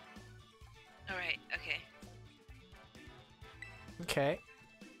you bet? Alright, okay. Okay.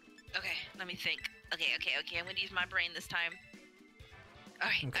 Okay, let me think. Okay, I'm gonna use my brain this time.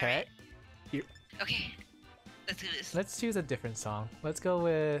 Alright, Okay. alright. Okay, let's do this. Let's choose a different song. Let's go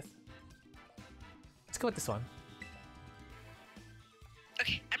with this one.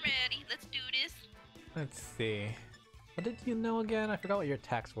 Okay, I'm ready. Let's do this. Let's see. What did you know again? I forgot what your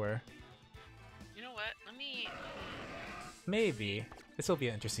attacks were. You know what? Let me... Maybe. This will be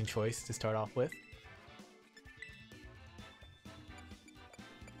an interesting choice to start off with.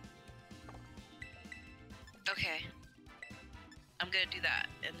 Okay. I'm gonna do that,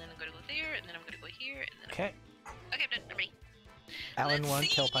 and then I'm gonna go there, and then I'm gonna go here, and then... Okay. Okay, I'm done. I'm ready. Alin Let's 1, see.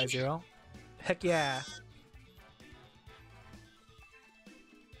 Kelpie 0. Heck yeah.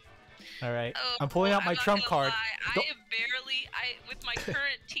 Alright. Oh, I'm pulling out my I'm not trump gonna card. lie, Don't- I am barely... with my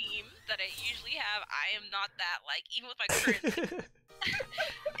current team that I usually have, I am not that, like, even with my current team,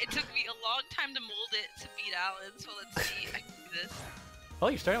 it took me a long time to mold it to beat Alan, so let's see. I can do this. Oh,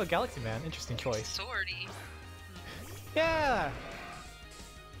 you're starting with Galaxy Man. Interesting choice. Swordy. Yeah!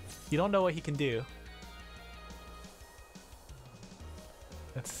 You don't know what he can do.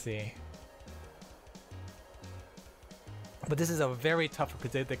 Let's see. But this is a very tough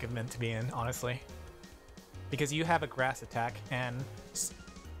predicament to be in, honestly. Because you have a grass attack and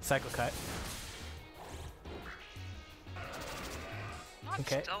Psycho Cut. Not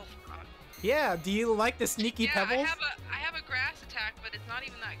Okay. Stealth Rock. Yeah, do you like the sneaky Yeah, pebbles? I have a grass attack, but it's not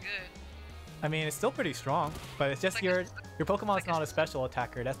even that good. I mean, it's still pretty strong, but it's just Like your a- Pokemon's like a- not a special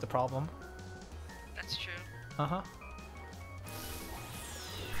attacker. That's the problem. That's true. Uh-huh.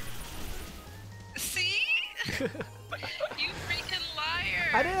 See? You freaking liar!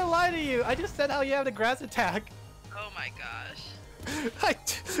 I didn't lie to you. I just said how you have the grass attack. Oh my gosh.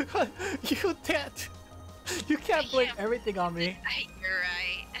 You can't. You can't blame everything on me. You're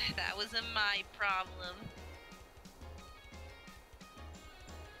right. That wasn't my problem.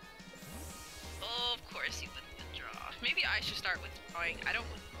 Oh, of course you would withdraw. Maybe I should start withdrawing. I don't.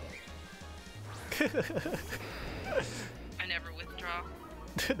 I never withdraw.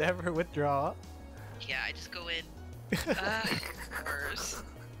 Never withdraw. Yeah, I just go in. Worse.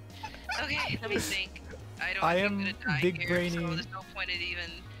 Okay, let me think. I am gonna die big here, brainy. so there's no point in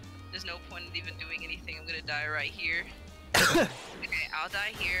even doing anything. I'm gonna die right here. Okay, I'll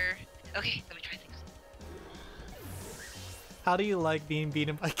die here. Okay, let me try things. How do you like being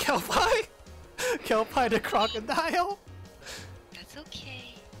beaten by Kelpie? Kelpie the crocodile? That's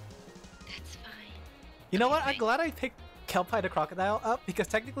okay. That's fine. You know what? I'm glad I picked Kelpie the crocodile up because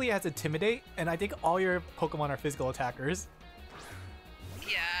technically it has Intimidate, and I think all your Pokemon are physical attackers.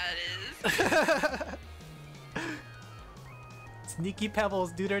 Yeah, it is. Sneaky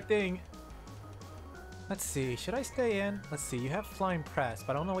Pebbles do their thing. Let's see, should I stay in? Let's see, you have Flying Press,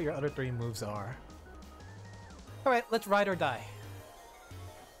 but I don't know what your other 3 moves are. Alright, let's ride or die.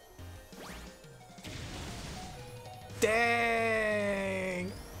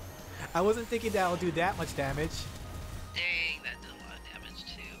 Dang! I wasn't thinking that would do that much damage. Dang, that did a lot of damage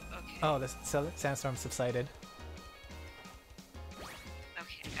too. Okay. Oh, the sandstorm subsided.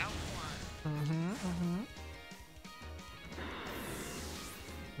 Okay, I got one.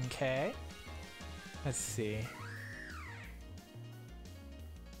 Okay. Let's see.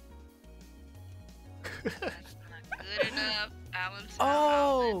 That's not good enough. Alan's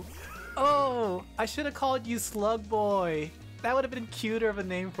Oh! Oh! I should have called you Slug Boy. That would have been cuter of a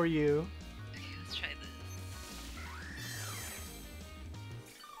name for you. Okay, let's try this.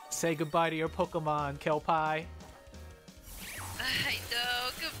 Say goodbye to your Pokemon, Kelpie. I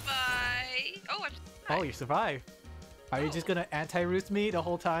know. Goodbye. Oh, I'm. Oh, you survived. Are you just gonna anti-roost me the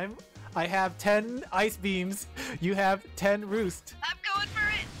whole time? I have 10 Ice Beams. You have 10 Roost. I'm going for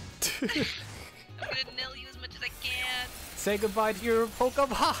it. I'm gonna nail you as much as I can. Say goodbye to your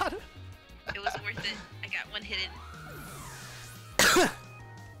Pokemon. It was worth it. I got one hit in.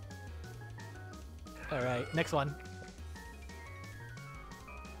 Alright, next one.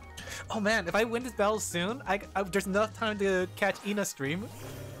 Oh man, if I win this battle soon, there's enough time to catch Ina's stream.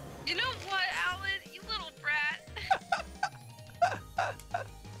 You know what, Alan? You little brat.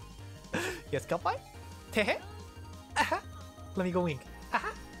 Yes, Kelpie? Tehe? Aha! Let me go wink.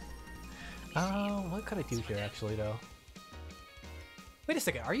 Aha! What could I do here actually though? Wait a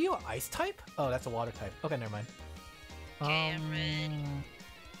second, are you an ice type? Oh, that's a water type. Okay, never mind. Okay, I'm ready.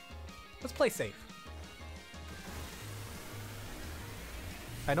 Let's play safe.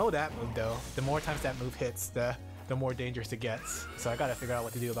 I know that move though. The more times that move hits, the more dangerous it gets. So I gotta figure out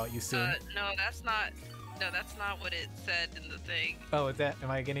what to do about you soon. No, that's not what it said in the thing. Oh, is that? Am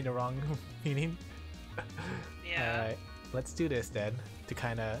I getting the wrong meaning? Yeah. Alright, let's do this then to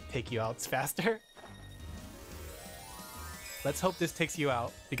kind of take you out faster. Let's hope this takes you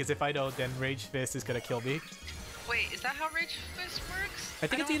out, because if I don't, then Rage Fist is gonna kill me. Wait, is that how Rage Fist works? I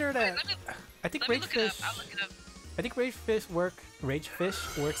think it's either that. I think Rage Fist. I'll look it up. I think Rage Fist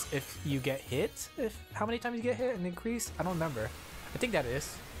works if you get hit. If how many times you get hit and increase? I don't remember. I think that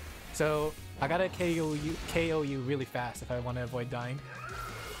is. So I gotta KO you really fast if I want to avoid dying.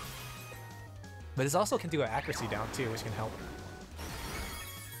 But this also can do an accuracy down too, which can help.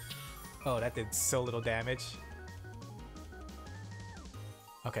 Oh, that did so little damage.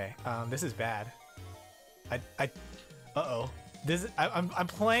 Okay, this is bad. Uh-oh. I'm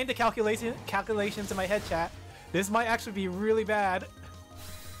playing the calculations in my head, chat. This might actually be really bad.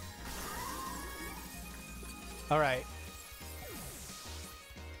 Alright.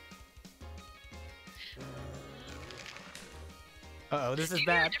 Uh-oh, this is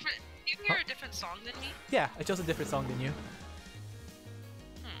bad. Do you hear a different song than me? Yeah, I chose a different song than you.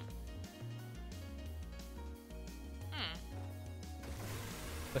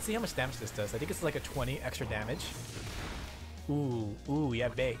 Let's see how much damage this does. I think it's like a 20 extra damage. Ooh, yeah,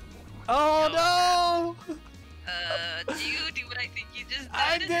 bae. Oh no! Do you do what I think you just did?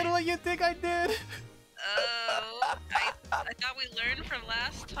 I did what you think I did! Oh, I thought we learned from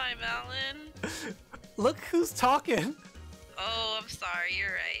last time, Alan. Look who's talking! Oh, I'm sorry,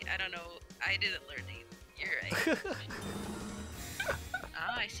 you're right. I don't know. I didn't learn either. You're right.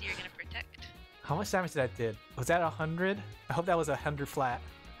 Oh, I see you're gonna protect. How much damage did that did? Was that 100? I hope that was 100 flat.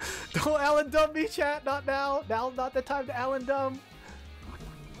 Don't Alan dump me, chat! Not now! Now's not the time to Alan dump!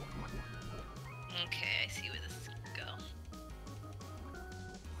 Okay, I see where this is gonna go.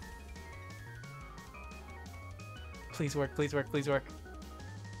 Please work, please work, please work.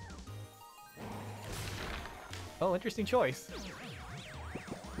 Oh, interesting choice.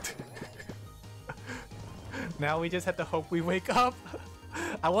 Now we just have to hope we wake up.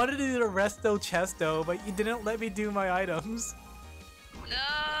 I wanted to do the resto chesto, but you didn't let me do my items.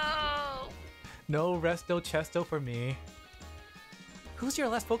 No. No resto chesto for me. Who's your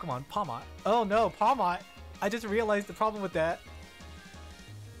last Pokemon? Palmot. Oh no, Palmot. I just realized the problem with that.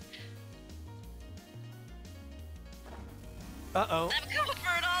 Uh-oh. I'm going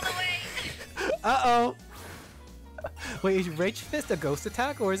for it all the way. Uh-oh. Wait, is Rage Fist a ghost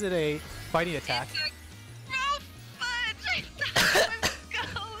attack or is it a fighting attack? It's a bro fudge. I thought it was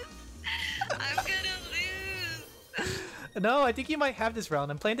ghost. I'm gonna lose. No, I think you might have this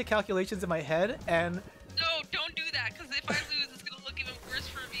round. I'm playing the calculations in my head and... No, don't do that, because if I lose, it's gonna look even worse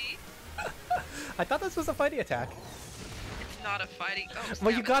for me. I thought this was a fighting attack. It's not a fighting... Oh,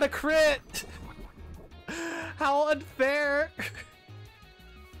 Well, you got a crit! How unfair!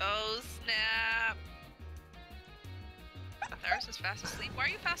 Oh, snap. There's is fast asleep. Why are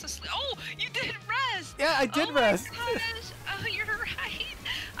you fast asleep? Oh, you did rest! Yeah, I did rest. Oh my gosh. Oh, you're right.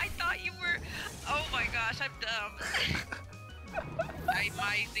 I thought you were... Oh my gosh, I'm dumb.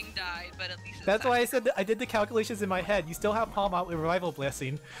 My thing died, but at least it's That's why I said that I did the calculations in my head. You still have Palm Out with Revival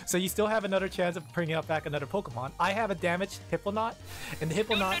Blessing, so you still have another chance of bringing out back another Pokemon. I have a damaged Hipponaut, and the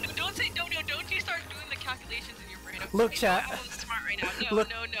Hipponaut... No, don't say, don't you start doing the calculations in your brain. Okay? Look, chat. I'm smart right now. No, Look,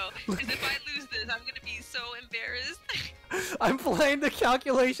 no. Because if I lose this, I'm gonna be so embarrassed. I'm playing the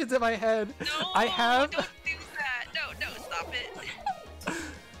calculations in my head. No, I have... don't do that. No, stop it.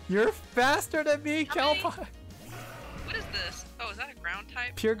 You're faster than me, Kelpie. What is this? Oh, is that a ground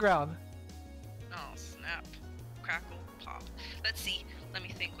type? Pure ground. Oh, snap. Crackle, pop. Let's see. Let me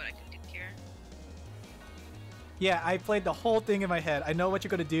think what I can do here. Yeah, I played the whole thing in my head. I know what you're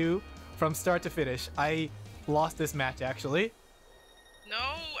gonna do from start to finish. I lost this match, actually. No,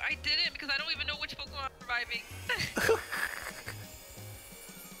 I didn't, because I don't even know which Pokemon I'm reviving.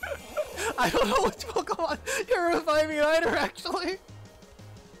 I don't know which Pokemon you're reviving either, actually.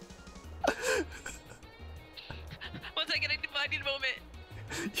 One second, I need a moment.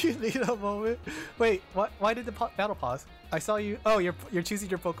 You need a moment. Wait, what? Why did the battle pause? I saw you. Oh, you're choosing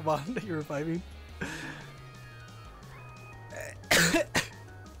your Pokemon that you're reviving.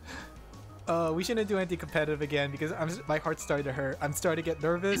 We shouldn't do anything competitive again because my heart's starting to hurt. I'm starting to get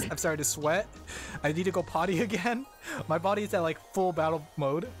nervous. I'm starting to sweat. I need to go potty again. My body is at like full battle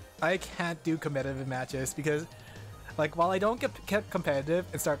mode. I can't do competitive matches because, like, while I don't get competitive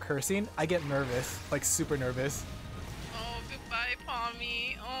and start cursing, I get nervous, like super nervous. Oh, goodbye,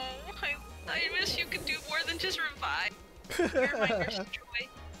 Pommy. Oh, I wish you could do more than just revive. You're my nurse joy.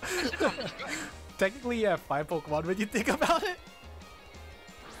 I should call Nurse Joy. Technically, you have 5 Pokemon when you think about it.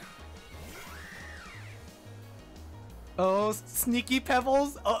 Oh, Sneaky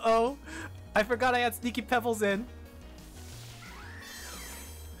Pebbles. Uh-oh. I forgot I had Sneaky Pebbles in.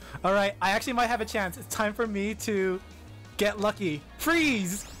 Alright, I actually might have a chance. It's time for me to get lucky.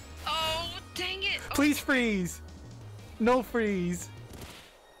 Freeze! Oh, dang it. Please freeze. No freeze.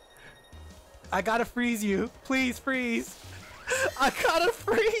 I gotta freeze you. Please freeze. I gotta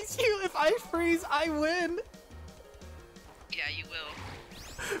freeze you. If I freeze, I win. Yeah, you will.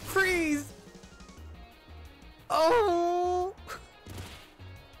 Freeze. Oh.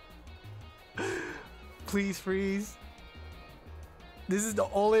 Please freeze. This is the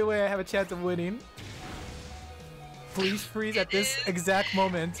only way I have a chance of winning. Please freeze at this exact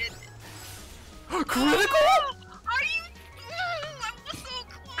moment. Critical? Oh, are you? I was so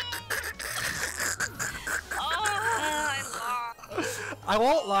close. Oh, I lost. I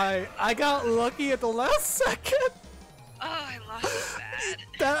won't lie. I got lucky at the last second. Oh, I lost bad.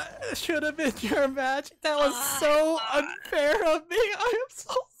 That should have been your match. That was so unfair of me. I am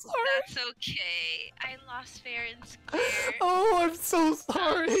so sorry. That's okay. I lost fair and square. Oh, I'm so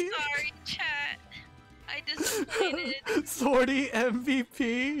sorry. I'm sorry, chat. I disappointed. Sorty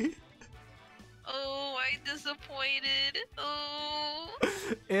MVP. Oh, I disappointed. Oh.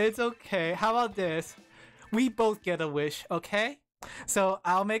 It's okay. How about this? We both get a wish, okay? So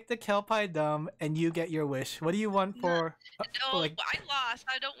I'll make the Kelpie dumb and you get your wish. What do you want for... No, like... I lost.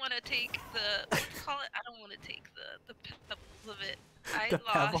 I don't want to take the... What do you call it? I don't want to take the pebbles of it. I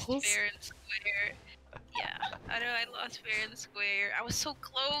lost pebbles? fair and square. Yeah, I know I lost fair and square. I was so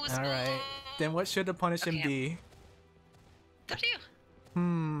close. Alright. Then what should the punishment be? It's up to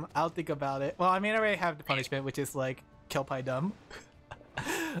you. I'll think about it. Well, I mean, I already have the punishment, which is like Kelpie dumb.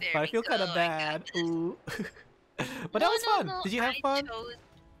 But I feel kind of bad. Ooh. But that was fun. Did you have fun?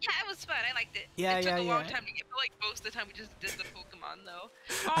 Yeah, it was fun. I liked it. Yeah, it took a long yeah. time to get, but like most of the time we just did the Pokemon though.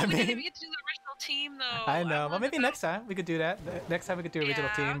 Oh, I we mean, didn't even get to do the original team though. I know. Well, maybe next time we could do that. Next time we could do original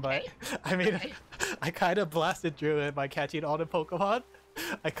team, okay. but I mean, I kind of blasted through it by catching all the Pokemon.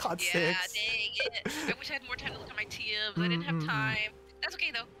 I caught 6. Yeah, dang it. I wish I had more time to look at my TMs. I didn't have time. That's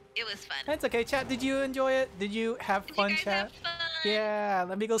okay though. It was fun. That's okay. Chat, did you enjoy it? Did you have Did fun, you guys chat? have fun? Yeah,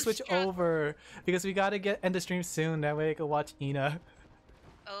 let me go switch over because we gotta end the stream soon. That way I can watch Ina.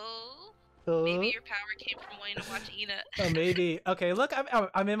 Oh, Oh. maybe your power came from wanting to watch Ina. Oh, maybe. Okay, look,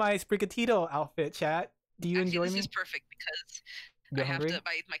 I'm in my Sprigatito outfit, chat. Do you enjoy this me? This is perfect because You're I hungry? have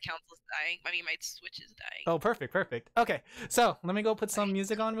to. My council's dying. I mean, my Switch is dying. Oh, perfect, perfect. Okay, so let me go put some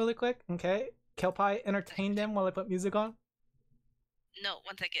music on really quick. Okay, Kelpie, entertain them while I put music on. No,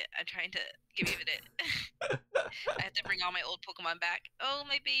 1 second. I'm trying to give you it. I have to bring all my old Pokemon back. Oh,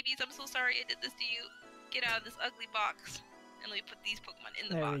 my babies, I'm so sorry I did this to you. Get out of this ugly box. And let me put these Pokemon in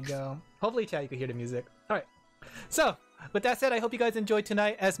the box. There we go. Hopefully, chat, you can hear the music. All right. So, with that said, I hope you guys enjoyed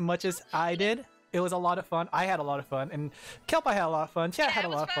tonight as much as I did. It was a lot of fun. I had a lot of fun. And Kelpie had a lot of fun. Chat had a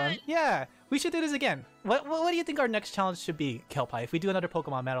lot of fun. Yeah, we should do this again. What do you think our next challenge should be, Kelpie, if we do another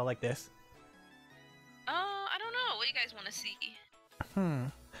Pokemon battle like this? I don't know. What do you guys want to see?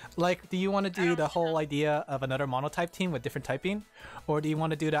 Like, do you want to do the whole idea of another monotype team with different typing? Or do you want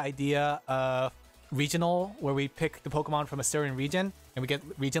to do the idea of regional, where we pick the Pokemon from a certain region and we get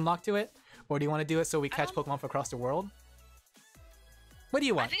region locked to it? Or do you want to do it so we catch Pokemon from across the world? What do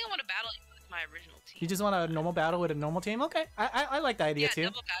you want? I think I want to battle with my original team. You just want a normal battle with a normal team? Okay, I like the idea too. Yeah,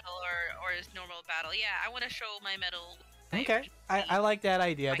 double battle or normal battle. Yeah, I want to show my medal. Okay, I like that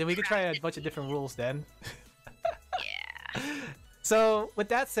idea. Then we could try a bunch of different rules then. Yeah. So with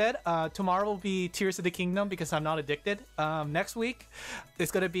that said, tomorrow will be Tears of the Kingdom because I'm not addicted. Next week,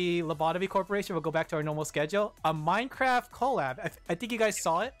 it's going to be Lobotomy Corporation. We'll go back to our normal schedule. A Minecraft collab. I think you guys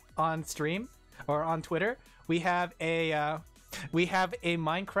saw it on stream or on Twitter. We have a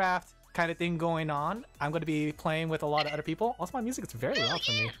Minecraft kind of thing going on. I'm going to be playing with a lot of other people. Also, my music is very loud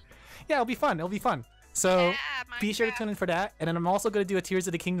for me. Yeah, it'll be fun. It'll be fun. So be sure to tune in for that. And then I'm also going to do a Tears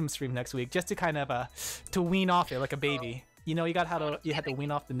of the Kingdom stream next week just to kind of to wean off it like a baby. You know, you had to wean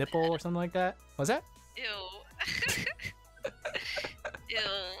off the nipple or something like that. What was that? Ew. Ew.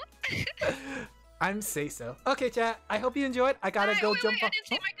 I'm say so. Okay, chat. I hope you enjoyed. I gotta go jump off. I didn't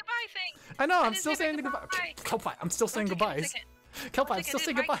say my goodbye thing. I know. I'm still saying the goodbye. Kelpie, I'm still saying goodbyes. Kelpie, I'm still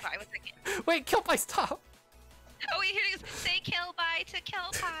saying goodbye. Wait, Kelpie, stop. Oh wait, here it goes. Say Kelpie to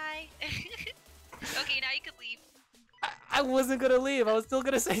Kelpie. Okay, now you can leave. I wasn't gonna leave. I was still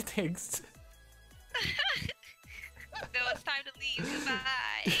gonna say things. No, it's time to leave.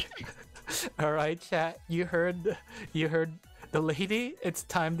 Goodbye. All right, chat. You heard the lady. It's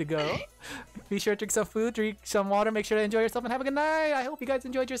time to go. Be sure to drink some food, drink some water. Make sure to enjoy yourself and have a good night. I hope you guys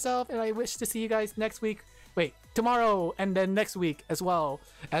enjoyed yourself, and I wish to see you guys next week. Wait, tomorrow and then next week as well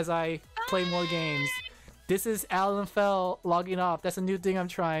as I play more games. This is Alin Laphel logging off. That's a new thing I'm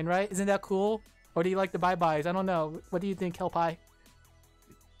trying, right? Isn't that cool? Or do you like the bye-byes? I don't know. What do you think, Kelpie?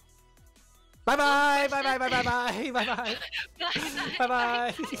 Bye-bye! Bye-bye! Bye-bye! Bye-bye! Bye-bye!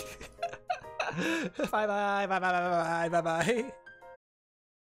 Bye-bye! Bye-bye! Bye-bye! Bye-bye! Bye-bye!